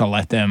refuses to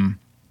let them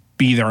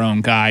be their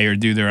own guy or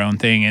do their own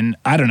thing. And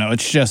I don't know,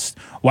 it's just,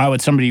 why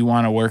would somebody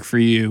want to work for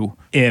you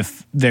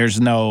if there's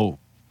no,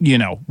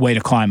 way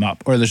to climb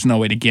up, or there's no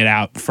way to get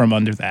out from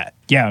under that?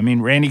 Yeah, I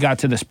mean, Randy got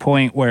to this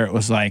point where it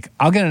was like,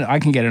 I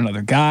can get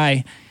another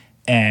guy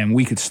and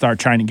we could start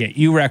trying to get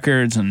you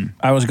records. And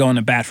I was going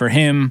to bat for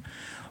him.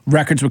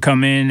 Records would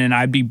come in and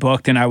I'd be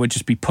booked and I would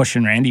just be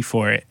pushing Randy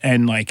for it.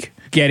 And like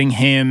getting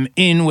him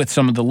in with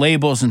some of the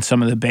labels and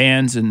some of the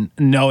bands and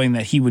knowing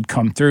that he would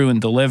come through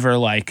and deliver,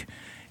 like,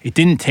 it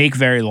didn't take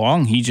very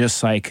long. He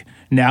just like,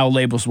 now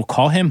labels will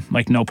call him,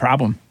 like, no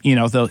problem.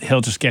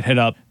 He'll just get hit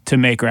up to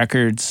make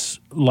records,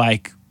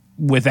 like,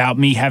 without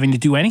me having to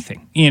do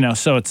anything,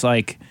 So it's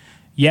like,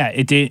 yeah,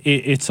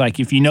 it's like,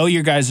 if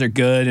your guys are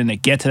good and they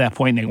get to that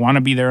point and they want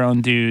to be their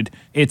own dude,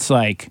 it's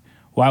like,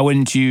 why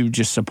wouldn't you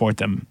just support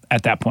them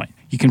at that point?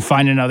 You can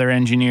find another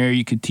engineer.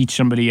 You could teach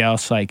somebody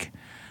else. Like,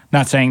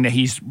 not saying that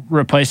he's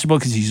replaceable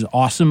because he's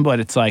awesome, but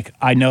it's like,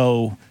 I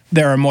know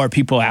there are more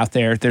people out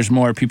there. There's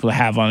more people to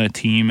have on a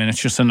team, and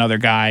it's just another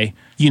guy,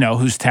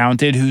 who's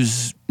talented,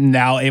 who's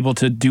now able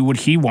to do what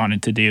he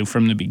wanted to do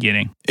from the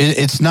beginning.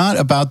 It's not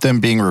about them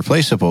being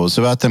replaceable. It's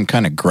about them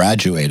kind of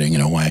graduating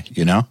in a way,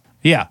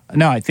 Yeah.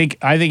 No, I think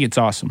it's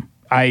awesome.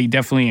 I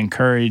definitely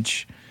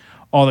encourage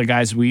all the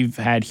guys we've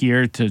had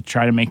here to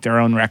try to make their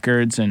own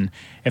records. And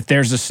if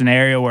there's a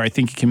scenario where I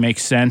think it can make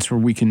sense, where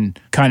we can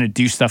kind of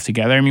do stuff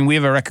together. I mean, we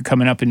have a record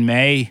coming up in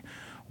May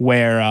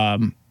where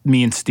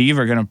me and Steve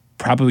are going to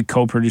probably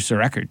co-produce a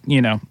record,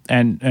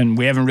 and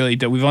we haven't really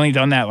we've only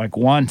done that like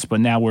once, but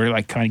now we're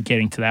like kind of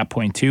getting to that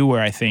point too,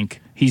 where I think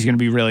he's going to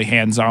be really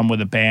hands-on with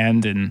a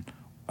band, and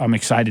I'm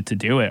excited to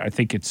do it. I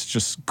think it's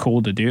just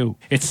cool to do.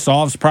 It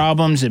solves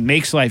problems. It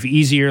makes life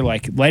easier,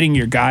 like letting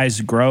your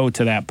guys grow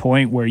to that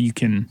point where you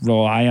can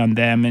rely on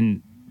them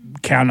and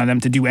count on them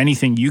to do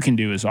anything you can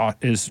do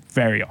is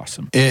very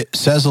awesome. It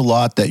says a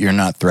lot that you're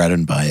not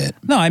threatened by it.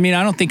 No, I mean,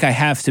 I don't think I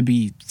have to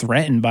be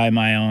threatened by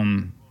my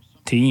own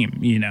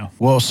team,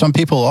 Well, some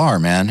people are,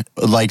 man.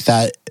 Like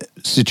that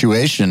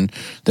situation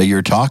that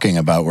you're talking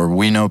about, where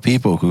we know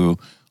people who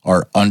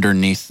are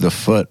underneath the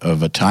foot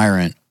of a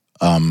tyrant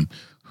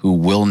who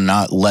will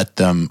not let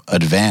them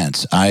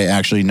advance. I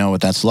actually know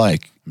what that's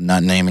like. I'm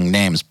not naming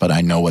names, but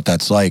I know what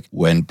that's like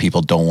when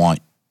people don't want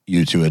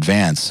you to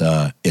advance.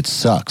 It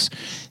sucks,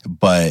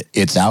 but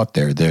it's out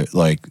there.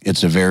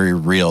 It's a very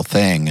real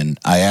thing. And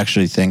I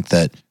actually think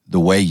that the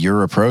way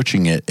you're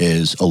approaching it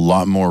is a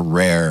lot more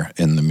rare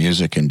in the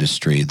music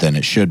industry than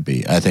it should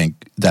be. I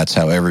think that's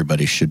how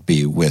everybody should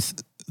be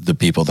with the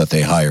people that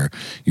they hire.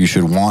 You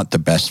should want the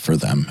best for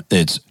them.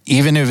 It's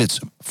even if it's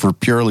for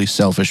purely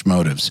selfish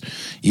motives,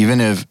 even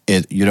if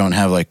you don't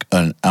have like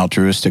an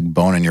altruistic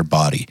bone in your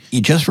body,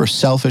 just for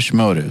selfish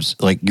motives,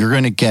 like you're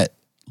going to get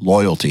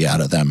loyalty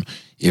out of them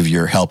if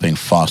you're helping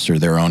foster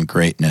their own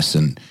greatness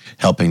and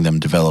helping them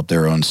develop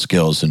their own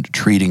skills and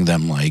treating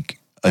them like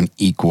an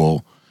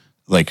equal,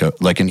 like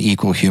an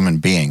equal human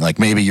being. Like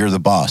maybe you're the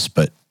boss,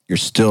 but you're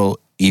still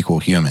equal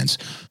humans.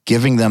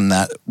 Giving them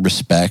that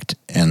respect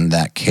and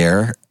that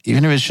care,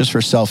 even if it's just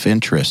for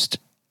self-interest,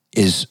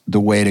 is the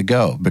way to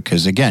go.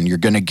 Because again, you're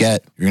gonna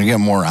get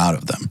more out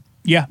of them.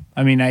 Yeah,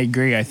 I mean, I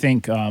agree. I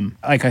think,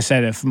 like I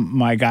said, if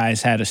my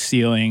guys had a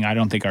ceiling, I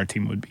don't think our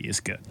team would be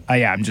as good.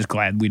 I'm just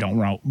glad we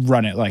don't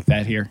run it like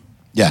that here.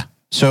 Yeah.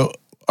 So,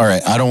 all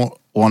right, I don't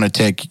want to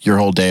take your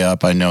whole day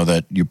up. I know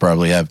that you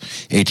probably have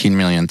 18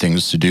 million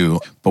things to do,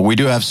 but we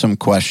do have some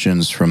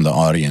questions from the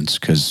audience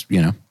because,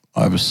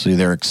 obviously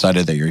they're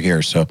excited that you're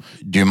here. So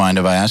do you mind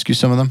if I ask you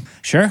some of them?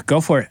 Sure, go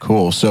for it.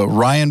 Cool. So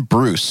Ryan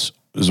Bruce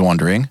is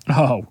wondering.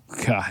 Oh,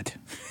 God.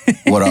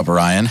 What up,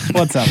 Ryan?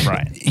 What's up,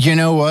 Ryan? You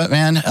know what,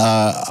 man?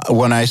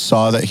 When I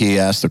saw that he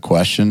asked the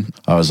question,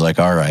 I was like,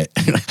 all right,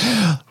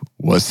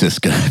 what's this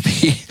going to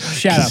be?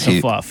 Shout out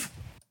to Fluff.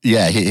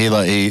 Yeah, he's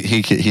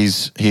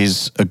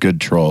a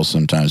good troll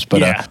sometimes.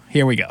 But yeah,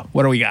 here we go.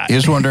 What do we got? He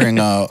was wondering,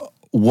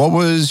 what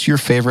was your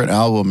favorite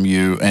album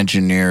you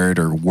engineered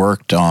or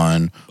worked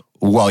on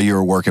while you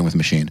were working with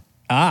Machine?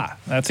 Ah,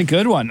 that's a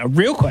good one. A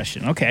real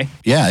question. Okay.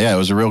 Yeah, it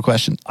was a real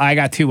question. I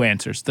got two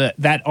answers.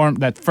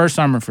 That first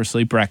Armor for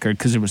Sleep record,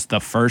 because it was the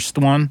first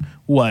one,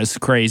 was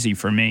crazy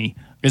for me.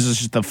 This was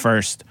just the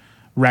first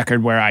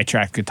record where I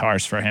tracked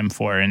guitars for him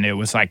and it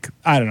was like,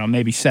 I don't know,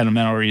 maybe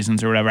sentimental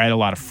reasons or whatever. I had a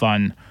lot of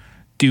fun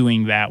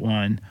doing that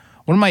one.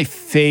 One of my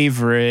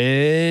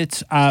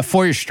favorites,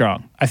 4 Year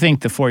Strong. I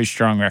think the 4 Year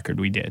Strong record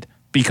we did,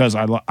 because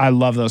I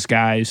love those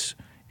guys.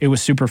 It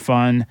was super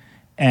fun.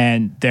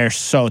 And they're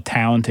so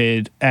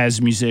talented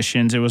as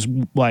musicians. It was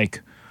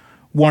like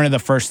one of the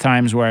first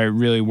times where I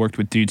really worked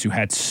with dudes who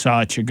had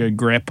such a good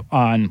grip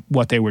on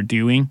what they were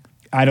doing.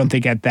 I don't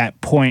think at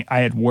that point I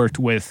had worked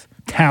with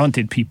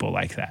talented people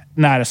like that.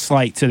 Not a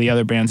slight to the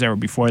other bands that were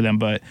before them,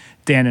 but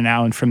Dan and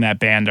Alan from that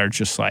band are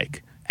just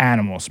like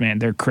animals, man.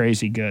 They're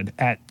crazy good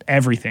at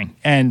everything.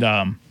 And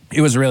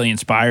it was really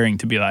inspiring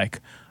to be like,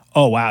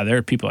 oh, wow, there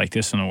are people like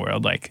this in the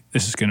world. Like,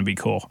 this is going to be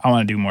cool. I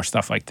want to do more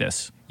stuff like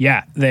this.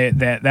 Yeah,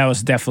 that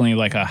was definitely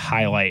like a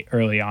highlight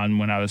early on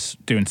when I was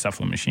doing stuff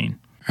with Machine.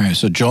 All right,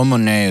 so Joel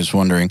Monet is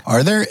wondering,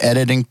 are there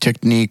editing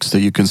techniques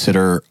that you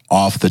consider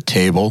off the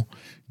table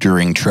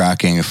during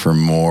tracking for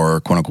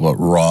more, quote-unquote,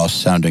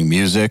 raw-sounding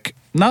music?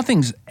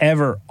 Nothing's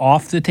ever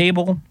off the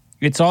table.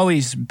 It's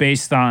always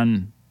based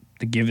on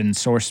the given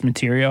source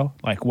material.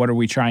 Like, what are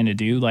we trying to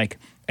do? Like,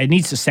 it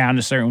needs to sound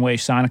a certain way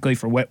sonically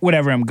for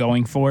whatever I'm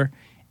going for.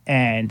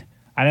 And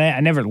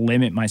I never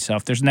limit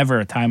myself. There's never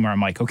a time where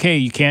I'm like, okay,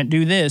 you can't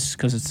do this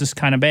because it's this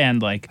kind of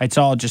band. Like, it's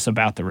all just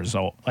about the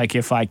result. Like,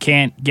 if I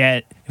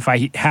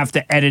have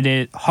to edit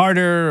it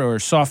harder or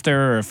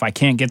softer, or if I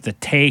can't get the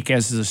take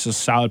as this a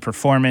solid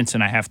performance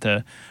and I have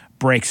to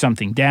break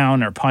something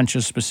down or punch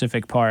a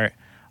specific part,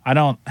 I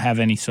don't have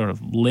any sort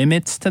of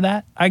limits to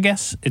that, I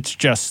guess. It's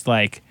just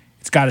like,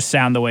 it's got to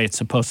sound the way it's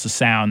supposed to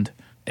sound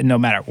no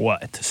matter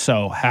what.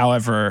 So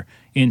however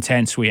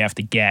intense we have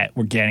to get,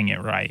 we're getting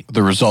it right.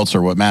 The results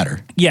are what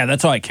matter. Yeah,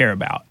 that's all I care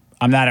about.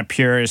 I'm not a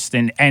purist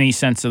in any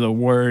sense of the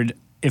word.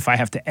 If I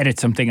have to edit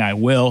something, I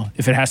will.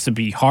 If it has to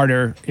be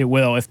harder, it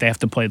will. If they have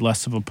to play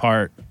less of a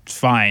part, it's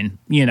fine.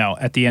 You know,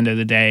 at the end of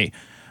the day,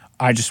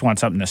 I just want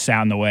something to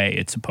sound the way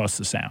it's supposed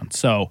to sound.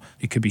 So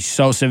it could be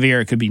so severe,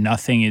 it could be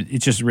nothing. It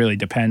just really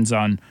depends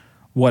on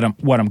what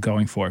I'm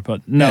going for.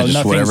 But no,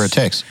 just whatever it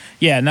takes.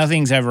 Yeah,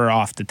 nothing's ever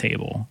off the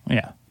table.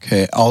 Yeah.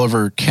 Okay,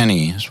 Oliver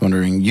Kenny is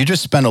wondering, you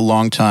just spent a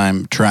long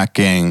time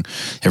tracking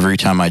Every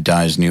Time I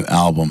Die's new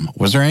album.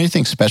 Was there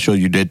anything special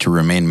you did to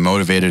remain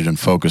motivated and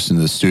focused in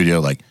the studio,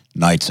 like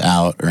nights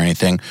out or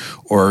anything?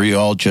 Or are you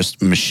all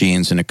just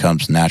machines and it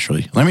comes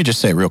naturally? Let me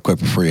just say real quick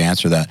before you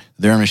answer that,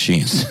 they're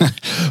machines.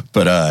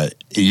 But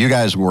you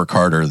guys work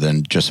harder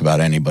than just about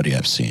anybody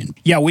I've seen.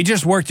 Yeah, we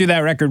just worked through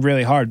that record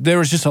really hard. There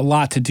was just a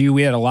lot to do.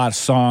 We had a lot of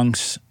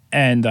songs.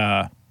 And,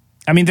 I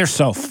mean, they're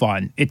so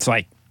fun. It's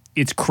like,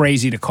 it's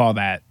crazy to call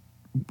that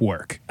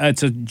work.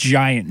 It's a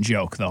giant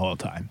joke the whole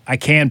time. I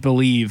can't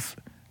believe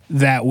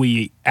that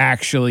we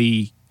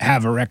actually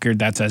have a record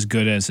that's as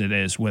good as it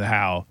is with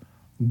how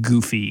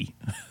goofy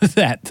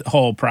that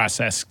whole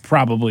process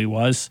probably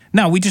was.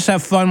 No, we just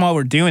have fun while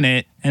we're doing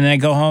it, and then I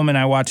go home and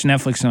I watch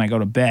Netflix and I go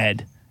to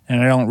bed,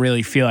 and I don't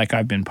really feel like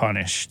I've been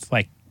punished.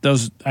 Like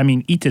those, I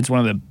mean, Etid's one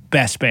of the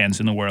best bands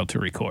in the world to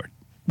record.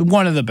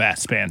 One of the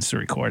best bands to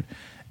record.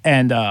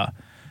 And,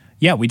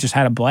 yeah, we just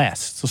had a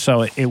blast.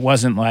 So it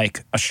wasn't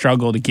like a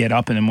struggle to get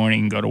up in the morning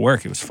and go to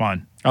work. It was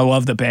fun. I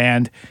love the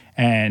band,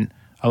 and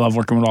I love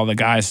working with all the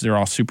guys. They're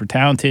all super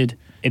talented.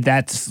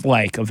 That's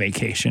like a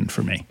vacation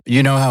for me.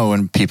 You know how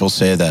when people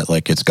say that,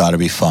 like, it's got to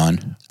be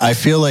fun? I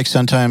feel like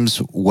sometimes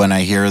when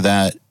I hear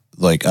that,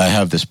 like, I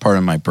have this part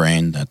of my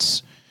brain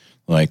that's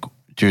like,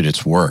 dude,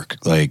 it's work.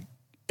 Like,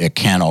 it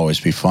can't always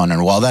be fun.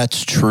 And while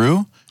that's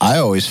true, I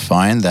always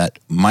find that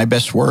my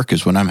best work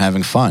is when I'm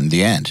having fun,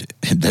 the end.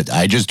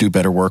 I just do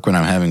better work when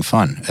I'm having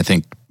fun. I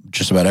think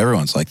just about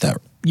everyone's like that.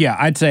 Yeah,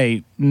 I'd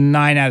say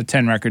 9 out of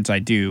 10 records I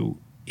do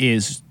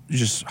is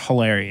just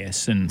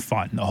hilarious and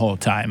fun the whole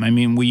time. I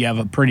mean, we have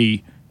a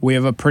pretty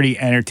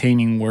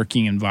entertaining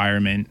working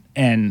environment,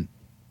 and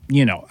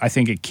you know, I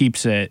think it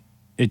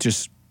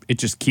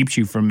just keeps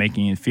you from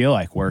making it feel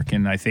like work,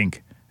 and I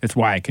think that's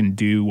why I can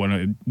do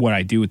what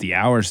I do with the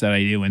hours that I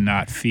do and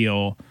not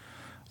feel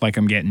like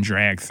I'm getting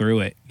dragged through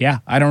it. Yeah,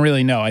 I don't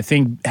really know. I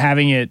think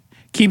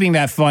keeping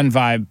that fun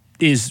vibe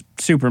is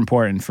super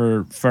important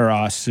for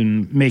us,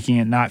 and making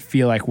it not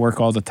feel like work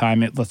all the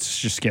time.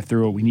 Let's just get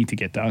through what we need to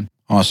get done.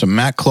 Awesome.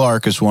 Matt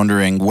Clark is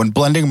wondering, when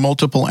blending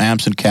multiple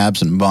amps and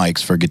cabs and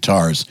mics for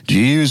guitars, do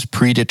you use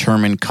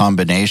predetermined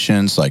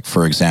combinations, like,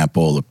 for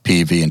example, a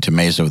PV into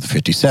Mesa with a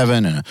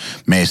 57 and a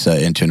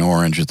Mesa into an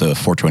Orange with a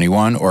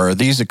 421, or are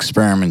these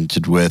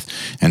experimented with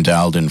and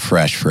dialed in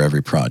fresh for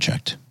every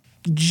project?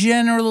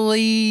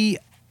 Generally,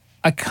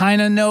 I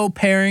kind of know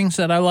pairings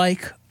that I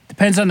like.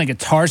 Depends on the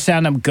guitar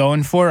sound I'm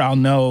going for. I'll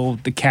know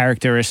the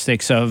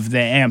characteristics of the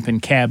amp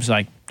and cabs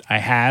like I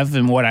have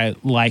and what I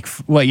like,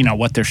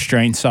 what their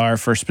strengths are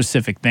for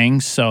specific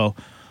things. So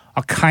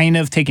I'll kind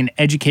of take an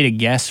educated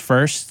guess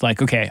first.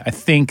 Like, okay, I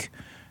think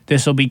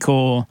this will be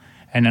cool.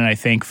 And then I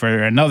think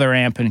for another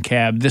amp and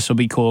cab, this will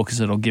be cool because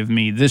it'll give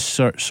me this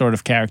sort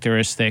of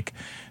characteristic.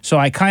 So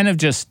I kind of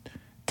just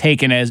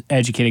take an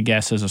educated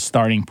guess as a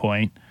starting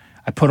point.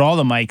 I put all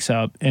the mics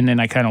up, and then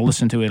I kind of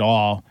listen to it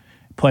all,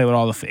 play with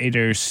all the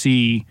faders,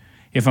 see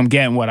if I'm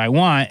getting what I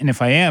want. And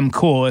if I am,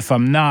 cool. If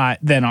I'm not,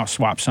 then I'll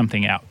swap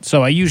something out.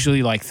 So I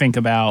usually think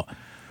about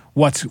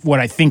what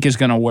I think is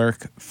going to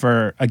work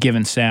for a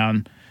given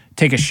sound,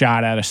 take a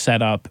shot at a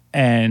setup,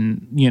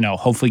 and,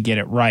 hopefully get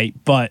it right.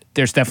 But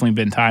there's definitely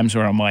been times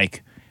where I'm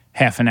like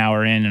half an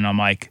hour in and I'm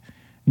like,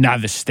 nah,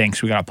 this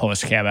stinks. We got to pull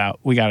this cab out.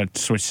 We got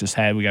to switch this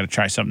head. We got to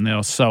try something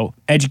else. So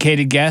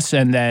educated guess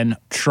and then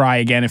try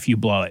again if you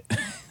blow it.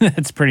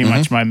 That's pretty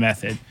much my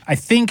method. I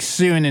think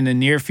soon in the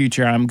near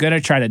future, I'm going to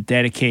try to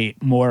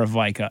dedicate more of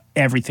a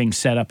everything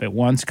set up at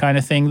once kind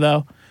of thing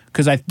though.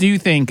 Because I do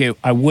think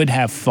I would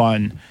have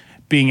fun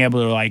being able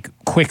to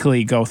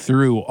quickly go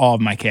through all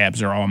of my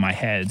cabs or all of my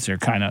heads or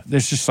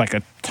there's just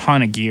a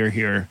ton of gear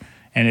here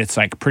and it's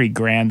pretty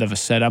grand of a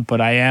setup.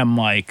 But I am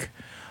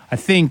I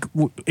think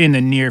in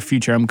the near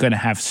future, I'm going to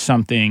have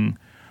something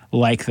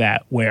like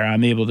that where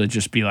I'm able to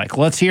just be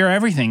let's hear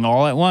everything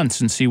all at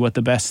once and see what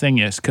the best thing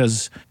is.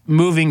 Because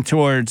moving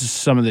towards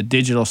some of the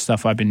digital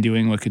stuff I've been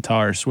doing with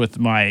guitars, with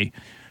my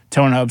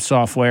Tone Hub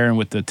software and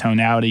with the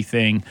tonality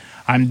thing,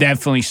 I'm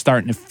definitely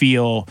starting to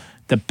feel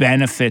the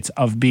benefits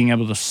of being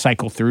able to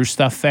cycle through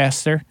stuff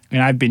faster.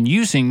 And I've been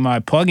using my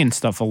plugin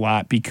stuff a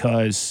lot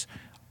because,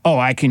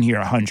 I can hear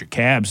 100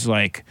 cabs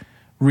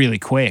really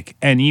quick.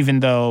 And even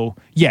though,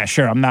 yeah,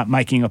 sure, I'm not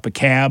miking up a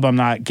cab, I'm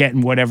not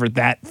getting whatever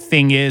that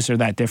thing is or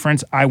that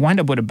difference, I wind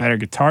up with a better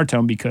guitar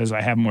tone because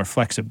I have more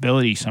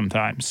flexibility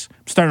sometimes.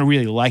 I'm starting to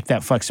really like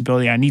that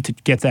flexibility. I need to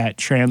get that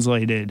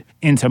translated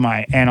into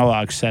my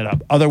analog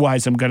setup.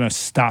 Otherwise, I'm going to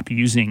stop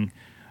using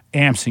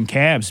amps and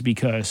cabs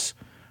because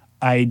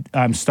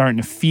I'm starting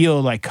to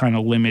feel kind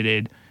of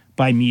limited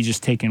by me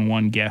just taking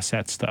one guess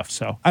at stuff.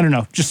 So I don't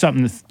know, just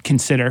something to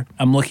consider.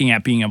 I'm looking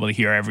at being able to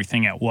hear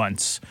everything at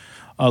once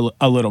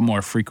a little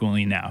more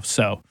frequently now.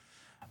 So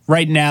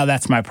right now,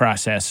 that's my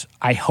process.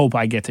 I hope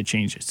I get to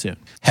change it soon.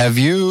 Have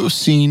you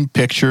seen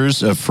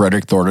pictures of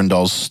Frederick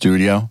Thorndahl's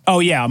studio? Oh,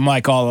 yeah. I'm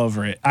all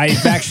over it.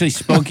 I've actually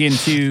spoken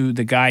to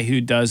the guy who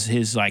does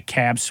his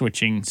cab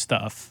switching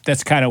stuff.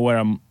 That's kind of what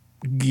I'm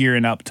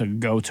gearing up to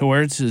go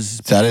towards.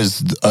 That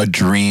is a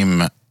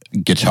dream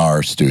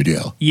guitar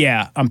studio.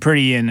 Yeah, I'm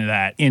pretty into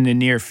that. In the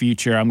near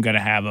future, I'm going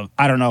to have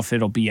I don't know if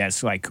it'll be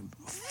as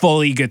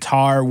fully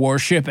guitar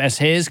worship as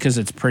his because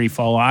it's pretty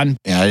full on.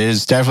 Yeah, it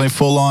is definitely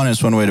full on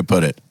is one way to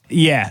put it.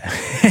 Yeah,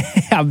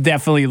 I'm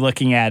definitely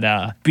looking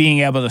at being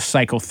able to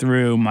cycle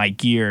through my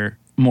gear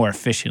more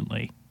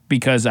efficiently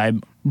because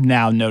I'm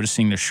now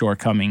noticing the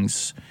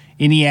shortcomings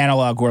in the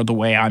analog world the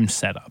way I'm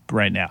set up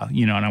right now,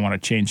 and I want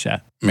to change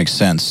that. Makes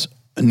sense.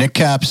 Nick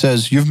Cap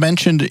says, you've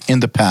mentioned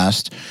in the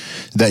past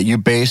that you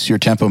base your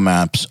tempo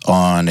maps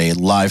on a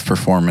live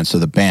performance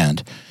of the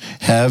band.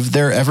 Have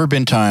there ever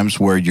been times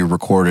where you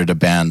recorded a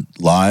band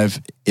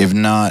live? If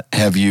not,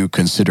 have you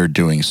considered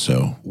doing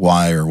so?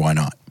 Why or why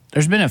not?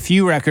 There's been a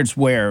few records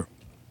where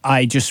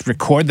I just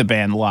record the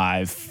band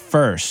live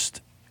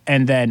first,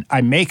 and then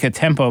I make a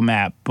tempo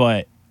map,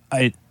 but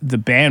the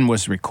band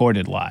was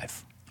recorded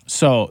live.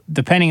 So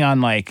depending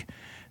on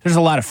there's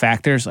a lot of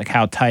factors,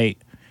 how tight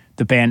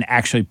the band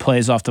actually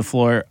plays off the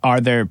floor. Are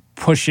there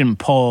push and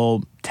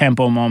pull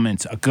tempo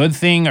moments a good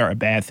thing or a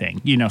bad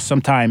thing?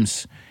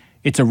 Sometimes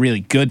it's a really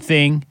good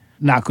thing.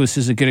 Knocked Loose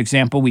is a good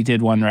example. We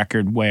did one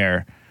record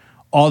where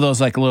all those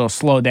little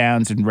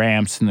slowdowns and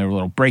ramps and their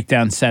little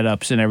breakdown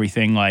setups and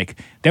everything,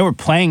 they were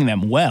playing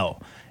them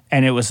well.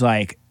 And it was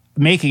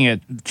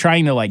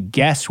trying to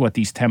guess what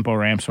these tempo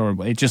ramps were.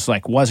 It just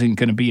wasn't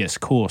going to be as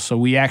cool. So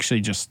we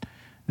actually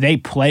they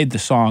played the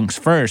songs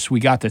first. We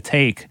got to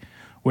take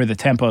where the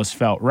tempos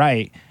felt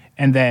right.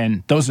 And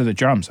then those are the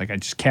drums. I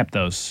just kept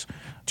those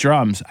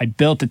drums. I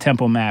built the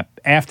tempo map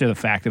after the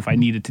fact if I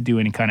needed to do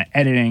any kind of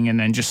editing. And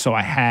then just so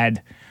I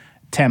had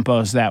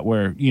tempos that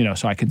were,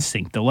 so I could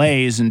sync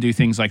delays and do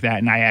things like that.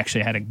 And I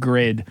actually had a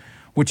grid,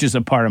 which is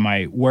a part of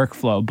my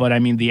workflow. But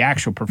the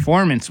actual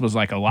performance was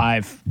a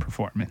live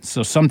performance.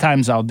 So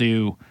sometimes I'll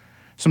do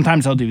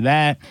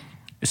that.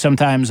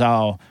 Sometimes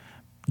I'll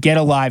get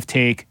a live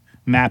take,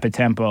 map a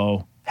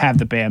tempo, have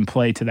the band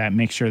play to that,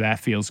 make sure that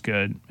feels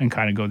good, and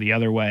kind of go the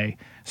other way.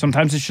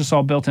 Sometimes it's just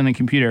all built in the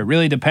computer. It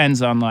really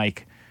depends on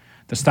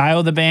the style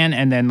of the band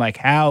and then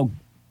how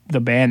the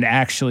band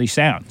actually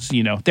sounds.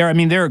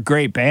 There are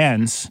great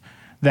bands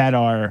that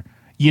are,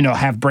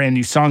 have brand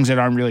new songs that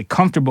aren't really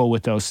comfortable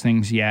with those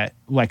things yet,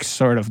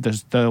 sort of the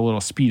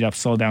little speed up,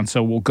 slow down.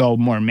 So we'll go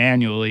more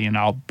manually and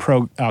I'll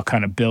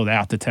kind of build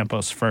out the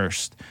tempos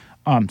first.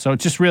 So it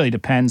just really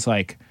depends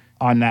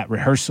on that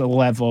rehearsal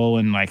level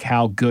and like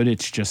how good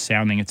it's just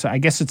sounding. I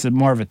guess it's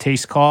more of a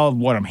taste call of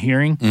what I'm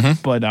hearing,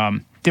 but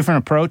different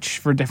approach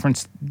for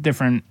different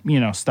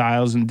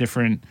styles and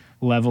different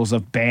levels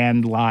of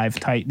band live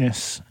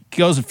tightness. It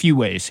goes a few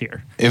ways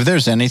here. If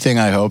there's anything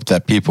I hope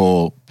that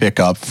people pick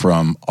up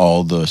from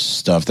all the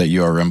stuff that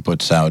URM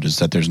puts out is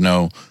that there's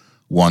no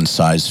one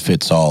size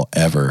fits all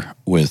ever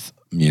with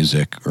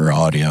music or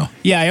audio.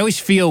 Yeah, I always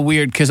feel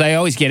weird because I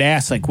always get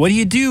asked, like, what do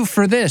you do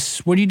for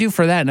this? What do you do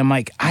for that? And I'm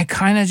like, I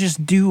kind of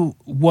just do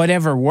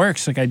whatever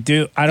works. Like I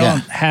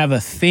don't have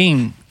a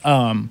thing.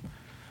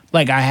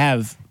 Like I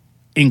have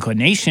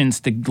inclinations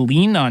to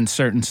lean on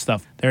certain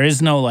stuff. There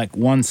is no like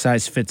one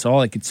size fits all.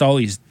 Like it's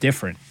always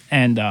different.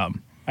 And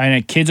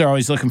kids are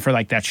always looking for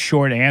like that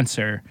short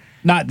answer.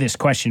 Not this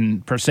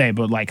question per se,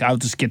 but like I'll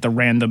just get the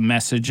random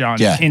message on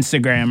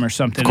Instagram or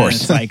something. Of course.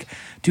 And it's like,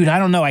 dude, I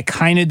don't know. I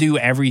kind of do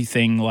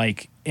everything.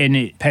 Like, and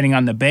depending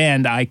on the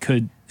band,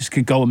 this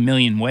could go a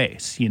million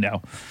ways,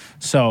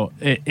 So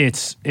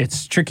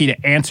it's tricky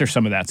to answer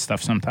some of that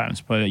stuff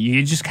sometimes. But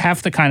you just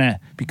have to kind of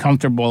be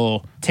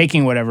comfortable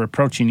taking whatever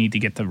approach you need to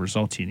get the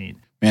results you need.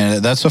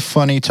 Man, that's a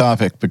funny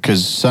topic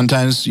because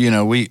sometimes,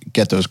 we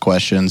get those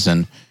questions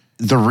and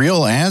the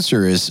real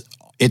answer is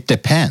it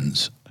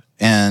depends.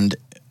 And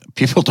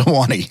people don't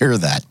want to hear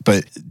that,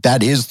 but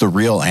that is the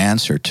real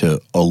answer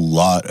to a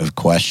lot of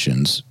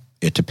questions.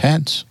 It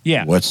depends.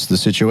 Yeah. What's the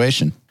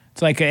situation?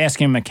 It's like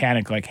asking a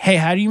mechanic, like, hey,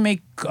 how do you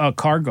make a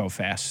car go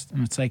fast?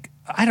 And it's like,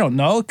 I don't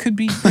know. It could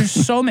be, there's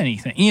so many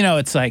things.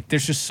 It's like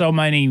there's just so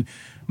many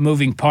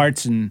moving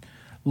parts and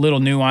little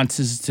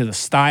nuances to the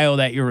style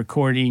that you're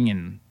recording.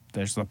 And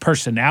there's the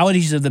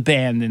personalities of the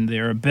band and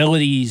their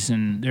abilities.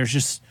 And there's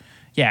just,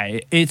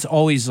 it's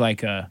always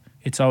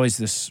it's always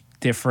this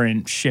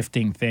different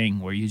shifting thing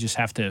where you just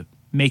have to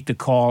make the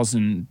calls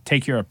and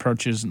take your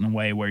approaches in a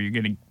way where you're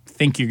going to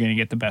think you're going to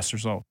get the best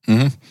result.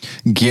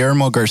 Mm-hmm.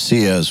 Guillermo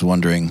Garcia is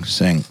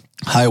saying,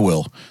 hi,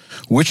 Will,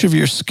 which of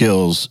your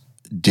skills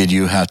did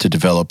you have to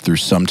develop through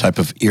some type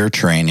of ear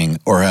training,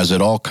 or has it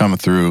all come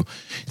through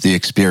the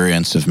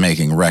experience of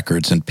making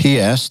records? And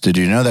P.S., did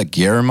you know that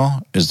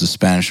Guillermo is the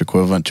Spanish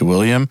equivalent to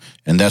William?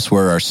 And that's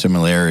where our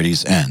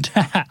similarities end.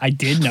 I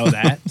did know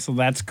that, so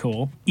that's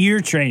cool. Ear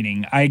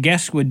training, I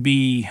guess, would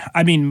be,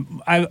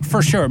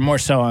 for sure, more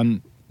so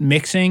on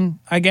mixing,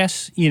 I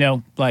guess,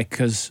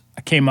 because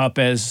I came up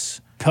as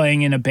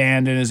playing in a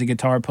band and as a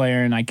guitar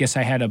player, and I guess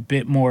I had a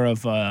bit more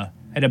of a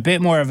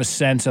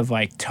sense of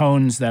like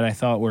tones that I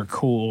thought were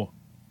cool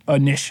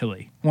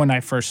initially when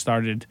I first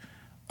started.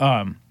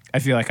 I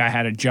feel like I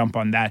had a jump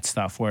on that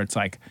stuff where it's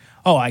like,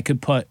 oh, I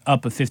could put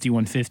up a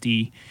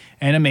 5150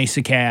 and a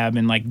Mesa cab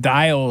and like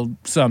dial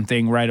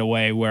something right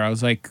away where I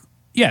was like,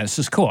 yeah, this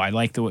is cool. I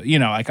like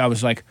I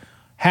was like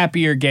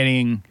happier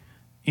getting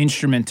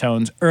instrument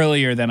tones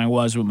earlier than I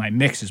was with my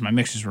mixes. My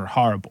mixes were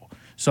horrible.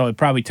 So it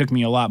probably took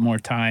me a lot more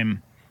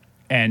time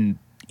and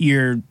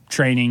ear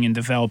training and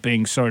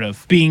developing, sort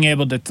of being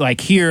able to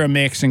like hear a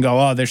mix and go,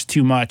 oh, there's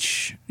too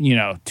much,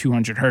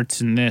 200 hertz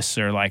in this,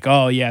 or like,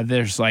 oh yeah,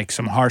 there's like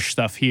some harsh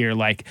stuff here.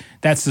 Like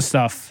that's the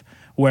stuff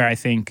where I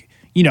think,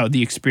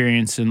 the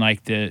experience and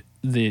like the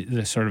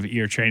sort of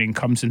ear training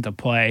comes into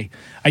play.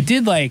 I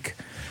did like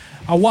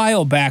a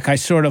while back, I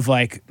sort of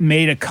like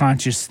made a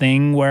conscious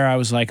thing where I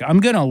was like, I'm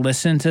going to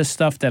listen to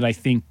stuff that I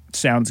think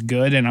sounds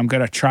good and I'm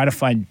going to try to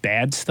find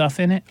bad stuff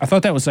in it. I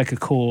thought that was like a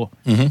cool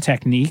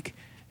technique.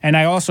 And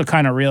I also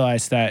kind of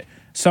realized that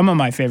some of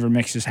my favorite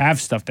mixes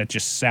have stuff that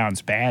just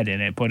sounds bad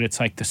in it, but it's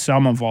like the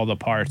sum of all the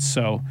parts.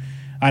 So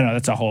I don't know,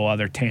 that's a whole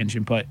other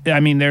tangent. But I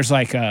mean, there's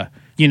like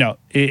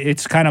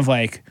it's kind of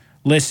like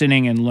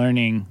listening and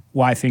learning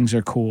why things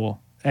are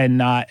cool, and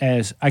not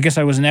as, I guess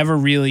I was never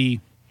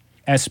really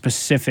as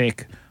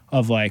specific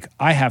of like,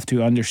 I have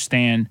to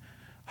understand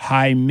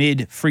high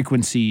mid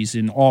frequencies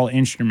in all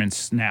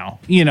instruments now.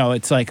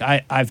 It's like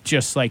I've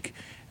just like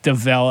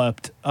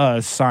developed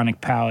a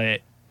sonic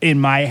palette in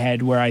my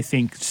head where I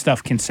think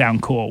stuff can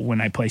sound cool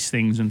when I place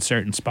things in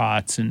certain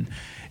spots. And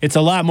it's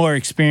a lot more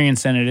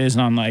experience than it is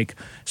on like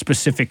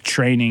specific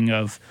training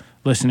of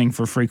listening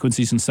for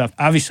frequencies and stuff.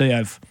 Obviously,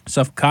 I've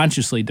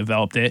subconsciously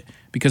developed it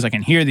because I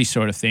can hear these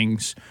sort of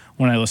things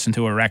when I listen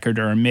to a record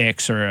or a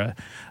mix or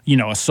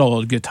a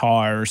solo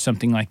guitar or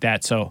something like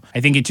that. So I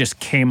think it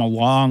just came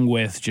along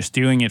with just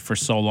doing it for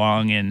so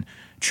long and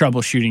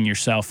troubleshooting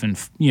yourself and,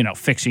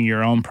 fixing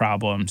your own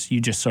problems.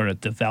 You just sort of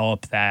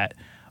develop that.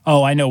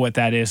 Oh, I know what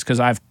that is because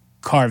I've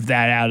carved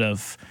that out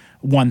of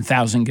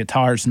 1,000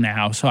 guitars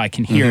now, so I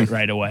can hear it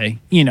right away.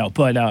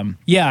 But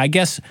I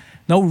guess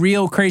no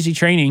real crazy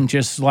training,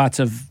 just lots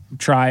of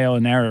trial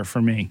and error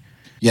for me.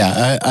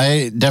 Yeah,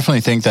 I definitely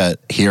think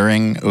that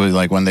hearing,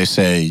 like when they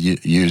say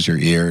use your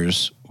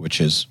ears,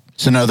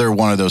 it's another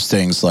one of those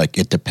things, like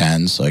it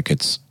depends. Like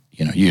it's,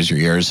 use your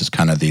ears is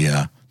kind of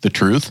the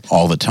truth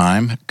all the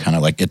time. Kind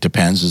of like it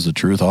depends is the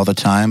truth all the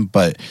time.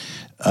 But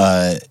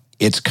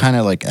it's kind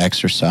of like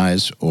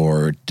exercise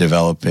or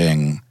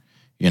developing,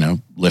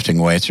 lifting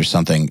weights or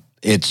something.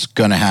 It's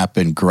going to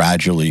happen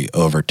gradually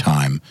over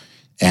time.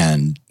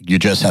 And you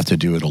just have to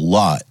do it a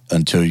lot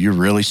until you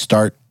really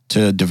start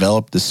to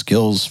develop the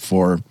skills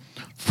for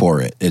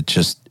it. It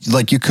just,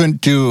 like, you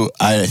couldn't do,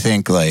 I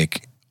think,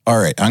 like, all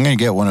right, I'm going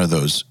to get one of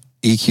those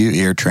EQ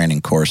ear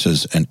training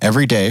courses, and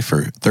every day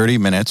for 30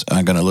 minutes,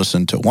 I'm going to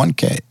listen to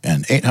 1K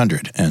and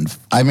 800. And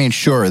I mean,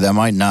 sure, that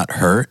might not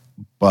hurt,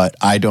 but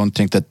I don't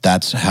think that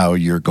that's how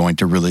you're going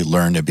to really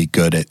learn to be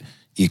good at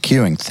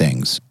EQing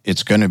things.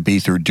 It's going to be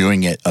through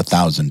doing it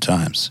 1,000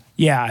 times.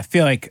 Yeah, I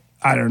feel like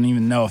I don't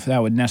even know if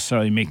that would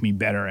necessarily make me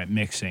better at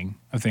mixing.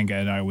 I think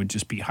I would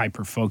just be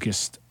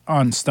hyper-focused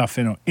on stuff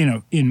in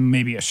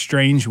maybe a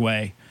strange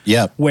way.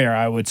 Yep. Where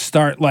I would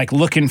start like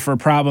looking for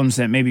problems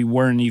that maybe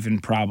weren't even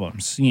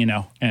problems, and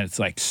it's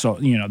like, so,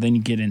 then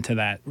you get into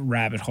that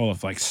rabbit hole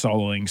of like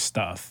soloing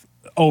stuff,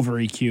 over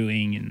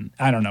EQing, and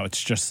I don't know.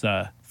 It's just,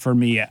 for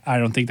me, I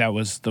don't think that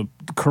was the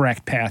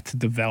correct path to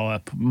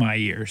develop my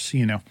ears,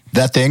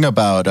 That thing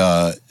about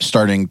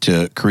starting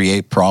to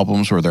create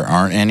problems where there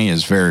aren't any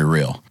is very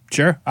real.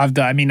 Sure. I've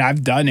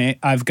done it.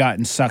 I've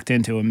gotten sucked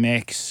into a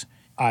mix.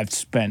 I've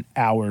spent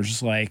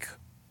hours like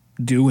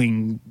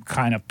doing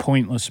kind of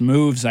pointless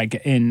moves like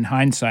in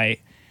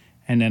hindsight,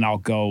 and then I'll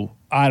go,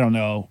 I don't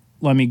know,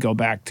 let me go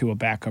back to a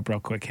backup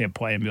real quick, hit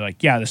play, and be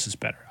like, yeah, this is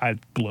better. I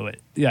blew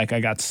it. Like, I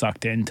got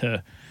sucked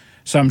into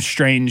some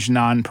strange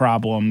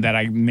non-problem that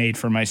I made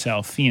for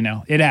myself.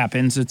 It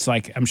happens. It's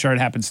like, I'm sure it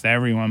happens to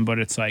everyone, but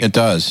it's like, it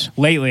does.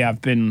 Lately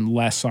I've been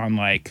less on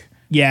like,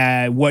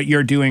 yeah, what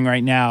you're doing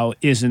right now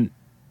isn't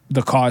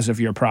the cause of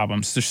your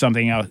problems. There's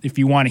something else. If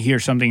you want to hear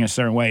something a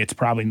certain way, it's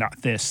probably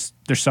not this.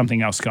 There's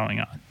something else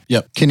going on.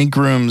 Yep. Kenny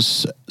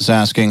Grooms is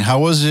asking, how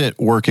was it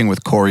working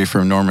with Corey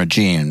from Norma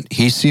Jean?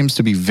 He seems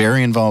to be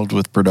very involved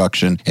with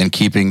production and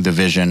keeping the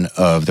vision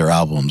of their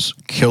albums.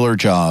 Killer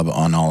job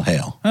on All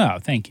Hail. Oh,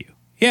 thank you.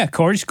 Yeah,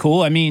 Corey's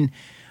cool. I mean,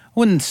 I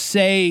wouldn't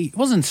say he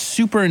wasn't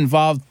super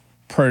involved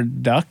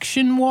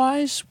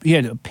production-wise. He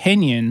had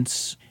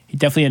opinions. He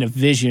definitely had a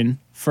vision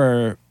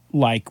for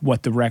like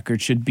what the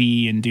record should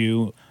be and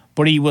do.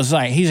 But he was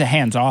like, he's a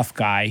hands-off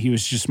guy. He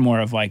was just more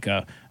of like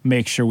a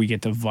make sure we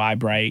get the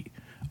vibe right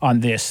on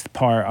this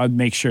part. I'll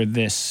make sure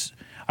this,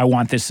 I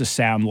want this to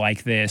sound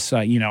like this.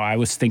 I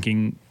was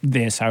thinking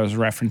this, I was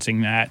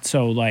referencing that.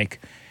 So like,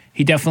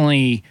 he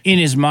definitely, in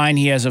his mind,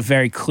 he has a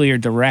very clear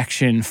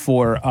direction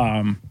for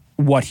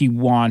what he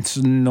wants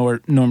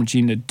Norma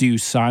Jean to do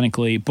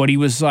sonically. But he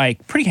was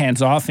like pretty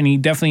hands-off, and he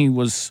definitely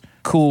was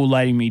cool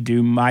letting me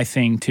do my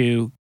thing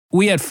too.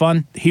 We had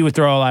fun. He would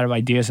throw a lot of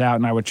ideas out,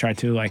 and I would try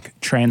to like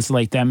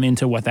translate them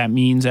into what that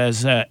means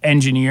as an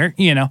engineer,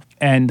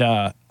 And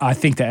I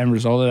think the end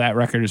result of that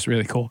record is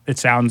really cool. It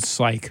sounds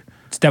like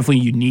it's definitely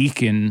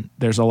unique, and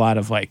there's a lot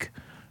of like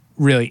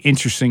really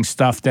interesting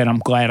stuff that I'm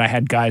glad I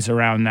had guys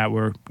around that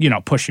were,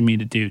 pushing me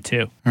to do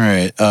too. All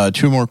right.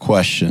 2 more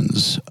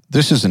questions.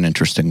 This is an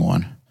interesting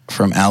one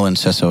from Alan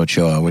Ceso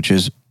Ochoa, which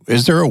is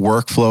there a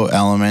workflow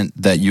element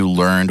that you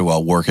learned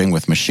while working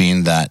with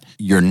Machine that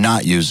you're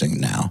not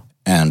using now?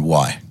 And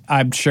why?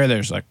 I'm sure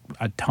there's like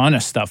a ton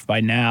of stuff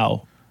by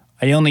now.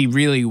 I only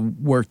really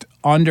worked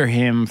under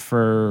him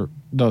for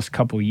those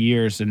couple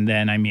years. And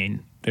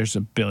then, there's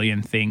a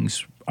billion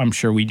things I'm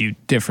sure we do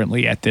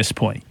differently at this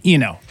point.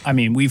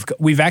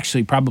 We've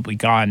actually probably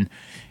gone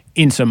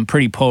in some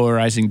pretty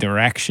polarizing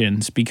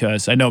directions,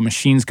 because I know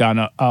Machine's gone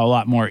a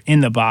lot more in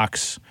the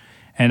box,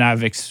 and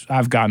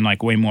I've gotten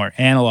like way more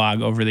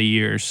analog over the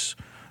years,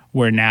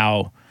 where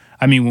now,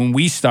 when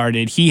we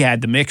started, he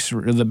had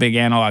the big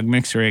analog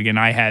mix rig, and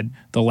I had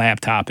the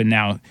laptop, and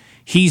now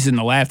he's in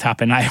the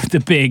laptop, and I have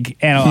the big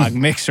analog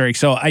mix rig.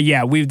 So,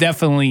 we've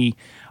definitely,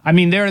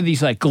 there are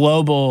these like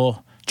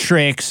global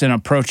tricks and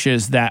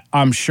approaches that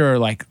I'm sure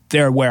like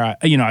they're where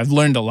I've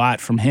learned a lot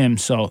from him.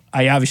 So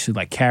I obviously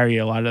like carry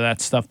a lot of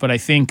that stuff, but I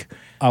think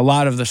a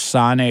lot of the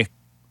sonic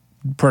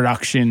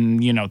production,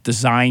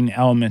 design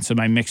elements of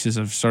my mixes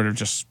have sort of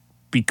just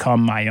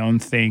become my own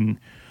thing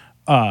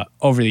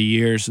over the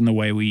years, and the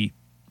way we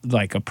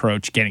like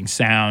approach getting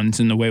sounds,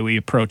 and the way we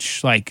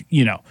approach like,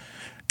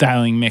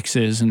 dialing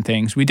mixes and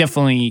things. We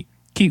definitely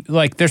keep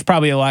like, there's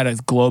probably a lot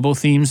of global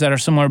themes that are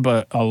similar,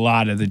 but a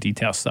lot of the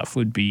detail stuff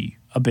would be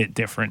a bit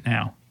different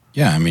now.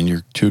 Yeah,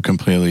 you're 2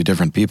 completely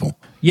different people.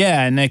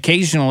 Yeah, and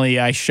occasionally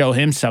I show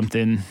him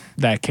something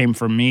that came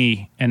from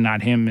me and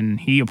not him, and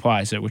he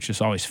applies it, which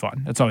is always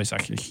fun. That's always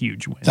like a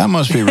huge win. That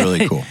must be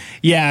really cool.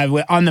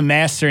 Yeah, on the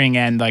mastering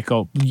end, like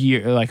a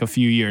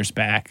few years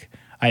back,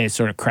 I had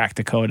sort of cracked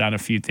the code on a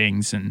few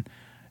things, and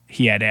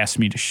he had asked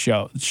me to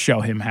show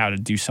him how to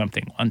do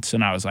something once,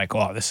 and I was like,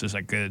 "Oh, this is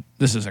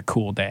a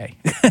cool day."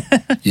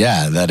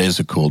 Yeah, that is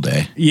a cool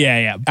day.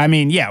 Yeah.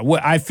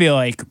 I feel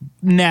like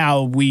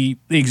now we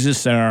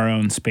exist in our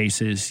own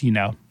spaces,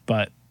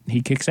 but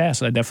he kicks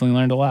ass. I definitely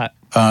learned a lot.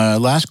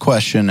 Last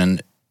question,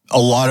 and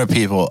a lot of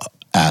people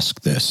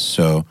ask this,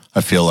 so I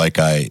feel like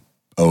I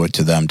owe it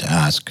to them to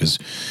ask, because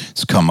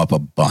it's come up a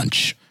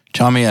bunch.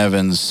 Tommy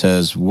Evans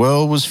says,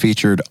 Will was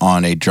featured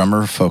on a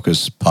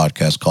drummer-focused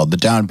podcast called The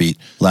Downbeat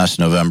last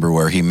November,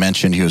 where he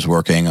mentioned he was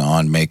working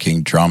on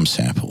making drum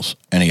samples.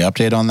 Any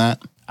update on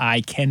that?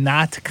 I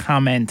cannot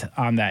comment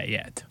on that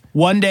yet.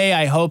 One day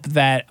I hope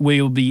that we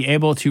will be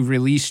able to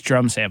release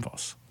drum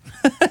samples.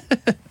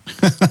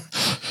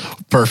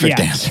 Perfect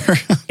answer.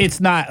 It's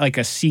not like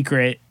a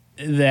secret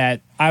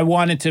that I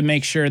wanted to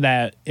make sure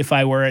that if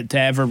I were to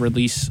ever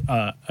release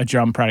a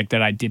drum product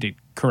that I did it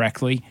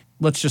correctly.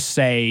 Let's just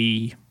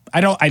say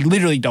I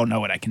literally don't know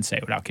what I can say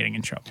without getting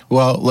in trouble.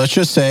 Well, let's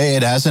just say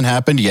it hasn't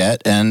happened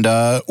yet, and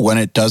when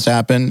it does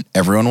happen,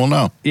 everyone will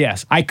know.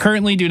 Yes, I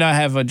currently do not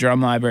have a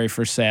drum library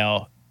for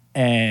sale,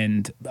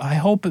 and I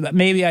hope that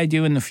maybe I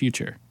do in the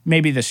future,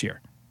 maybe this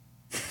year.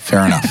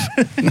 Fair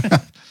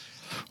enough.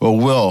 Well,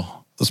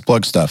 Will, let's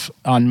plug stuff.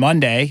 On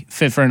Monday,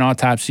 Fit for an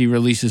Autopsy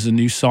releases a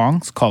new song.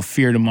 It's called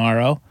Fear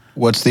Tomorrow.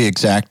 What's the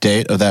exact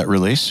date of that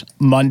release?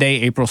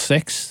 Monday, April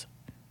 6th.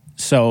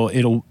 So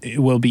it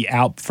will be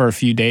out for a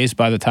few days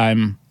by the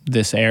time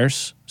this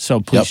airs. So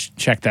please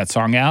check that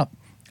song out.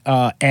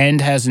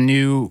 End has a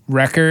new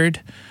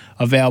record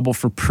available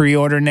for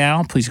pre-order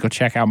now. Please go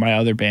check out my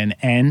other band,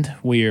 End.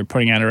 We are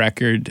putting out a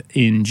record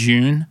in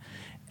June.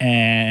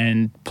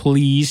 And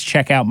please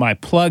check out my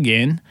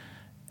plugin,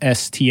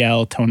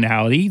 STL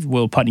Tonality,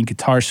 Will Putney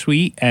Guitar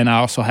Suite. And I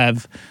also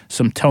have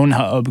some Tone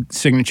Hub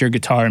signature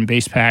guitar and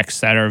bass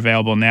packs that are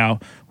available now,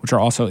 which are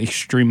also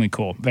extremely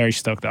cool. Very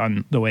stoked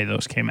on the way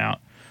those came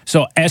out.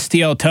 So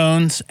STL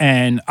Tones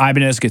and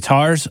Ibanez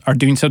Guitars are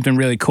doing something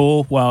really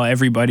cool while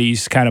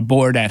everybody's kind of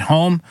bored at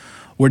home.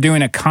 We're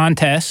doing a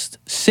contest,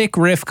 sick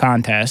riff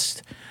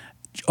contest.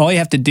 All you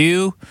have to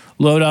do,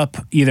 load up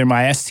either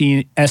my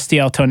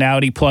STL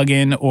Tonality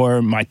plugin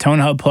or my Tone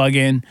Hub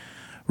plugin,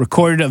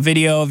 record a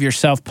video of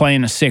yourself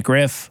playing a sick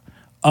riff,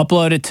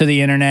 upload it to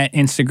the internet.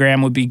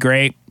 Instagram would be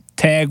great.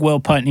 Tag Will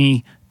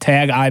Putney,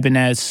 tag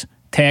Ibanez,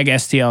 tag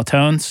STL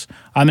Tones.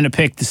 I'm going to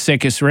pick the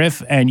sickest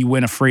riff, and you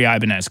win a free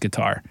Ibanez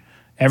guitar.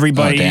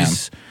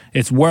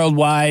 It's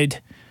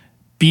worldwide.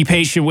 Be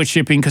patient with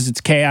shipping because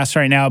it's chaos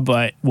right now,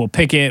 but we'll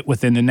pick it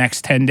within the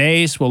next 10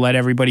 days. We'll let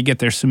everybody get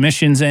their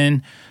submissions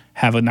in,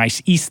 have a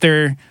nice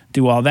Easter,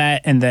 do all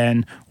that, and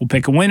then we'll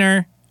pick a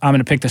winner. I'm going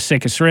to pick the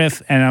sickest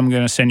riff, and I'm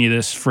going to send you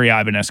this free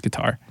Ibanez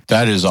guitar.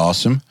 That is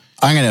awesome.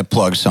 I'm going to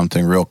plug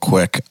something real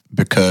quick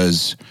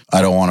because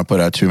I don't want to put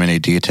out too many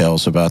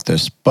details about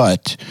this,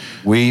 but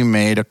we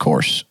made a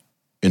course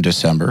in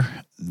December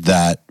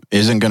that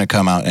isn't going to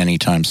come out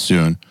anytime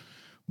soon.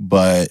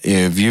 But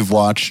if you've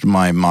watched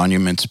my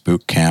Monuments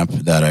boot camp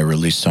that I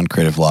released on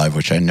Creative Live,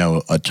 which I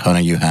know a ton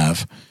of you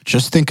have,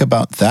 just think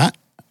about that,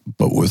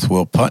 but with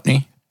Will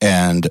Putney.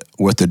 And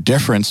with the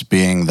difference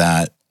being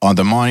that on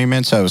the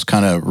Monuments, I was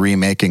kind of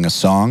remaking a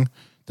song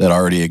that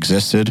already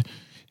existed.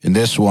 In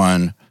this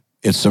one,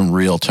 it's some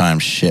real-time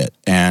shit,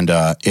 and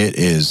it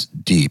is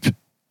deep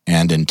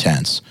and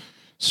intense.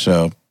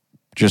 So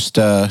just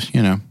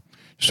want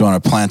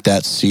to plant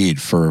that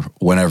seed for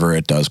whenever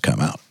it does come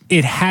out.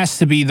 It has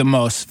to be the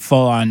most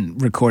full-on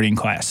recording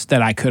class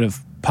that I could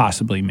have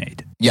possibly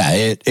made. Yeah,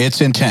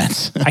 it's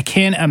intense. I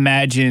can't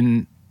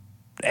imagine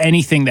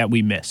anything that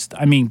we missed.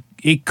 I mean,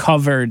 it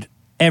covered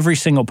every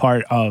single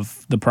part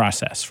of the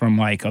process, from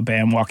like a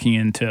band walking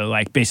into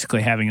like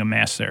basically having a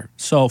master.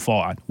 So full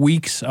on.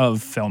 Weeks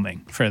of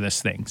filming for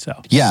this thing.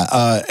 So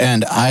yeah,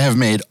 and I have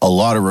made a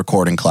lot of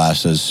recording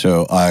classes,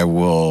 so I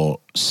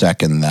will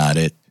second that.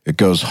 It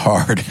goes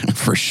hard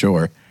for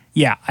sure.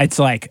 Yeah, it's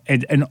like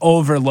an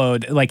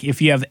overload. Like if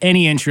you have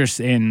any interest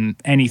in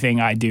anything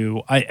I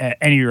do,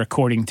 any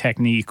recording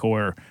technique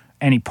or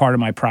any part of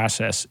my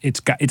process,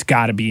 it's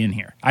got to be in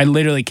here. I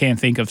literally can't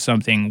think of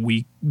something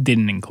we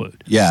didn't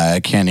include. Yeah, I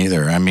can't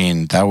either. I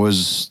mean, it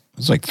was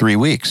like 3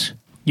 weeks.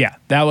 Yeah,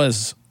 that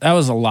was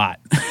a lot.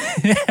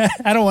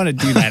 I don't want to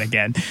do that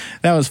again.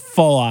 That was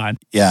full on.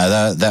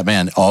 Yeah, that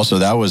man. Also,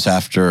 that was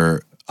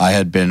after I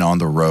had been on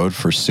the road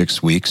for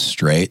 6 weeks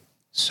straight.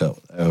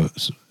 So it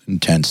was an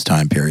intense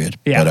time period.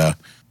 Yeah, but,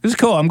 it was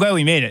cool. I'm glad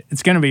we made it.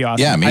 It's going to be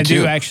awesome. Yeah, me too. I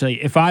do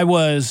actually.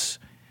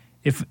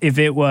 If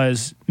it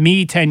was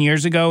me 10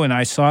 years ago and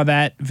I saw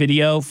that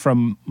video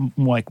from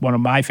like one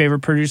of my favorite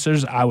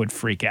producers, I would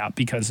freak out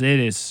because it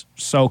is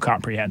so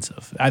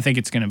comprehensive. I think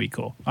it's going to be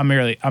cool.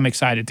 I'm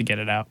excited to get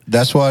it out.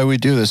 That's why we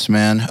do this,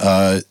 man.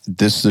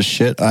 This is the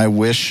shit I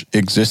wish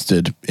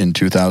existed in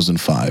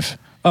 2005.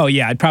 Oh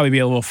yeah, I'd probably be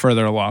a little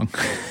further along.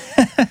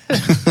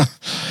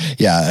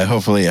 Yeah,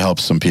 hopefully it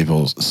helps some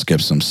people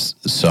skip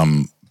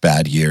some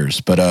bad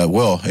years. But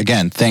Will,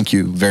 again, thank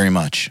you very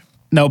much.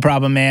 No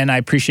problem, man. I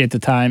appreciate the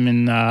time,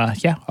 and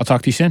I'll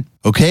talk to you soon.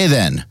 Okay,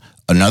 then.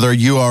 Another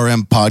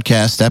URM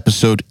podcast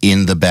episode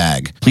in the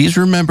bag. Please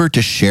remember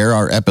to share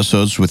our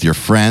episodes with your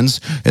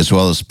friends, as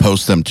well as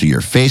post them to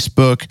your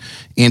Facebook,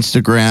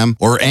 Instagram,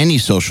 or any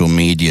social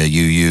media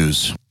you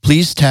use.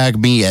 Please tag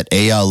me at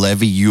Eyal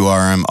Levi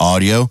URM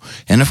Audio,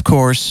 and of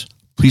course,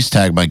 please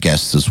tag my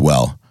guests as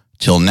well.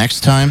 Till next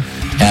time,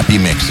 happy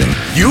mixing.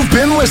 You've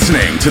been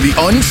listening to the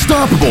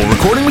Unstoppable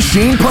Recording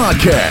Machine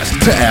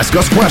Podcast. To ask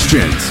us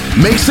questions,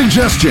 make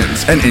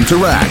suggestions, and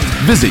interact,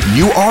 visit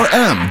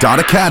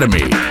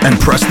urm.academy and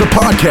press the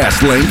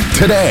podcast link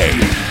today.